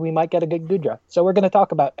 one day we might get a good Goodra. So we're going to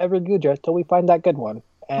talk about every Goodra till we find that good one.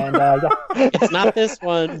 And yeah. It's not this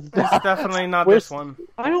one. It's definitely not this one.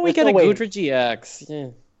 Why don't we get a Goodra GX? Yeah,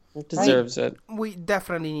 it deserves it. We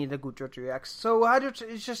definitely need a Goodra GX. So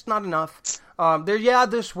it's just not enough.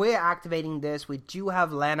 There's way of activating this. We do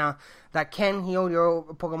have Lana that can heal your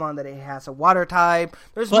Pokemon that it has a water type.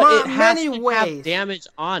 There's many ways. Have damage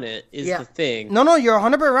on it is the thing. No, you're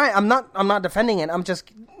 100% right. I'm not defending it. I'm just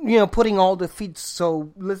putting all the feats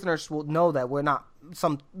so listeners will know that we're not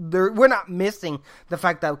missing the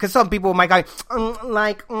fact that, because some people might go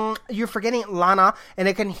you're forgetting Lana, and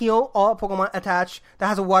it can heal all Pokemon attached that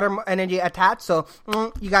has a water energy attached, so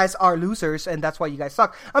you guys are losers and that's why you guys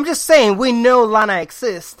suck. I'm just saying, we know Lana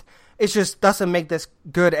exists. It just doesn't make this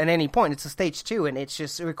good at any point. It's a stage 2 and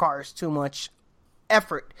it requires too much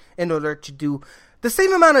effort in order to do the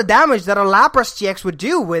same amount of damage that a Lapras GX would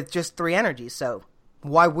do with just 3 energies. So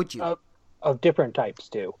why would you? Of different types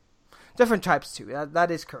too. Different types too. That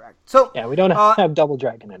is correct. So yeah, we don't have Double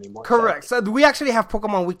Dragon anymore. Correct. So we actually have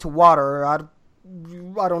Pokemon weak to water. I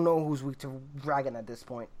don't know who's weak to dragon at this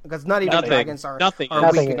point, because not even dragons are weak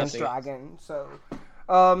against dragon. So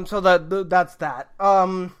that's that.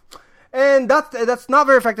 And that's not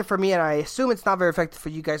very effective for me, and I assume it's not very effective for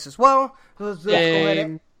you guys as well. So let's go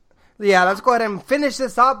ahead and finish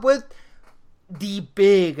this up with the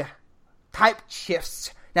big type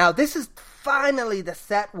shifts. Now, this is finally the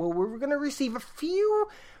set where we're going to receive a few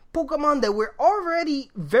Pokemon that we're already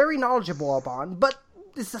very knowledgeable upon, but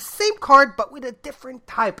it's the same card, but with a different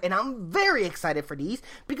type, and I'm very excited for these,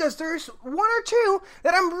 because there's one or two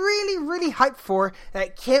that I'm really, really hyped for, that I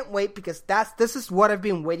can't wait, because this is what I've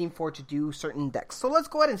been waiting for to do certain decks. So let's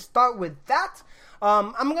go ahead and start with that.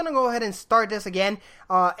 I'm gonna go ahead and start this again,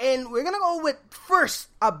 and we're gonna go with first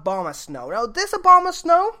Abomasnow. Now, this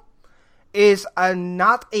Abomasnow is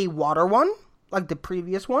not a water one, like the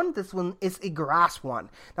previous one. This one is a grass one.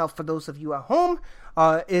 Now, for those of you at home,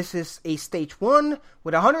 this is a stage 1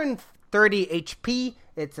 with 130 HP.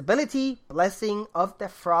 Its ability, Blessing of the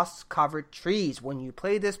Frost-Covered Trees. When you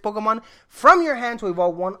play this Pokemon from your hand to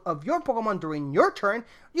evolve one of your Pokemon during your turn,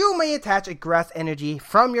 you may attach a grass energy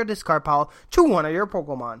from your discard pile to one of your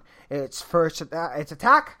Pokemon. Its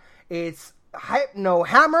attack, it's Hypno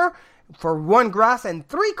Hammer. For 1 grass and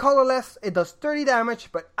 3 colorless, it does 30 damage,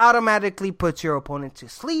 but automatically puts your opponent to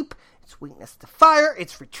sleep. Its weakness to fire,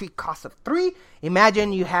 its retreat cost of 3.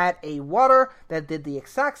 Imagine you had a water that did the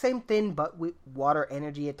exact same thing, but with water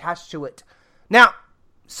energy attached to it. Now,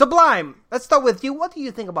 Sublime, let's start with you. What do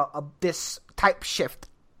you think about this type shift,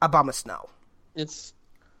 Abomasnow? It's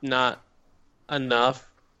not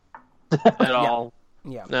enough at all.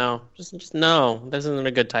 Yeah. No, just no. This isn't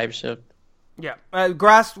a good type shift. Yeah,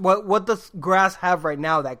 grass. What does grass have right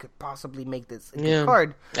now that could possibly make this a good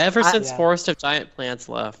card? Ever since Forest of Giant Plants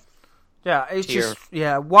left. Yeah, it's just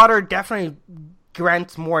water definitely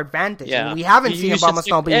grants more advantage. Yeah, and we haven't seen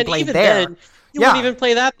Abomasnow being played there. Then, you wouldn't even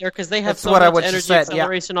play that there because they have so much energy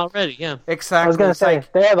acceleration already. Yeah, exactly. I was going to say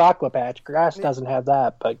they have Aqua Patch. Grass doesn't have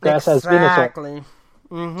that, but grass has Venusaur. Exactly.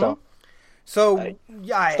 Mm-hmm. So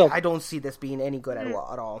I don't see this being any good at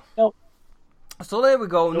all. Nope. So there we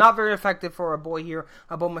go. Nope. Not very effective for our boy here.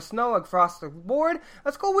 Abomasnow across the board.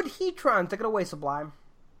 Let's go with Heatran. Take it away, Sublime.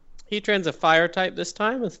 Heatran's a fire type this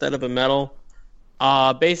time instead of a metal.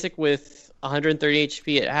 Basic with 130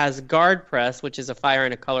 HP. It has Guard Press, which is a fire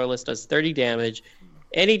and a colorless, does 30 damage.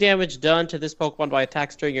 Any damage done to this Pokemon by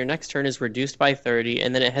attacks during your next turn is reduced by 30.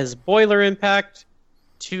 And then it has Boiler Impact,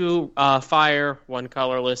 2 fire, 1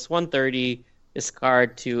 colorless, 130,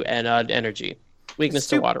 discard 2 and energy. Weakness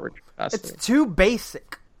to water. It's too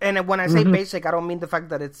basic. And when I say basic, I don't mean the fact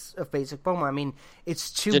that it's a basic Pokemon. I mean, it's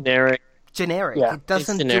too generic. Yeah. It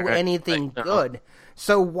doesn't do anything good.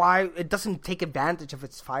 So why it doesn't take advantage of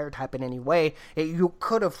its fire type in any way? You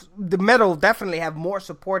could have the metal definitely have more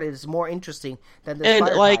support. It's more interesting than the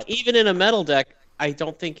fire type. Even in a metal deck, I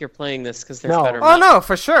don't think you're playing this because there's better. Oh no,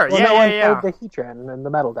 for sure. Well, no one played the Heatran in the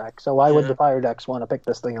metal deck, so why would the fire decks want to pick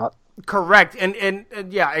this thing up? Correct, and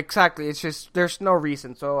yeah, exactly. It's just there's no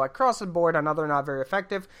reason. So across the board, another not very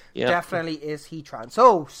effective. Definitely is Heatran.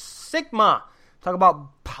 So Sigma, talk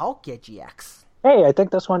about Palkia GX. Hey, I think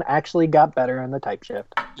this one actually got better in the type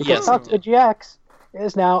shift because Palkia GX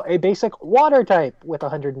is now a basic water type with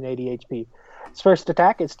 180 HP. Its first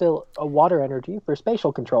attack is still a water energy for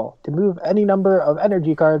spatial control to move any number of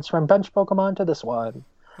energy cards from bench Pokemon to this one.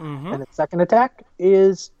 Mm-hmm. And its second attack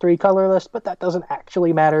is 3 colorless, but that doesn't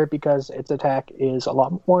actually matter because its attack is a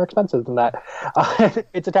lot more expensive than that.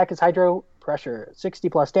 Its attack is Hydro Pressure, 60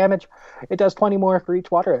 plus damage. It does 20 more for each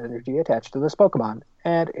water energy attached to this Pokemon.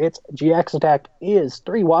 And its GX attack is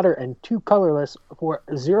 3 water and 2 colorless for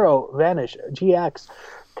 0 Vanish GX,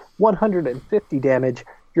 150 damage.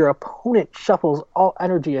 Your opponent shuffles all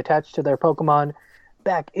energy attached to their Pokemon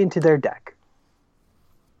back into their deck.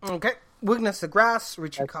 Okay. Weakness to grass,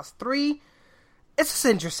 retreat cost 3. It's just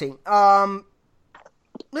interesting.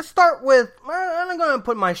 Let's start with... I'm going to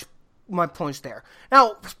put my points there.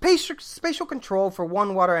 Now, spatial control for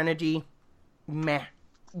 1 water energy. Meh.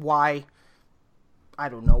 Why? I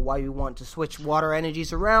don't know why you want to switch water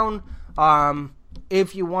energies around.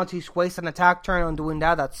 If you want to waste an attack turn on doing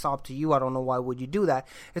that, that's up to you. I don't know why would you do that.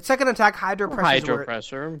 Its second attack, Hydro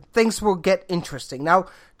Pressure. Things will get interesting. Now,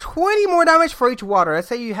 20 more damage for each water. Let's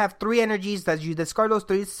say you have 3 energies that you discard those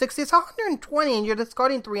 3. 60, it's 120 and you're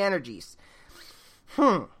discarding 3 energies.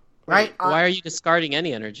 Right? Wait, why are you discarding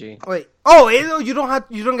any energy? Wait. Oh, you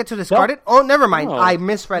don't get to discard it? Oh, never mind. No. I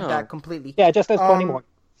misread that completely. Yeah, just as 20 more.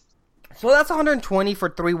 So that's 120 for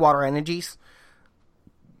 3 water energies.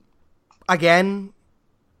 Again,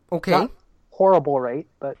 okay. Not horrible rate,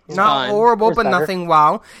 but... Not horrible, but nothing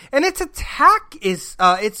wow. And its attack is...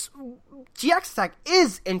 its GX attack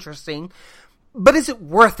is interesting, But is it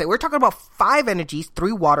worth it? We're talking about 5 energies,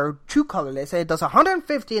 3 water, 2 colorless, and it does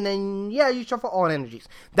 150, and then, you shuffle all energies.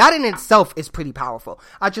 That in itself is pretty powerful.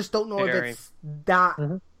 I just don't know if it's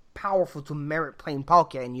that powerful to merit playing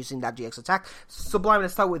Palkia and using that GX attack. Sublime,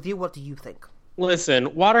 let's start with you. What do you think?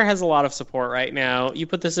 Listen, water has a lot of support right now. You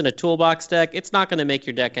put this in a toolbox deck, it's not going to make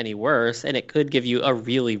your deck any worse, and it could give you a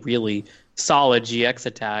really, really solid GX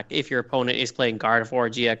attack if your opponent is playing Gardevoir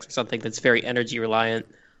GX or something that's very energy reliant.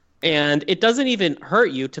 And it doesn't even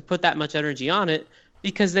hurt you to put that much energy on it,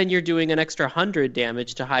 because then you're doing an extra 100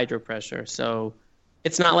 damage to Hydro Pressure. So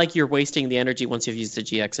it's not like you're wasting the energy once you've used the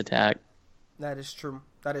GX attack. That is true.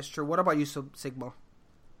 What about you, Sigma?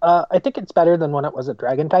 I think it's better than when it was a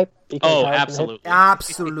Dragon type. Oh, absolutely.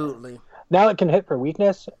 Absolutely. Now it can hit for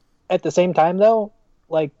weakness. At the same time, though,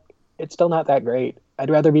 like, it's still not that great. I'd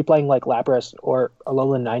rather be playing like Lapras or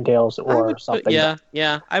Alolan Ninetales or something.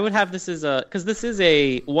 Yeah. I would have this as because this is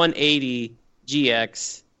a 180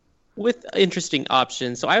 GX with interesting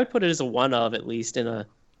options. So I would put it as a 1 of at least in a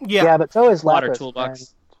but so is Lapras. Water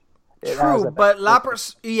toolbox. True, but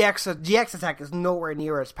Lapras GX attack is nowhere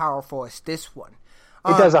near as powerful as this one.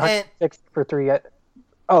 It does 106 for 3.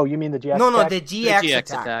 Oh, you mean the GX attack? No, the GX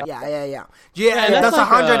attack. Yeah. It does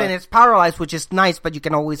 100 and it's paralyzed, which is nice, but you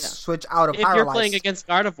can always switch out of paralyzed. If you're playing against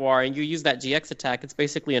Gardevoir and you use that GX attack, it's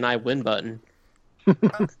basically an I win button.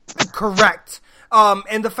 Correct.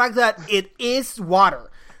 And the fact that it is water.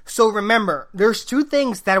 So remember, there's 2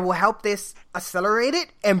 things that will help this accelerate it,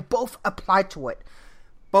 and both apply to it.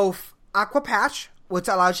 Both Aqua Patch, which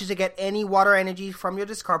allows you to get any water energy from your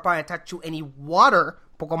discard pile and attach to any water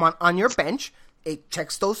Pokemon on your bench. It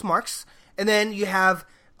checks those marks. And then you have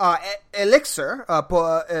Elixir,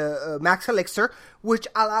 Max Elixir, which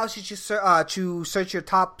allows you to search your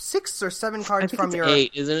top 6 or 7 cards from your...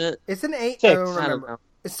 8, isn't it? It's an 8? 6. I don't remember.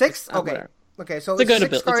 It's 6? Okay. Okay, so it's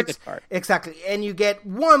 6 cards. It's a good card. Exactly. And you get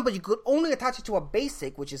 1, but you could only attach it to a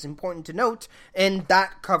basic, which is important to note. And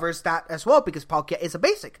that covers that as well, because Palkia is a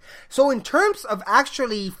basic. So in terms of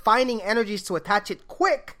actually finding energies to attach it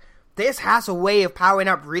quick, this has a way of powering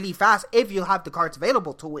up really fast if you have the cards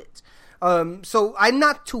available to it. So I'm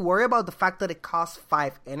not too worried about the fact that it costs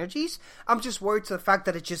 5 energies. I'm just worried to the fact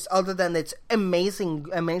that it's just, other than its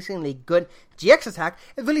amazingly good GX attack,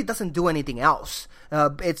 it really doesn't do anything else. I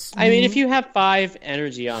mean, if you have 5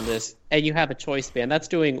 energy on this and you have a choice band, that's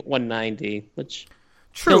doing 190, which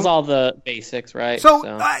kills all the basics, right? So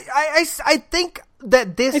I think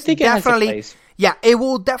that this definitely... Yeah, it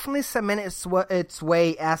will definitely cement its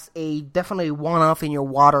way as a definitely one-off in your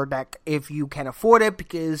water deck if you can afford it,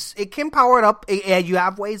 because it can power it up. You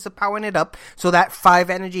have ways of powering it up so that 5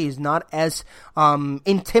 energy is not as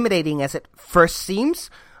intimidating as it first seems,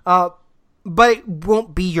 but it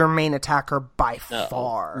won't be your main attacker by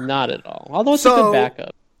far. Not at all, although it's a good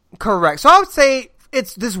backup. Correct. So I would say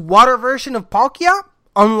it's this water version of Palkia.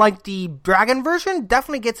 Unlike the Dragon version,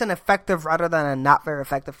 definitely gets an effective rather than a not very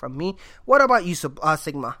effective from me. What about you,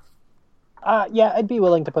 Sigma? Yeah, I'd be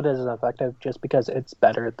willing to put it as an effective just because it's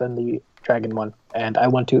better than the Dragon one, and I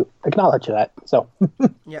want to acknowledge that. So,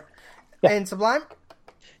 yeah. And Sublime?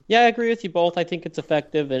 Yeah, I agree with you both. I think it's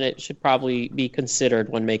effective, and it should probably be considered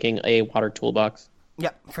when making a water toolbox.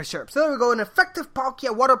 Yeah, for sure. So there we go, an effective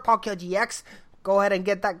Palkia, Water Palkia GX. Go ahead and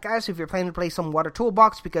get that, guys, if you're planning to play some water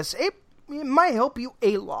toolbox, because it might help you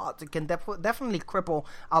a lot. It can definitely cripple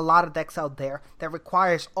a lot of decks out there that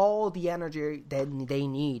requires all the energy that they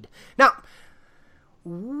need. Now,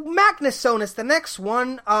 Magnezone is the next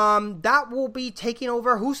one. That will be taking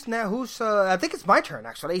over. I think it's my turn,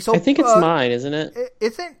 actually. So I think it's mine, isn't it?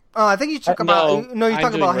 Is it? I think you talk about... No, you're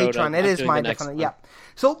talking about Hatron. It is mine, definitely. Yeah.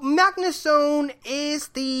 So Magnezone is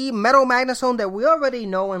the Metal Magnezone that we already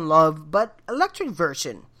know and love, but electric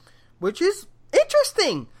version, which is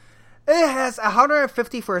interesting. It has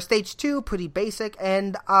 150 for a stage 2, pretty basic,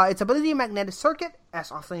 and its ability Magnetic Circuit,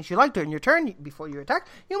 as often as you like during your turn, before you attack,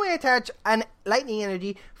 you may attach an lightning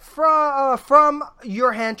energy from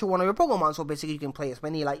your hand to one of your Pokemon. So basically you can play as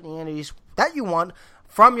many lightning energies that you want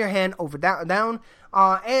from your hand over down.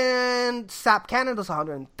 And Sap Cannon does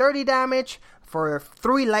 130 damage for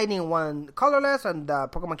 3 lightning, 1 colorless, and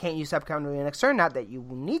Pokemon can't use Sap Cannon the next turn. Not that you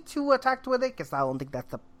need to attack with it, because I don't think that's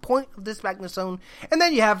the point of this Magnezone. And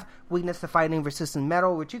then you have weakness to fighting, resistant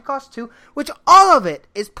metal, which it costs 2, which all of it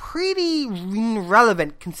is pretty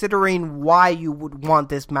relevant considering why you would want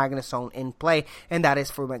this Magnezone in play, and that is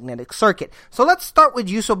for Magnetic Circuit. So let's start with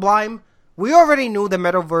you, Sublime. We already knew the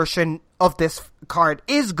metal version of this card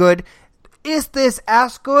is good. Is this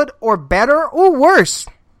as good or better or worse?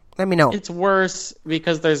 Let me know. It's worse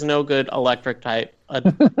because there's no good electric type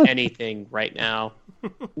anything right now.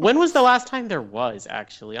 When was the last time there was,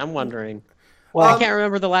 actually? I'm wondering. Well, I can't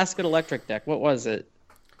remember the last good electric deck. What was it?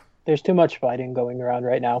 There's too much fighting going around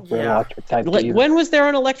right now for an electric type. Like, when was there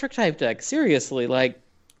an electric type deck? Seriously, like,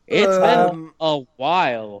 it's been a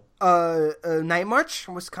while. Night March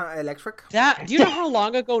was kind of electric. Do you know how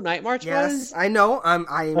long ago Night March was? Yes, I know.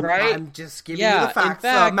 I'm just giving you the facts.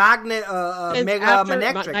 In fact, Mega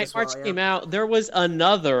Manectric Night March came out, there was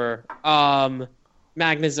another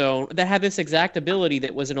Magnezone that had this exact ability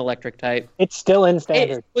that was an electric type. It's still in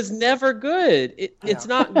standard. It was never good. It's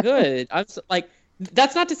not good.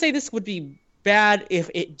 That's not to say this would be bad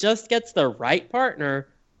if it just gets the right partner.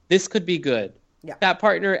 This could be good. Yeah. That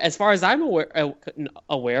partner, as far as I'm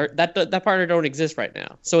aware that partner don't exist right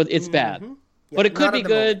now, so it's bad. Yeah, but it could be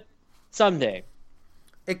good someday.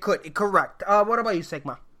 It could. Correct. What about you,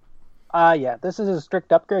 Sigma? Yeah, this is a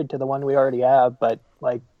strict upgrade to the one we already have, but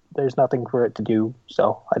there's nothing for it to do,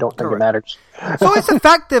 so I don't think it matters. So it's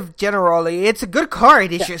effective generally. It's a good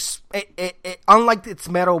card. It's just it unlike its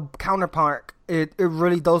metal counterpart, it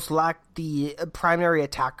really does lack the primary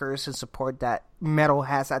attackers and support that metal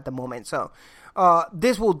has at the moment. So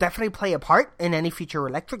this will definitely play a part in any future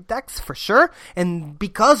electric decks for sure. And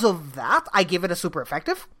because of that, I give it a super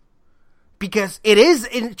effective. Because it is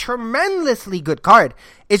a tremendously good card.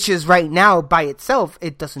 It's just right now by itself,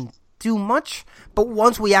 it doesn't do much. But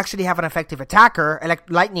once we actually have an effective attacker,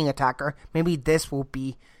 lightning attacker, maybe this will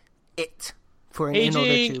be it. For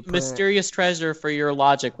Aging Mysterious Treasure for your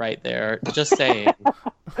logic right there. Just saying.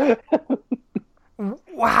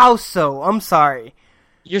 How so? I'm sorry.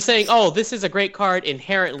 You're saying, this is a great card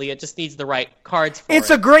inherently. It just needs the right cards for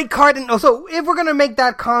It's a great card. So if we're going to make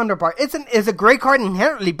that counterpart, it's a great card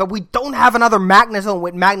inherently, but we don't have another Magnezone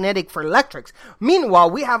with magnetic for electrics.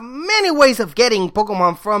 Meanwhile, we have many ways of getting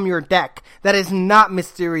Pokemon from your deck that is not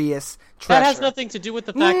Mysterious Treasure. That has nothing to do with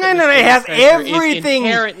the fact that it has everything.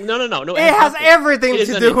 No. It has everything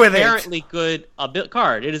to do with it. It is an inherently good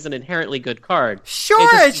card. It is an inherently good card. Sure,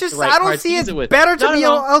 it's just I don't see it better to be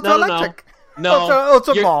Ultra Electric. No,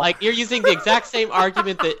 you're using the exact same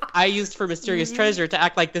argument that I used for Mysterious Treasure to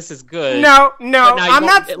act like this is good. No, I'm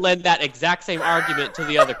not. Lend that exact same argument to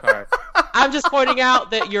the other card. I'm just pointing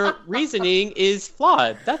out that your reasoning is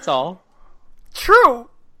flawed. That's all. True.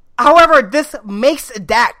 However, this makes a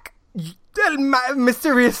deck.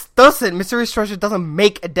 Mysterious Treasure doesn't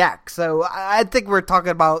make a deck, so I think we're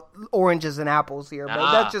talking about oranges and apples here.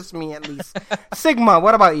 But that's just me, at least. Sigma,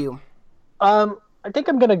 what about you? I think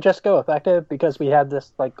I'm going to just go effective because we have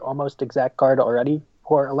this almost exact card already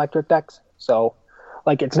for electric decks. So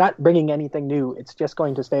it's not bringing anything new. It's just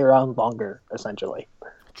going to stay around longer, essentially.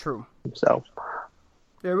 True. So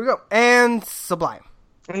there we go. And Sublime.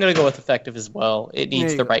 I'm going to go with effective as well. It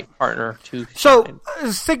needs the right partner to shine. So,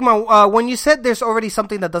 Sigma, when you said there's already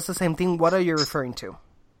something that does the same thing, what are you referring to?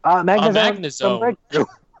 Magnezone.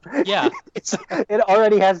 Yeah, it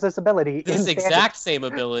already has this ability. This exact same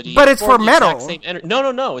ability, but it's for metal.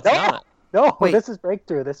 No, it's not. No, wait. This is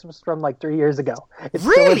Breakthrough. This was from 3 years ago. It's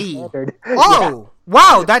really? Oh,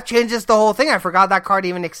 wow! That changes the whole thing. I forgot that card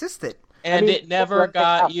even existed, and it never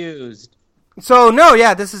got used. So no,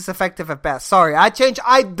 this is effective at best. Sorry, I changed.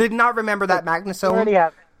 I did not remember that Magnezone. Already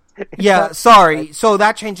have. Yeah, sorry. So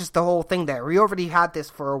that changes the whole thing there. We already had this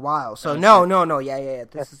for a while. So no. Yeah.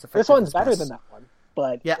 This is effective. This one's better than that one.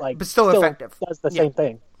 But but still effective. Does the same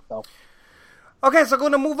thing. So. Okay, so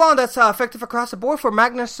going to move on. That's effective across the board for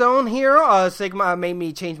Magnezone here. Sigma made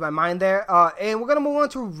me change my mind there. And we're going to move on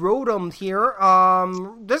to Rotom here.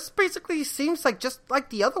 This basically seems just like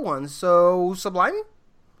the other ones. So, Sublime?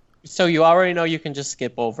 So you already know you can just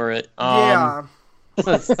skip over it. Yeah.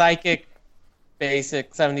 Psychic,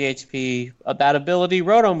 basic, 70 HP. That ability,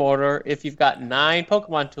 Rotom Mortar, if you've got 9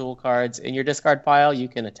 Pokemon Tool cards in your discard pile, you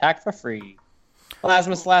can attack for free.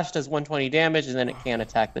 Plasma Slash does 120 damage, and then it can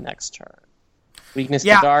attack the next turn. Weakness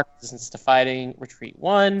to Dark, resistance to Fighting, Retreat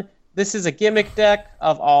 1. This is a gimmick deck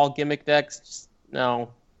of all gimmick decks.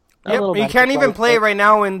 No. Yep, you can't even play it right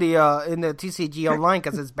now in the TCG Online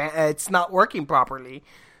because it's not working properly.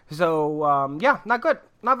 So, not good.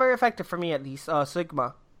 Not very effective for me, at least.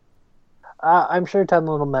 Sigma. I'm sure 10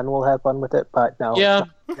 Little Men will have fun with it, but no. Yeah.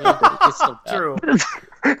 It's still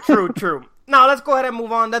bad. True. Now, let's go ahead and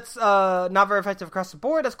move on. That's not very effective across the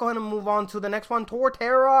board. Let's go ahead and move on to the next one.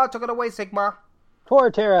 Torterra. Take it away, Sigma.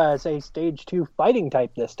 Torterra is a Stage 2 fighting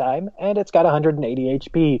type this time, and it's got 180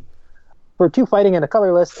 HP. For 2 fighting and a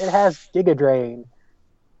colorless, it has Giga Drain.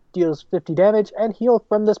 Deals 50 damage, and heal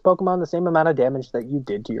from this Pokemon the same amount of damage that you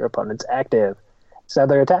did to your opponent's active. Its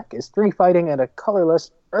other attack is 3 fighting and a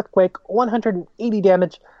colorless Earthquake, 180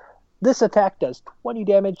 damage. This attack does 20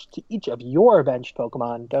 damage to each of your benched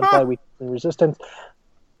Pokemon. Don't play weakness and resistance.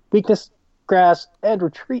 Weakness, Grass, and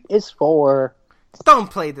Retreat is 4. Don't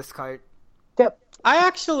play this card. Yep. I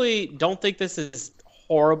actually don't think this is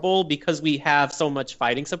horrible because we have so much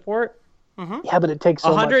fighting support. Yeah, but it takes so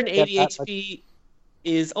 180 much HP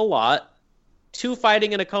is a lot. 2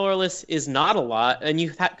 fighting and a colorless is not a lot, and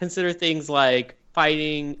you consider things like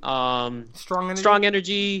fighting, strong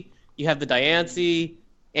energy. You have the Diancie,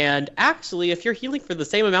 and actually, if you're healing for the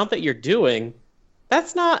same amount that you're doing,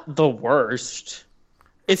 that's not the worst.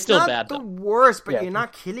 It's still bad. The worst, but you're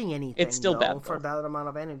not killing anything. It's still bad for that amount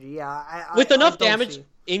of energy. Yeah, with enough damage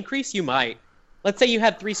increase, you might. Let's say you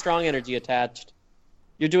had 3 strong energy attached.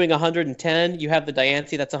 You're doing 110. You have the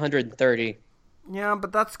Diancie. That's 130. Yeah,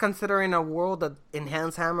 but that's considering a world that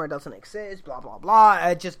Enhanced Hammer doesn't exist. Blah blah blah.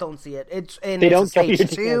 I just don't see it. It's a stage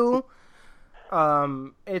 2.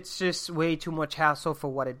 It's just way too much hassle for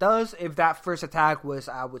what it does. If that first attack was,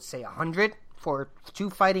 I would say 100 for 2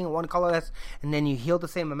 fighting and 1 colorless, and then you heal the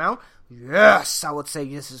same amount. Yes, I would say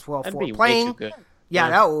this is well for playing. Way too good. Yeah,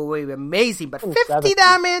 that would be amazing. But 50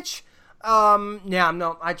 damage.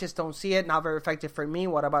 No, I just don't see it. Not very effective for me.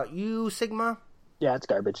 What about you, Sigma? Yeah, it's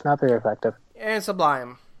garbage. Not very effective. And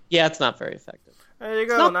Sublime. Yeah, it's not very effective. There you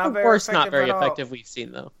go. Not the worst, not very effective we've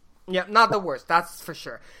seen, though. Yeah, not the worst. That's for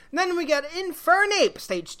sure. And then we get Infernape,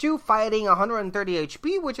 stage 2, fighting 130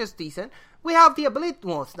 HP, which is decent. We have the ability...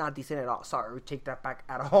 Well, it's not decent at all. Sorry, we take that back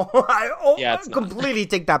at all. I completely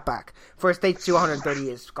take that back. For stage 2,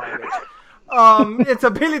 130 is garbage. Its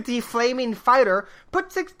ability, Flaming Fighter,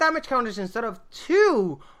 put 6 damage counters instead of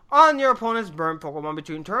 2 on your opponent's burn Pokemon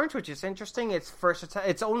between turns, which is interesting.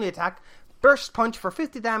 Its only attack, Burst Punch for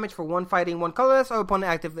 50 damage for 1 fighting, 1 colorless. Our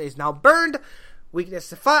opponent active is now burned.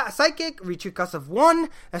 Weakness Psychic, retreat cost of 1.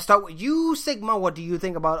 Let's start with you, Sigma. What do you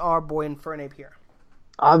think about our boy Infernape here?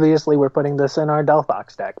 Obviously, we're putting this in our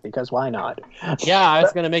Delphox deck, because why not? Yeah, I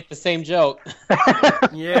was going to make the same joke.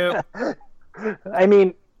 Yeah. I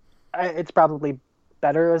mean, it's probably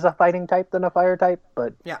better as a fighting type than a fire type,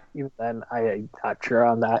 but even then, I'm not sure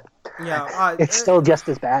on that. Yeah, it's still just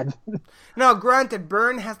as bad. Now, granted,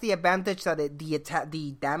 burn has the advantage that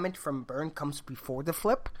the damage from burn comes before the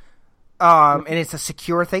flip, and it's a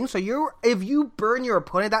secure thing. So if you burn your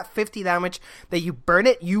opponent, that 50 damage that you burn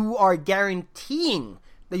it, you are guaranteeing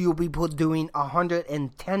that you'll be doing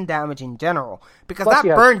 110 damage in general, because that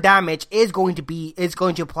burn damage is going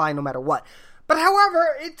to apply no matter what. But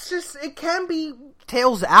however, it can be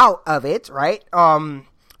tails out of it, right?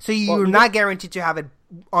 So you're not guaranteed to have it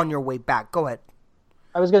on your way back. Go ahead.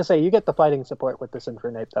 I was going to say, you get the fighting support with this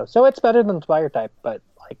Infernape, though. So it's better than fire type, but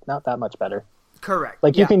not that much better. Correct.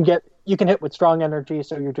 You can hit with strong energy,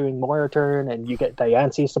 so you're doing more a turn, and you get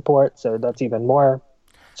Diancie support, so that's even more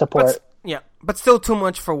support. But still too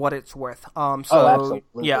much for what it's worth. Absolutely.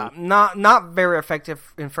 Yeah, not very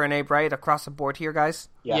effective Infernape, right? Across the board here, guys.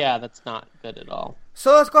 Yeah, that's not good at all.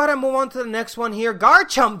 So let's go ahead and move on to the next one here.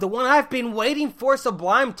 Garchomp, the one I've been waiting for.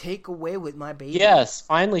 Sublime, take away with my baby. Yes,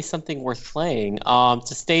 finally something worth playing.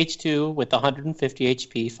 It's a stage 2 with 150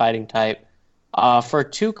 HP fighting type. For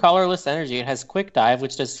 2 colorless energy, it has Quick Dive,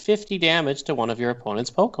 which does 50 damage to one of your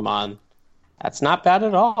opponent's Pokemon. That's not bad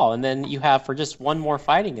at all. And then you have, for just 1 more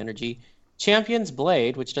fighting energy, Champion's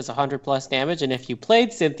Blade, which does 100 plus damage. And if you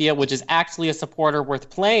played Cynthia, which is actually a supporter worth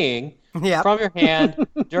playing, from your hand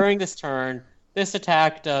during this turn, this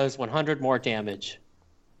attack does 100 more damage.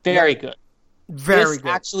 Very good. Very good.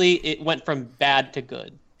 Actually, it went from bad to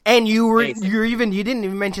good. And you didn't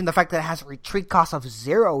even mention the fact that it has a retreat cost of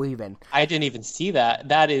 0 even. I didn't even see that.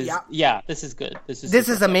 That is, this is good. This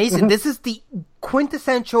is amazing. This is the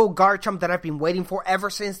quintessential Garchomp that I've been waiting for ever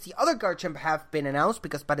since the other Garchomp have been announced,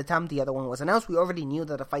 because by the time the other one was announced, we already knew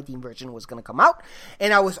that the fighting version was going to come out.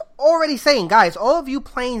 And I was already saying, guys, all of you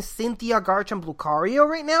playing Cynthia, Garchomp, Lucario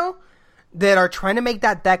right now, that are trying to make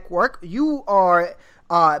that deck work, you are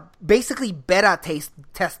basically beta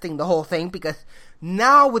testing the whole thing, because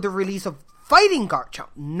now with the release of Fighting Garchomp,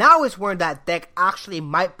 now is where that deck actually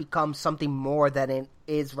might become something more than it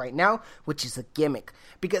is right now, which is a gimmick.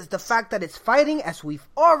 Because the fact that it's fighting, as we've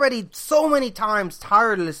already so many times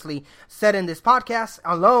tirelessly said in this podcast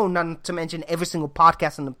alone, not to mention every single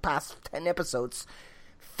podcast in the past 10 episodes,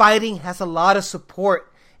 fighting has a lot of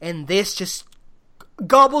support, and this just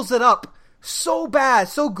gobbles it up so bad,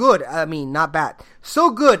 so good. I mean, not bad.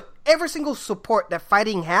 So good. Every single support that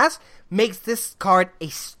fighting has makes this card a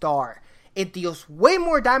star. It deals way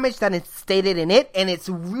more damage than it's stated in it, and it's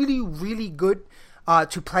really, really good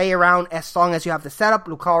to play around as long as you have the setup.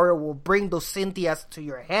 Lucario will bring those Cynthias to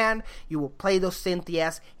your hand. You will play those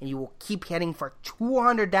Cynthias, and you will keep hitting for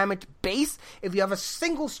 200 damage base. If you have a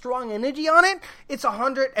single strong energy on it, it's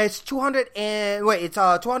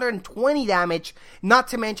 220 damage. Not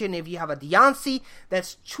to mention if you have a Diancie,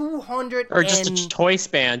 that's 200. Or just a choice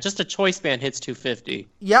band. Just a choice band hits 250.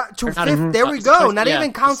 Yeah, 250. There we go. Not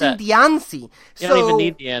even counting Diancie. You don't even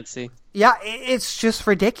need Diancie. Yeah, it's just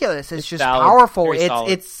ridiculous. It's just solid, powerful.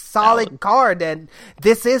 It's solid card, and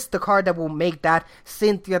this is the card that will make that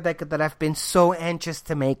Cynthia deck that I've been so anxious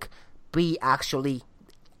to make be actually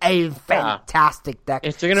a fantastic deck.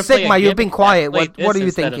 If you're gonna Sigma, play you've been quiet. What are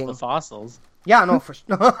you thinking? The fossils. Yeah, no, for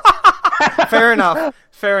sure. Fair enough.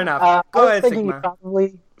 Go ahead, Sigma. You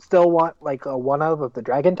probably still want like a one of the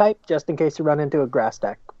dragon type, just in case you run into a grass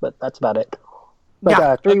deck. But that's about it.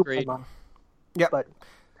 But, 3 Pokemon. Yeah. But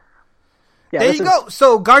there you go.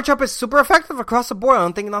 So Garchomp is super effective across the board. I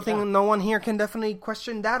don't think no one here can definitely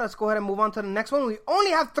question that. Let's go ahead and move on to the next one. We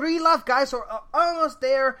only have 3 left, guys, so we're almost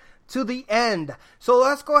there to the end. So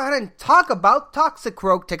let's go ahead and talk about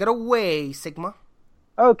Toxicroak. Take it away, Sigma.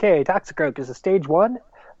 Okay, Toxicroak is a stage 1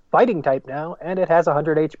 fighting type now, and it has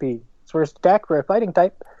 100 HP. Its first attack for a fighting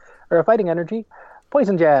type, or a fighting energy,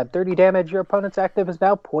 Poison Jab, 30 damage. Your opponent's active is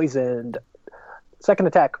now poisoned. Second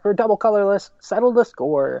attack for double colorless, settle the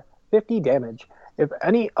score, 50 damage. If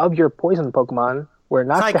any of your poison Pokemon were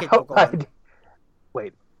knocked out by...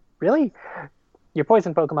 Wait, really? Your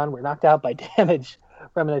poison Pokemon were knocked out by damage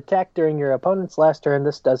from an attack during your opponent's last turn.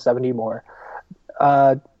 This does 70 more.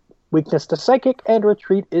 Weakness to Psychic and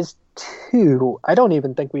Retreat is 2. I don't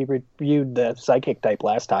even think we reviewed the Psychic type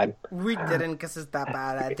last time. We didn't because it's that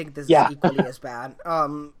bad. I think this is equally as bad.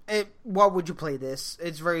 What would you play this?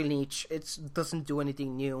 It's very niche. It doesn't do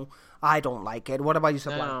anything new. I don't like it. What about you,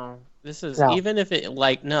 Sublime? No, this is even if it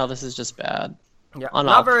this is just bad. Yeah,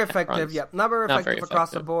 not very effective. Yep, not very effective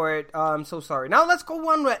across the board. I'm so sorry. Now let's go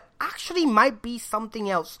one that actually might be something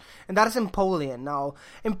else, and that is Empoleon. Now,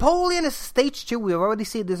 Empoleon is stage 2. We've already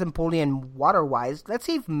seen this Empoleon water-wise. Let's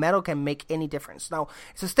see if Metal can make any difference. Now,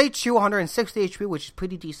 it's a stage 2, 160 HP, which is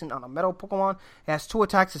pretty decent on a Metal Pokemon. It has 2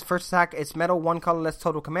 attacks. Its first attack is Metal, 1 colorless,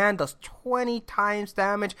 total command, does 20 times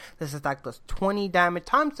damage. This attack does 20 damage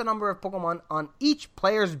times the number of Pokemon on each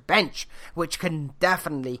player's bench, which can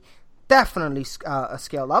definitely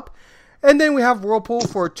scale up. And then we have Whirlpool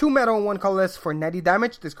for 2 metal and 1 colorless for 90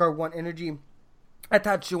 damage. Discard 1 energy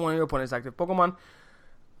attached to one of your opponent's active Pokemon.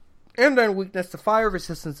 And then weakness to fire,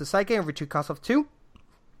 resistance to psychic, and retreat cost of 2.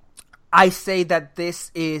 I say that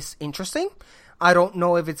this is interesting. I don't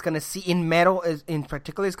know if it's going to see in metal in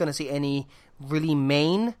particular, it's going to see any really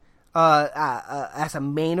main as a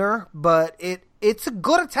mainer, but it's a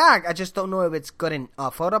good attack. I just don't know if it's good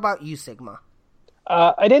enough. What about you, Sigma?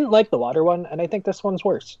 I didn't like the water one, and I think this one's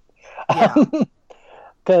worse. Yeah.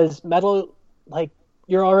 Because metal,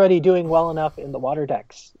 you're already doing well enough in the water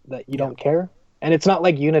decks that you don't care. And it's not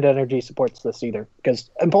like Unit Energy supports this either. Because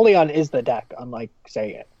Empoleon is the deck, unlike,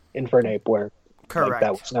 say, Infernape, where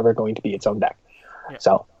that was never going to be its own deck. Yeah.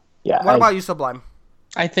 So, yeah. What about you, Sublime?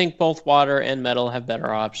 I think both water and metal have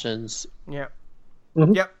better options. Yeah.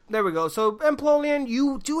 Mm-hmm. Yep, there we go. So, Empoleon,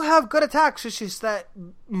 you do have good attacks. It's just that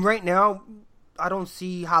right now, I don't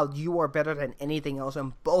see how you are better than anything else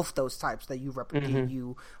in both those types that you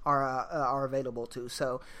you are available to.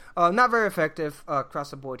 So, not very effective across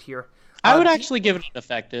the board here. I would actually give it an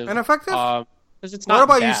effective. An effective? Because it's not What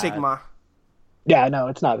about bad. you, Sigma? Yeah, no,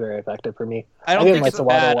 it's not very effective for me. I don't think it's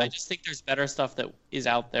bad. I just think there's better stuff that is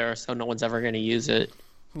out there, so no one's ever going to use it.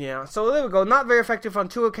 Yeah, so there we go. Not very effective on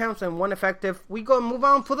 2 accounts and 1 effective. We go and move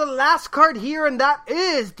on for the last card here, and that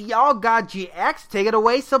is the All God GX. Take it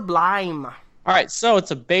away, Sublime. Alright, so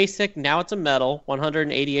it's a basic, now it's a metal,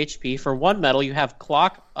 180 HP. For 1 metal, you have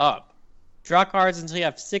Clock Up. Draw cards until you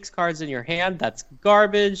have 6 cards in your hand. That's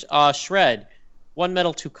garbage. Shred. 1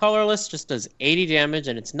 metal, 2 colorless, just does 80 damage,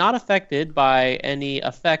 and it's not affected by any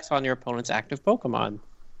effects on your opponent's active Pokemon.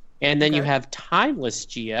 And then you have Timeless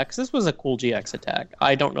GX. This was a cool GX attack.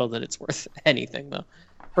 I don't know that it's worth anything, though.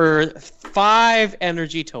 For 5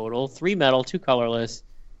 energy total, 3 metal, 2 colorless,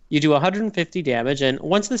 you do 150 damage, and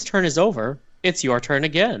once this turn is over, it's your turn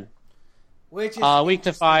again. Which is weak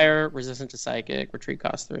to fire, resistant to psychic, retreat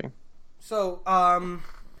cost 3. So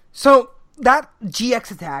that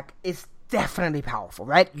GX attack is definitely powerful,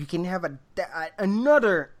 right? You can have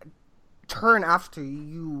another turn after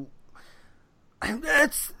you.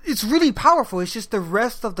 It's really powerful. It's just the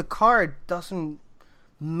rest of the card doesn't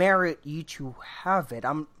merit you to have it.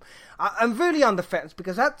 I'm really on the fence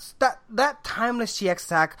because that Timeless GX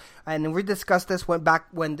attack, and we discussed this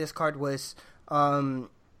when this card was what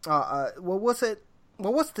was it?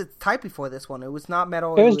 What was the type before this one? It was not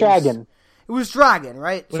metal. It was dragon. It was dragon,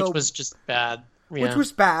 right? Which was just bad. Yeah. Which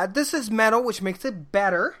was bad. This is metal, which makes it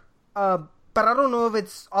better. But I don't know if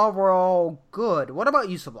it's overall good. What about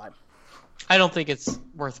you, Sublime? I don't think it's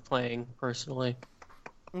worth playing, personally.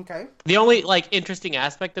 Okay. The only interesting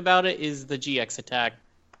aspect about it is the GX attack.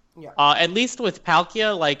 Yeah. At least with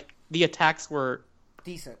Palkia, the attacks were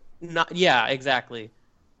decent. Yeah, exactly.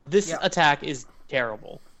 This attack is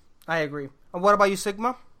terrible. I agree. And what about you,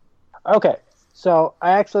 Sigma? Okay, so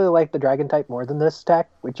I actually like the dragon type more than this attack,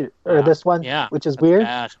 this one, which is weird.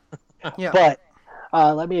 Bad. Yeah. But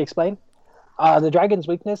let me explain. The dragon's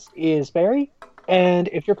weakness is fairy, and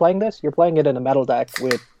if you're playing this, you're playing it in a metal deck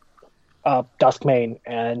with Duskmane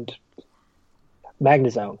and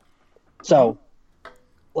Magnezone. So,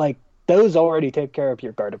 those already take care of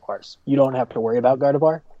your Gardevoirs. You don't have to worry about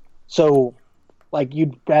Gardevoir. So,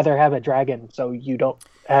 you'd rather have a dragon so you don't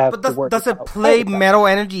have to worry about... Does it play metal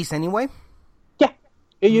energies anyway? Yeah,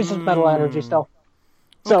 it uses metal energy still.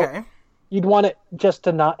 So, you'd want it just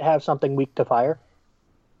to not have something weak to fire.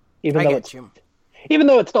 Even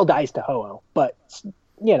though it still dies to Ho-Oh. But,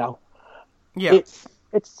 Yeah.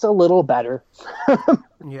 It's a little better.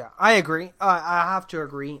 Yeah, I agree. I have to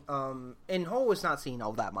agree. And Ho is not seeing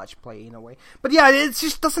all that much play in a way. But yeah, it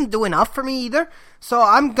just doesn't do enough for me either. So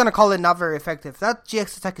I'm going to call it not very effective. That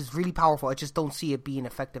GX attack is really powerful. I just don't see it being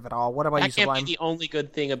effective at all. What about you, Sublime? That can't be the only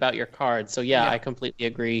good thing about your card. So yeah, I completely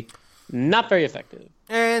agree. Not very effective.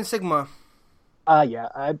 And Sigma?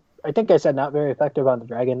 I think I said not very effective on the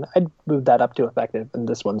dragon. I'd move that up to effective, and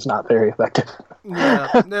this one's not very effective.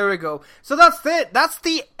 Yeah, there we go. So that's it. That's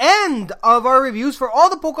the end of our reviews for all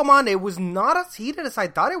the Pokemon. It was not as heated as I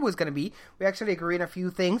thought it was going to be. We actually agree on a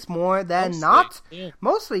few things more than not. Yeah.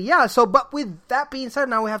 Mostly, yeah. So, but with that being said,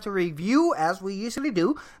 now we have to review, as we usually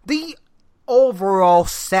do, the overall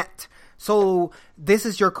set. So this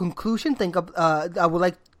is your conclusion. I would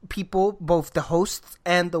like people, both the hosts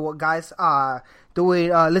and the guys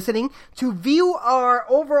listening, to view our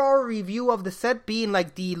overall review of the set, being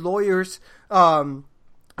the lawyer's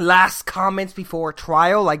last comments before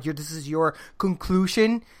trial. This is your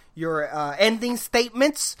conclusion, your ending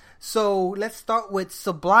statements. So let's start with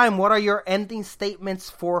Sublime. What are your ending statements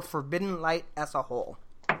for Forbidden Light as a whole?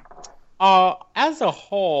 As a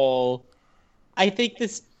whole, I think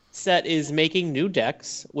this set is making new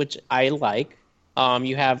decks, which I like.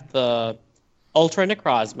 You have the Ultra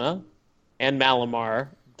Necrozma and Malamar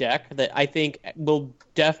deck that I think will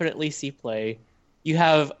definitely see play. You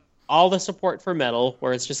have all the support for metal,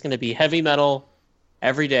 where it's just going to be heavy metal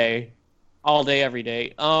every day, all day, every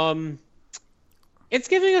day. It's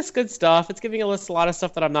giving us good stuff. It's giving us a lot of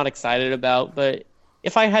stuff that I'm not excited about, but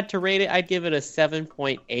if I had to rate it, I'd give it a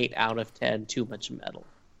 7.8 out of 10. Too much metal.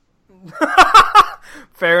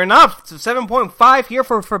 Fair enough. So 7.5 here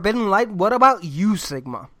for Forbidden Light. What about you,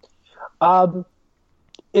 Sigma?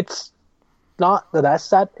 It's not the best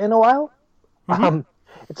set in a while. Mm-hmm.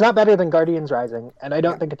 It's not better than Guardians Rising, and I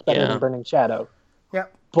don't think it's better than Burning Shadow. Yeah.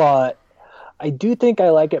 But I do think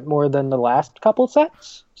I like it more than the last couple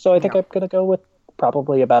sets, so I think I'm going to go with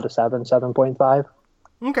probably about a 7.5.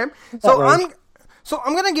 Okay. So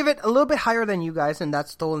I'm going to give it a little bit higher than you guys, and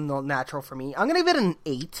that's still natural for me. I'm going to give it an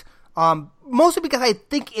 8. Mostly because I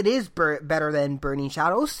think it is better than Burning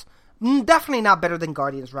Shadows. Definitely not better than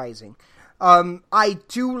Guardians Rising. I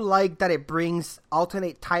do like that it brings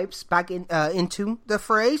alternate types back into the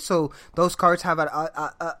fray, so those cards have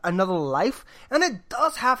another life. And it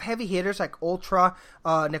does have heavy hitters like Ultra,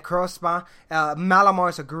 Necrozma. Malamar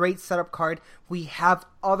is a great setup card. We have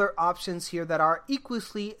other options here that are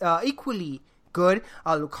equally good.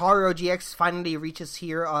 Lucario GX finally reaches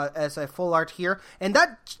here as a full art here, and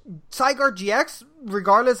that Zygarde GX,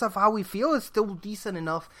 regardless of how we feel, is still decent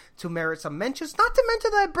enough to merit some mentions. Not to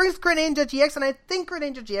mention that it brings Greninja GX, and I think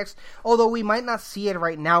Greninja GX, although we might not see it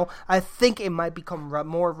right now, I think it might become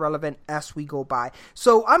more relevant as we go by.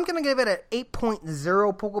 So I'm gonna give it an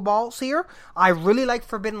 8.0 Pokeballs here. I really like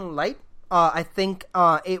Forbidden Light. I think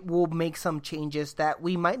it will make some changes that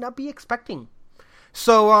we might not be expecting.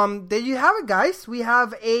 So, there you have it, guys. We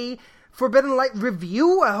have a Forbidden Light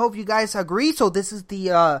review. I hope you guys agree. So, this is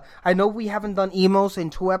the, I know we haven't done emails in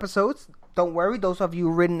 2 episodes. Don't worry, those of you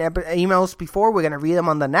who've written emails before, we're going to read them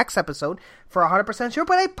on the next episode for 100% sure.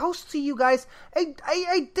 But I post to you guys a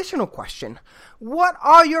additional question. What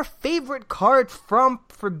are your favorite cards from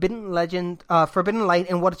Forbidden Light,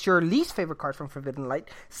 and what's your least favorite card from Forbidden Light?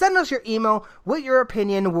 Send us your email with your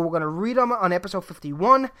opinion. We're going to read them on episode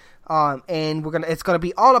 51, and it's going to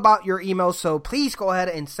be all about your emails. So please go ahead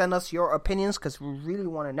and send us your opinions because we really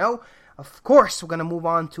want to know. Of course, we're going to move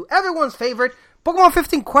on to everyone's favorite Pokemon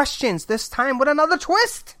 15 questions, this time with another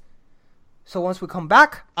twist. So once we come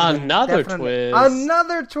back... Another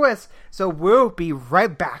twist. So we'll be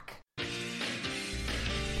right back. Who's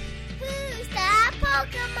that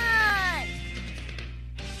Pokemon?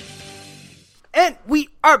 And we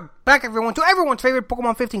are back, everyone, to everyone's favorite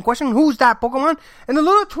Pokemon 15 question. Who's that Pokemon? And the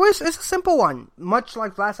little twist is a simple one. Much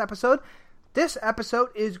like last episode, this episode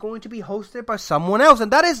is going to be hosted by someone else.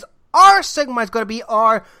 And that is our Sigma. Is going to be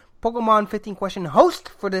our Pokemon 15 question host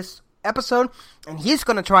for this episode. And he's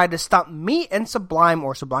going to try to stop me and Sublime,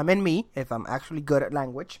 or Sublime and me, if I'm actually good at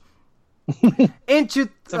language, into...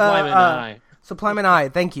 Sublime and I,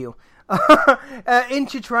 thank you.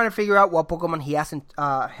 Into trying to figure out what Pokemon he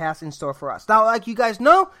has in store for us. Now, like you guys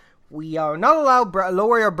know, we are not allowed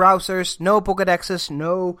lower your browsers, no Pokedexes,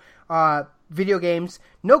 no video games,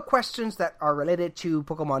 no questions that are related to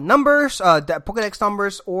Pokemon numbers, Pokedex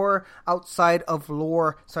numbers, or outside of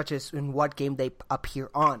lore, such as in what game they appear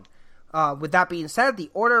on. With that being said,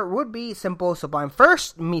 the order would be simple: Sublime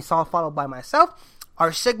first, me followed by myself.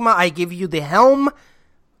 Our Sigma, I give you the helm.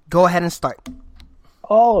 Go ahead and start.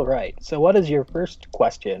 All right. So what is your first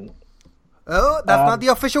question? Oh, that's not the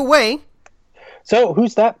official way. So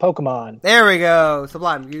who's that Pokemon? There we go.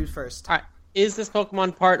 Sublime, you first. All right. Is this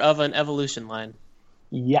Pokemon part of an evolution line?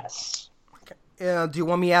 Yes. Okay. Do you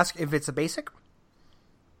want me to ask if it's a basic?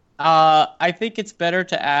 I think it's better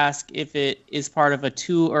to ask if it is part of a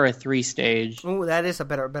 2 or a 3 stage. Oh, that is a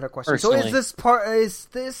better question. Personally. So is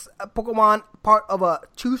this Pokemon part of a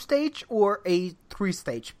 2 stage or a 3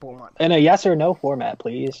 stage Pokemon? In a yes or no format,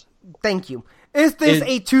 please. Thank you. Is this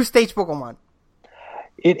a 2 stage Pokemon?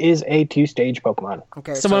 It is a 2-stage Pokemon.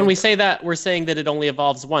 Okay. So when we say that, we're saying that it only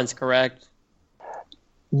evolves once, correct?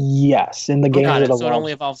 Yes, in the game Got it. it evolves. So it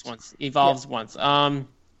only evolves once. Once.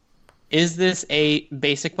 Is this a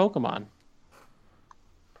basic Pokemon?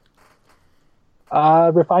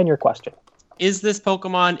 Refine your question. Is this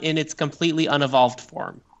Pokemon in its completely unevolved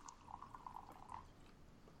form?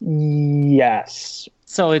 Yes.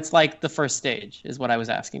 So it's like the first stage, is what I was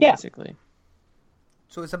asking, basically.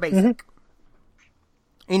 So it's a basic. Mm-hmm.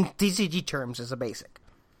 In TCG terms, it's a basic.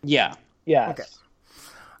 Yeah. Yes. Okay.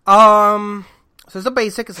 So it's a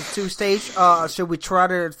basic. It's a 2 stage. Should we try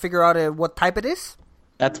to figure out what type it is?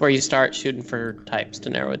 That's where you start shooting for types to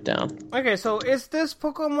narrow it down. Okay, so is this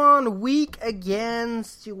Pokemon weak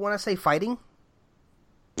against, you want to say fighting?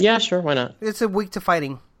 Yeah, sure, why not? It's a weak to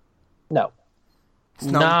fighting. No. It's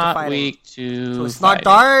not weak to So it's fighting.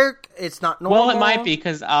 not dark, it's not normal. Well, it might be,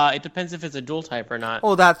 because it depends if it's a dual type or not.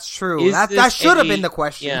 Oh, that's true. That should have been the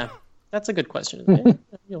question. Yeah, that's a good question.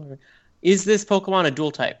 Is this Pokemon a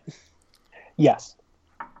dual type? Yes.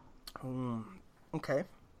 Okay.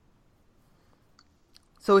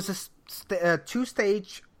 So it's a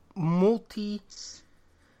 2-stage multi-type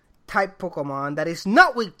Pokemon that is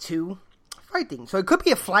not weak to fighting. So it could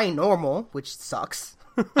be a flying normal, which sucks.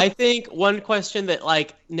 I think one question that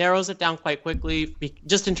narrows it down quite quickly,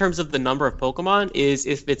 just in terms of the number of Pokemon, is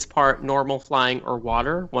if it's part normal, flying, or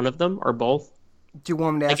water, one of them, or both. Do you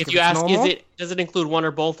want me to ask if you ask, normal? does it include one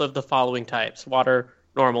or both of the following types? Water,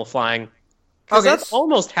 normal, flying. Because that's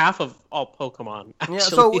almost half of all Pokemon,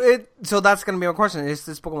 actually. Yeah, so that's going to be my question. Is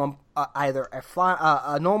this Pokemon either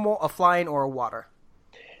a normal, a flying, or a water?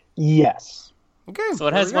 Yes. Okay. So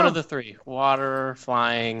it has one of the 3. Water,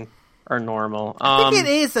 flying, or normal. I think it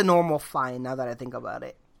is a normal flying, now that I think about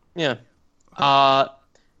it. Yeah.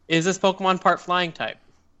 Is this Pokemon part flying type?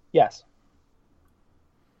 Yes.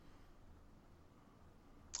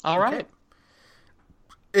 All right.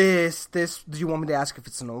 Is this... Do you want me to ask if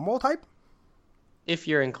it's a normal type? If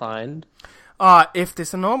you're inclined. If this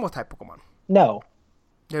is a normal type Pokemon. No.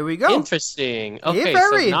 There we go. Interesting. Okay,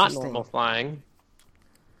 very so not interesting. normal flying.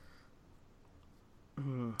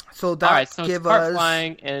 So that all right, so give it's part us...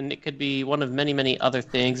 flying, and it could be one of many, many other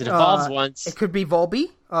things. It evolves once. It could be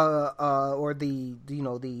Volby, or the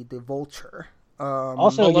Vulture.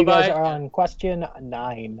 Also, you guys are on question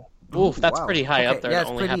 9. Oof, that's pretty high up there. Yeah, to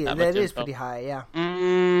only have that much is info. pretty high, yeah.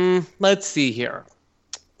 Let's see here.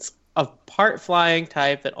 It's a part flying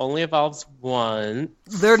type that only evolves once.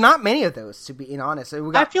 There are not many of those, to be honest.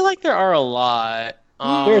 I feel like there are a lot.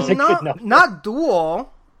 There's a good number. Not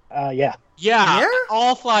dual. Yeah. Yeah,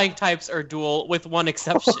 all flying types are dual, with one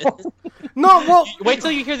exception. No, well... Wait till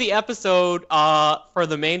you hear the episode for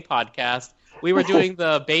the main podcast. We were doing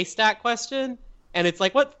the base stat question, and it's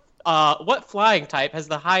like, what flying type has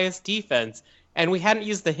the highest defense? And we hadn't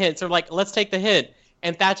used the hint, so we're like, let's take the hint.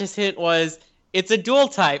 And Thatch's hint was, it's a dual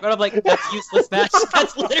type. And I'm like, that's useless, Thatch.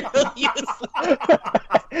 That's literally useless.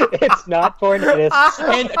 It's not Tornadus.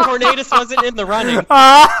 And Tornadus wasn't in the running.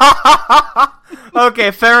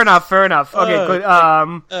 Okay, fair enough. Okay, good.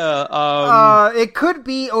 It could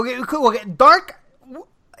be okay. Dark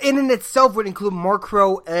in and itself would include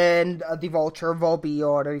Murkrow and the Vulture, Volbeat,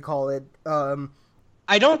 or whatever you call it.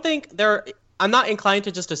 I don't think I'm not inclined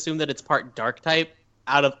to just assume that it's part Dark type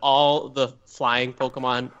out of all the flying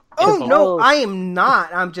Pokemon. Oh no, I am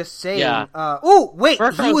not. I'm just saying. Yeah. Wait.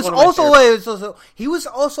 Murkrow He was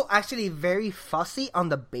also actually very fussy on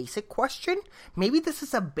the basic question. Maybe this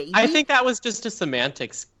is a baby. I think that was just a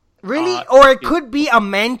semantics. Really, or it could be a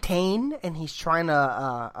Mantane, and he's trying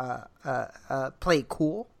to play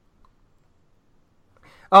cool.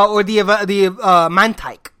 Or the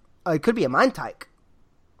Mantike. It could be a Mantike.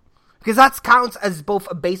 Because that counts as both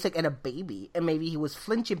a basic and a baby. And maybe he was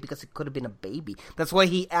flinching because it could have been a baby. That's why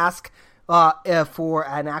he asked for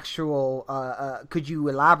an actual, could you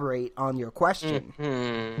elaborate on your question?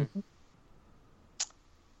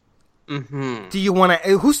 Do you want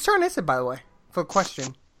to... Whose turn is it, by the way, for a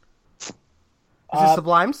question? Is it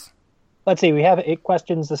Sublime's? Let's see, we have 8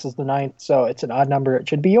 questions. This is the 9th, so it's an odd number. It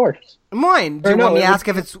should be yours. Mine. Do you want me to ask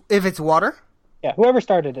if it's water? Yeah, whoever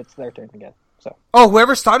started, it's their turn again. So. Oh,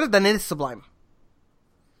 whoever started, then it is Sublime.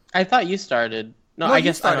 I thought you started. No, I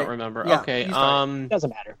guess I don't remember. Yeah, okay,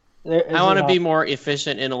 doesn't matter. I want to be more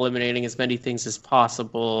efficient in eliminating as many things as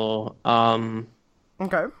possible.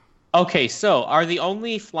 Okay. Okay, so are the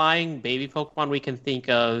only flying baby Pokemon we can think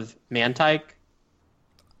of Mantike?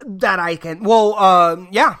 That I can. Well,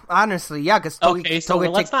 yeah, honestly, yeah. Okay, so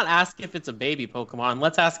let's not ask if it's a baby Pokemon.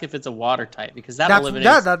 Let's ask if it's a water type, because that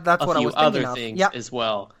eliminates that's a few other things as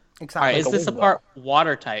well. Exactly. All right, is this a part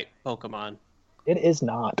water type Pokemon? It is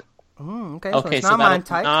not. Okay, so that's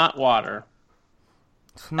not water.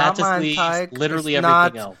 It's not that just leaves literally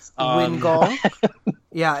everything else. Wingull.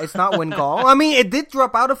 Yeah, it's not Wingull. I mean, it did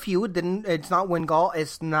drop out a few. It's not Wingull.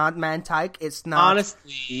 It's not Mantike. It's not.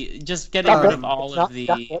 Honestly, just getting rid of all of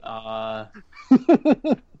the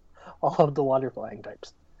all of the water flying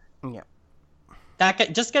types. Yeah.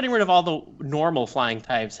 Just getting rid of all the normal flying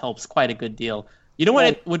types helps quite a good deal. You know what?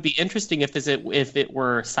 It would be interesting if it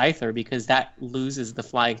were Scyther, because that loses the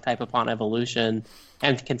flying type upon evolution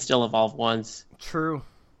and can still evolve once. True.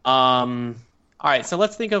 All right, so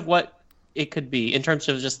let's think of what it could be in terms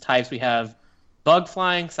of just types. We have bug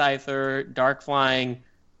flying Scyther, dark flying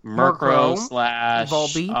Murkrow /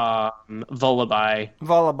 Volbeat. Volibite.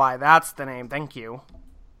 Volibite, that's the name. Thank you.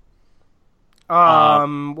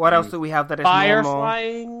 What else do we have that is fire normal?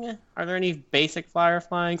 Flying? Are there any basic fire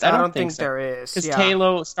flyings? I don't think so. There is. Because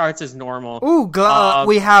Tailo starts as normal. Ooh,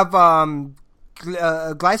 we have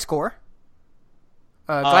Gliscor.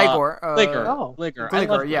 Gligar.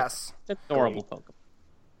 Gligar, yes. It's an adorable Pokemon.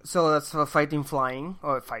 So that's for fighting flying.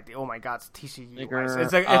 Fighting. Oh my god, it's TCG. Gligar,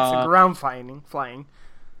 It's a ground flying.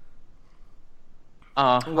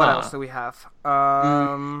 What else do we have?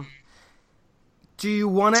 Do you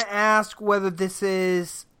want to ask whether this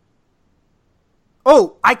is...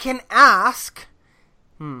 Oh, I can ask...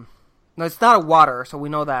 No, it's not a water, so we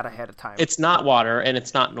know that ahead of time. It's not water, and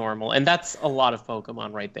it's not normal, and that's a lot of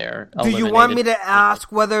Pokemon right there. Do you want me to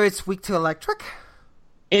ask whether it's weak to electric?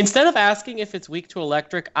 Instead of asking if it's weak to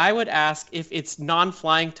electric, I would ask if its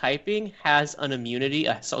non-flying typing has an immunity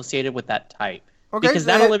associated with that type. Okay, because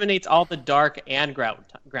that eliminates all the dark and ground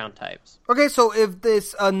types. Okay, so if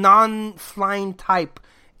this non-flying type,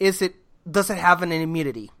 does it have an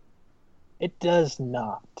immunity? It does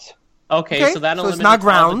not. Okay, so that eliminates it's not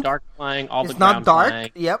ground. All the dark flying, all it's the ground not dark.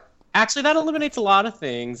 Flying. Yep. Actually, that eliminates a lot of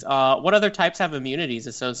things. What other types have immunities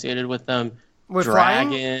associated with them? With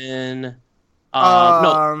Dragon.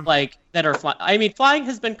 No, like that are flying. I mean, flying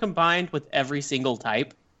has been combined with every single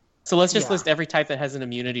type. So let's just list every type that has an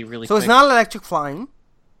immunity really quick. So it's not electric flying.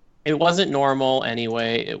 It wasn't normal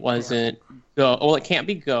anyway. It wasn't Well, it can't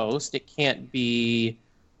be ghost. It can't be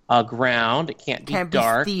ground. It can't be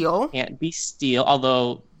dark. Be steel. Can't be steel.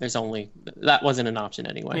 Although that wasn't an option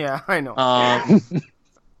anyway. Yeah, I know.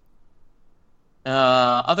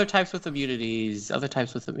 Other types with immunities.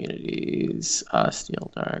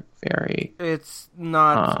 Steel, dark, fairy. It's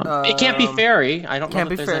not. It can't be fairy. I don't know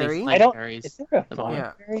if there's any flying fairies. Is there a flying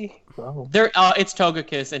fairy? Oh. It's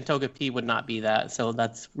Togekiss, and Togepi would not be that. So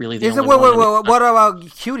that's really the only one. What about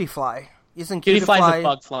Cutie Fly? Isn't Cutie Fly is a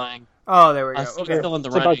bug flying? Oh, there we go. Okay. Still in the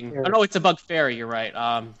running. Oh no, it's a bug fairy. You're right.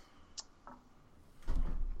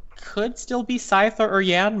 Could still be Scyther or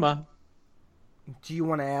Yanma. Do you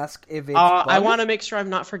want to ask if it's I want to make sure I'm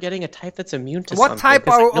not forgetting a type that's immune to what something. Type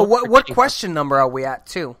what question number are we at,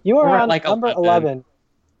 too? You are on like number 11.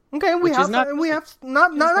 Okay, we have not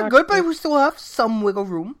good, but we still have some wiggle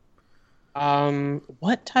room.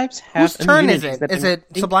 What types have Whose turn is it? Is it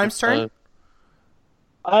Sublime's turn?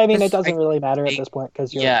 I mean, it doesn't really matter at this point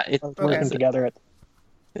because you're working together.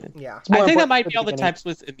 Yeah, I think that might be all the types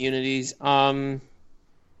with immunities. For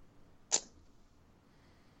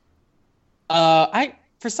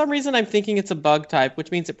some reason, I'm thinking it's a bug type,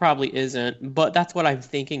 which means it probably isn't, but that's what I'm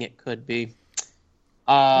thinking it could be.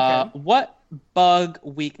 What bug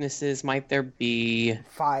weaknesses might there be?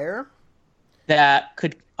 Fire. That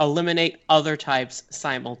could eliminate other types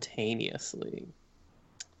simultaneously.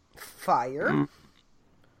 Fire.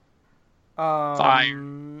 Fire.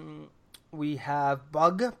 We have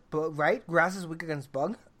bug, right? Grass is weak against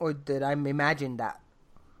bug, or did I imagine that?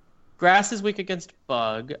 Grass is weak against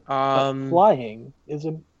bug. Flying is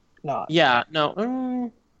not. Yeah,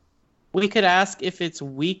 no. We could ask if it's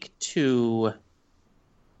weak to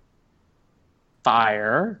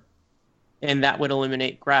fire, and that would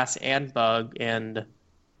eliminate grass and bug, and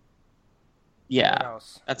yeah,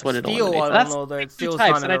 that's what it'll eliminate. So that's two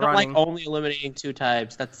types, and I don't like only eliminating 2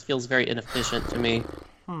 types. That feels very inefficient to me.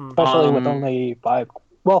 Especially with only 5.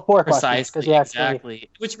 Well, 4 precisely, questions. Exactly.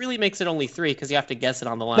 Which really makes it only 3 because you have to guess it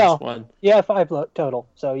on the last one. Yeah, 5 total.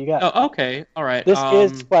 So you got. Oh, okay. All right. This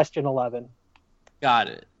is question 11. Got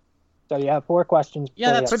it. So you have 4 questions.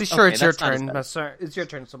 Yeah, that's pretty sure it's your turn. It's your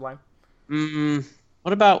turn, Sublime.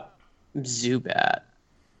 What about Zubat?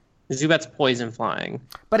 Zubat's poison flying.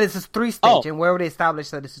 But it's a 3-stage, and where would they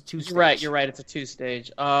establish that it's a 2-stage? You're right. It's a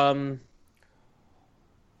 2-stage. What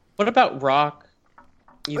about Rock?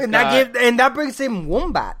 And that brings in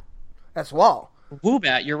Wombat as well.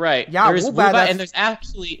 Woobat, you're right. Yeah, there's Woobat, and there's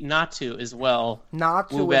actually Natu as well.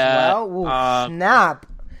 Natu as well? Ooh, snap.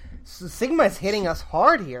 So Sigma is hitting us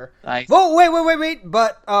hard here. Whoa, wait.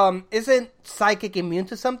 But isn't Psychic immune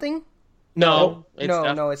to something? No,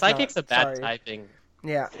 it's Psychic's not. a bad typing.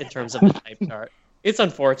 Yeah. In terms of the type chart. It's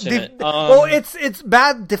unfortunate. Well, it's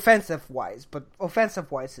bad defensive-wise, but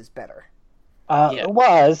offensive-wise is better. It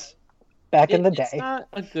was back in the day. It's not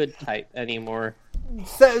a good type anymore.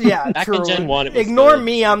 So yeah, back true. in Gen 1, it was Ignore good.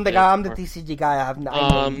 me. I'm the guy. I'm the TCG guy. I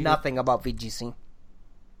know nothing about VGC.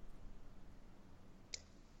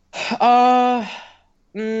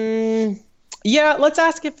 Yeah. Let's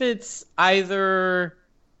ask if it's either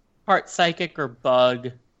part Psychic or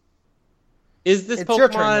Bug. Is this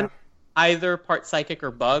Pokemon either part Psychic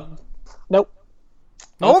or Bug? Nope.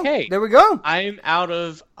 Okay. Oh, there we go. I'm out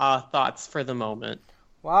of thoughts for the moment.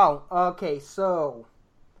 Wow. Okay, so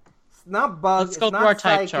it's not Bug. Let's go through our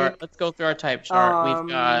type chart. We've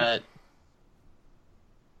got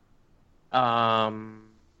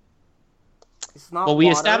It's not. Well, we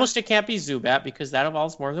water. established it can't be Zubat because that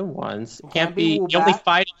evolves more than once. It can't be. The only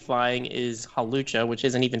fighting flying is Hawlucha, which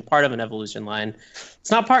isn't even part of an evolution line.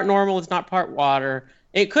 It's not part normal. It's not part water.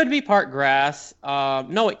 It could be part grass.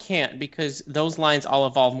 No, it can't because those lines all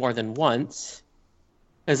evolve more than once.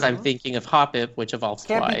 Because I'm thinking of Hoppip, which evolves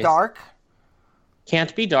twice. Can't be dark.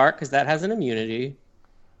 Can't be dark because that has an immunity.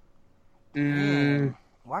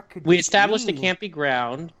 What could we established it can't be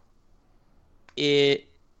ground. It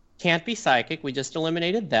can't be Psychic. We just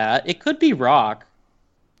eliminated that. It could be Rock.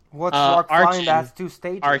 What's Rock flying? That's 2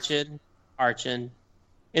 stages. Archon.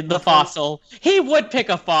 The fossil. He would pick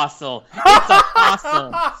a fossil. It's a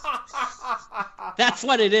fossil. That's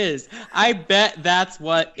what it is. I bet that's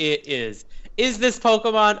what it is. Is this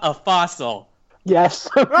Pokemon a fossil? Yes.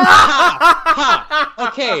 Okay.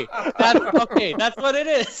 That's what it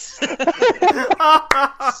is.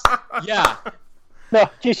 Yeah. No,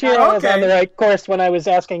 Kishiro was on the right course when I was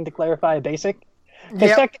asking to clarify a basic.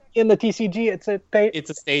 Because in the TCG, it's a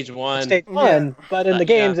stage 1. Stage 1, but in the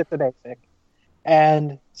games, it's a basic.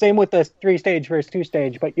 And same with the 3-stage versus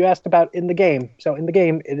 2-stage, but you asked about in the game. So in the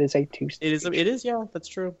game, it is a 2-stage. It is, yeah, that's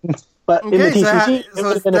true. But in the TCG, it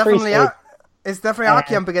would have been a 3-stage. It's definitely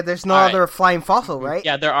Archeon because there's no other flying fossil, right?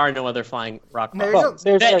 Yeah, there are no other flying rock fossils.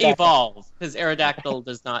 That evolve, because Aerodactyl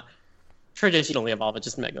does not traditionally evolve, it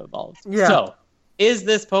just mega evolves. Yeah. So, is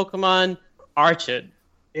this Pokemon Archon?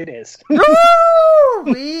 It is.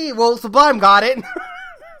 Well, Sublime got it.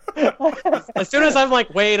 As soon as I'm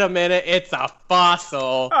like, wait a minute, it's a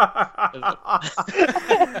fossil.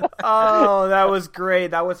 Oh, that was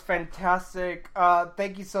great. That was fantastic.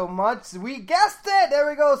 Thank you so much. We guessed it. There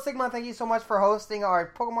we go, Sigma. Thank you so much for hosting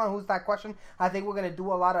our Pokemon Who's That question. I think we're gonna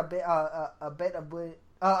do a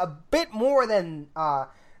bit more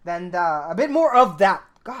of that.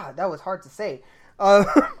 God, that was hard to say.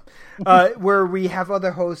 where we have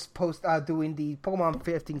other hosts doing the Pokemon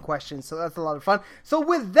 15 questions. So that's a lot of fun. So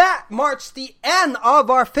with that marks the end of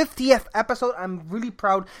our 50th episode. I'm really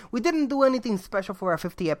proud. We didn't do anything special for our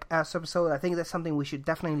 50th episode. I think that's something we should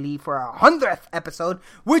definitely leave for our 100th episode,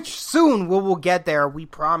 which soon we will get there, we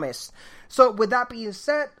promise. So with that being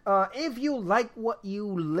said, if you like what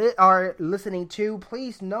you are listening to,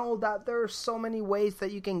 please know that there are so many ways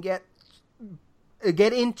that you can get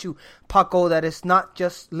into Puckle that is not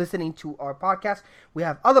just listening to our podcast. We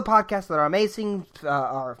have other podcasts that are amazing.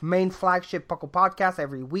 Our main flagship Puckle podcast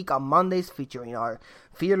every week on Mondays featuring our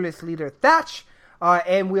fearless leader Thatch.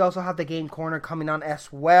 And we also have the Game Corner coming on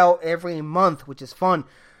as well every month, which is fun.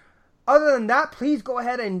 Other than that, please go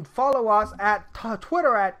ahead and follow us at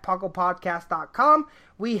Twitter at PucklePodcast.com.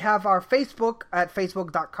 We have our Facebook at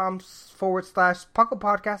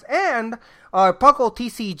Facebook.com/PucklePodcast and our Puckle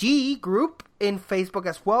TCG group in Facebook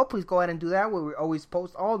as well. Please go ahead and do that, where we always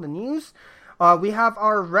post all the news. We have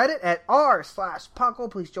our Reddit at r/Puckle.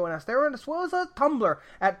 Please join us there, and as well as a Tumblr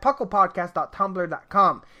at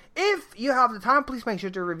PucklePodcast.tumblr.com. If you have the time, please make sure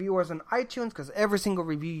to review us on iTunes, because every single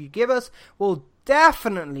review you give us will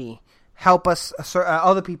definitely help us,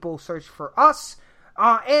 other people search for us.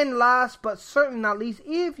 And last but certainly not least,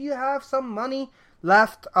 if you have some money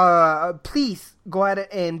left, please go ahead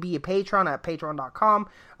and be a patron at patreon.com.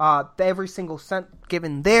 Every single cent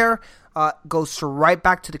given there goes right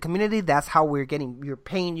back to the community. That's how we're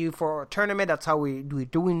paying you for a tournament. That's how we're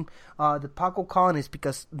doing the PuckleCon, is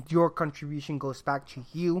because your contribution goes back to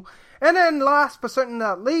you. And then last but certainly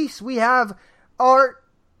not least, we have our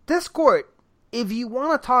Discord. If you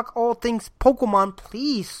want to talk all things Pokemon,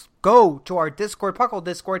 please go to our Discord, Puckle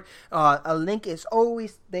Discord. A link is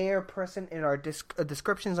always there, present in our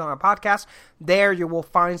descriptions on our podcast. There you will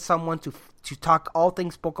find someone to talk all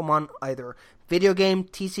things Pokemon, either video game,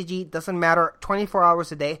 TCG, doesn't matter, 24 hours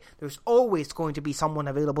a day. There's always going to be someone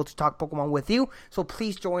available to talk Pokemon with you. So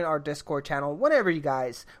please join our Discord channel whenever you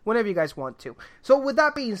guys want to. So with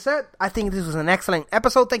that being said, I think this was an excellent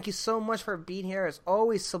episode. Thank you so much for being here. As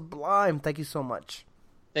always, Sublime. Thank you so much.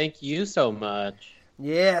 Thank you so much.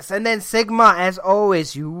 Yes, and then Sigma, as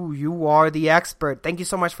always, you are the expert. Thank you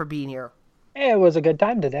so much for being here. It was a good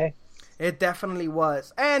time today. It definitely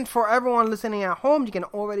was. And for everyone listening at home, you can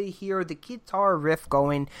already hear the guitar riff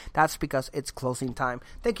going. That's because it's closing time.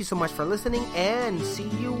 Thank you so much for listening, and see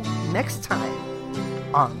you next time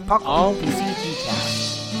on Puckle TCG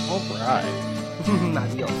Cast. All right.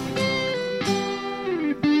 Adios.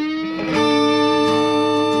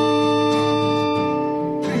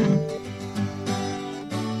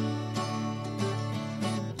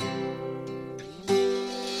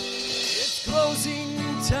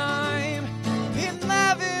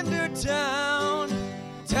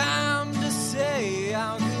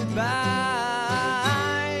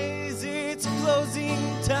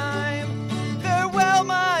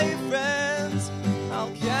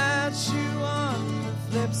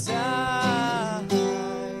 Side.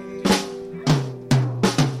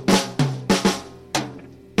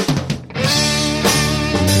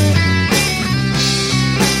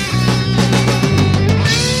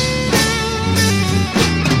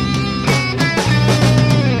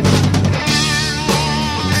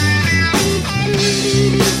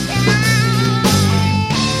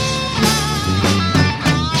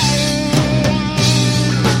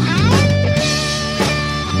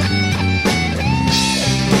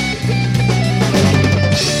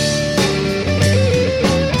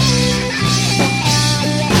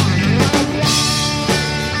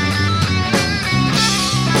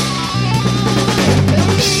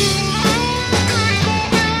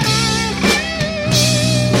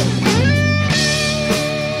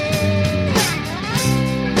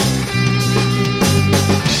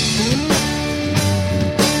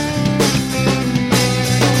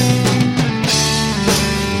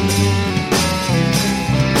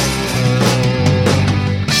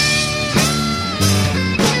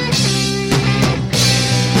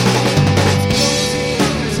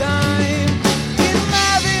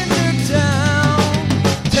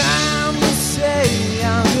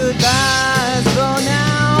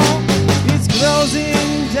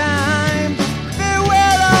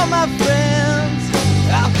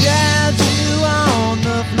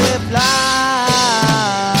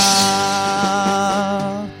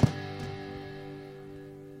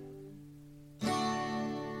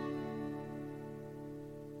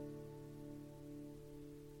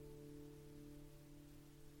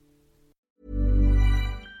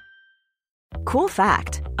 Cool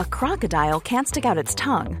fact, a crocodile can't stick out its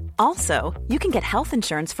tongue. Also, you can get health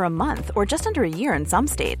insurance for a month or just under a year in some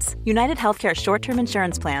states. United Healthcare short-term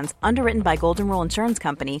insurance plans, underwritten by Golden Rule Insurance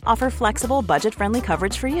Company, offer flexible, budget-friendly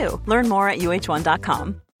coverage for you. Learn more at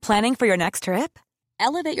uh1.com. Planning for your next trip?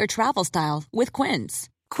 Elevate your travel style with Quince.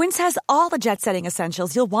 Quince has all the jet-setting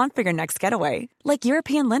essentials you'll want for your next getaway, like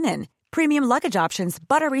European linen, premium luggage options,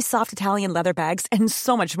 buttery soft Italian leather bags, and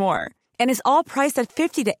so much more. And is all priced at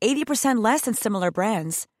 50 to 80% less than similar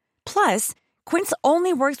brands. Plus, Quince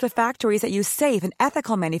only works with factories that use safe and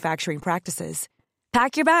ethical manufacturing practices.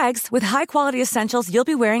 Pack your bags with high-quality essentials you'll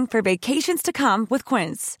be wearing for vacations to come with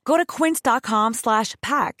Quince. Go to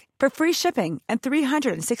quince.com/pack for free shipping and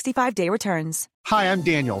 365-day returns. Hi, I'm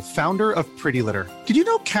Daniel, founder of Pretty Litter. Did you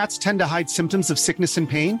know cats tend to hide symptoms of sickness and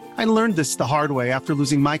pain? I learned this the hard way after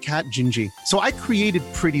losing my cat, Gingy. So I created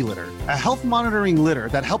Pretty Litter, a health monitoring litter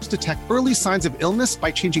that helps detect early signs of illness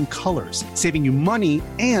by changing colors, saving you money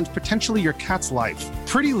and potentially your cat's life.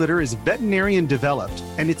 Pretty Litter is veterinarian developed,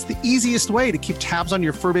 and it's the easiest way to keep tabs on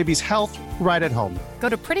your fur baby's health right at home. Go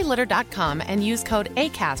to prettylitter.com and use code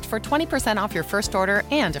ACAST for 20% off your first order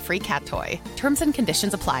and a free cat toy. Terms and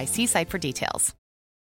conditions apply. See site for details.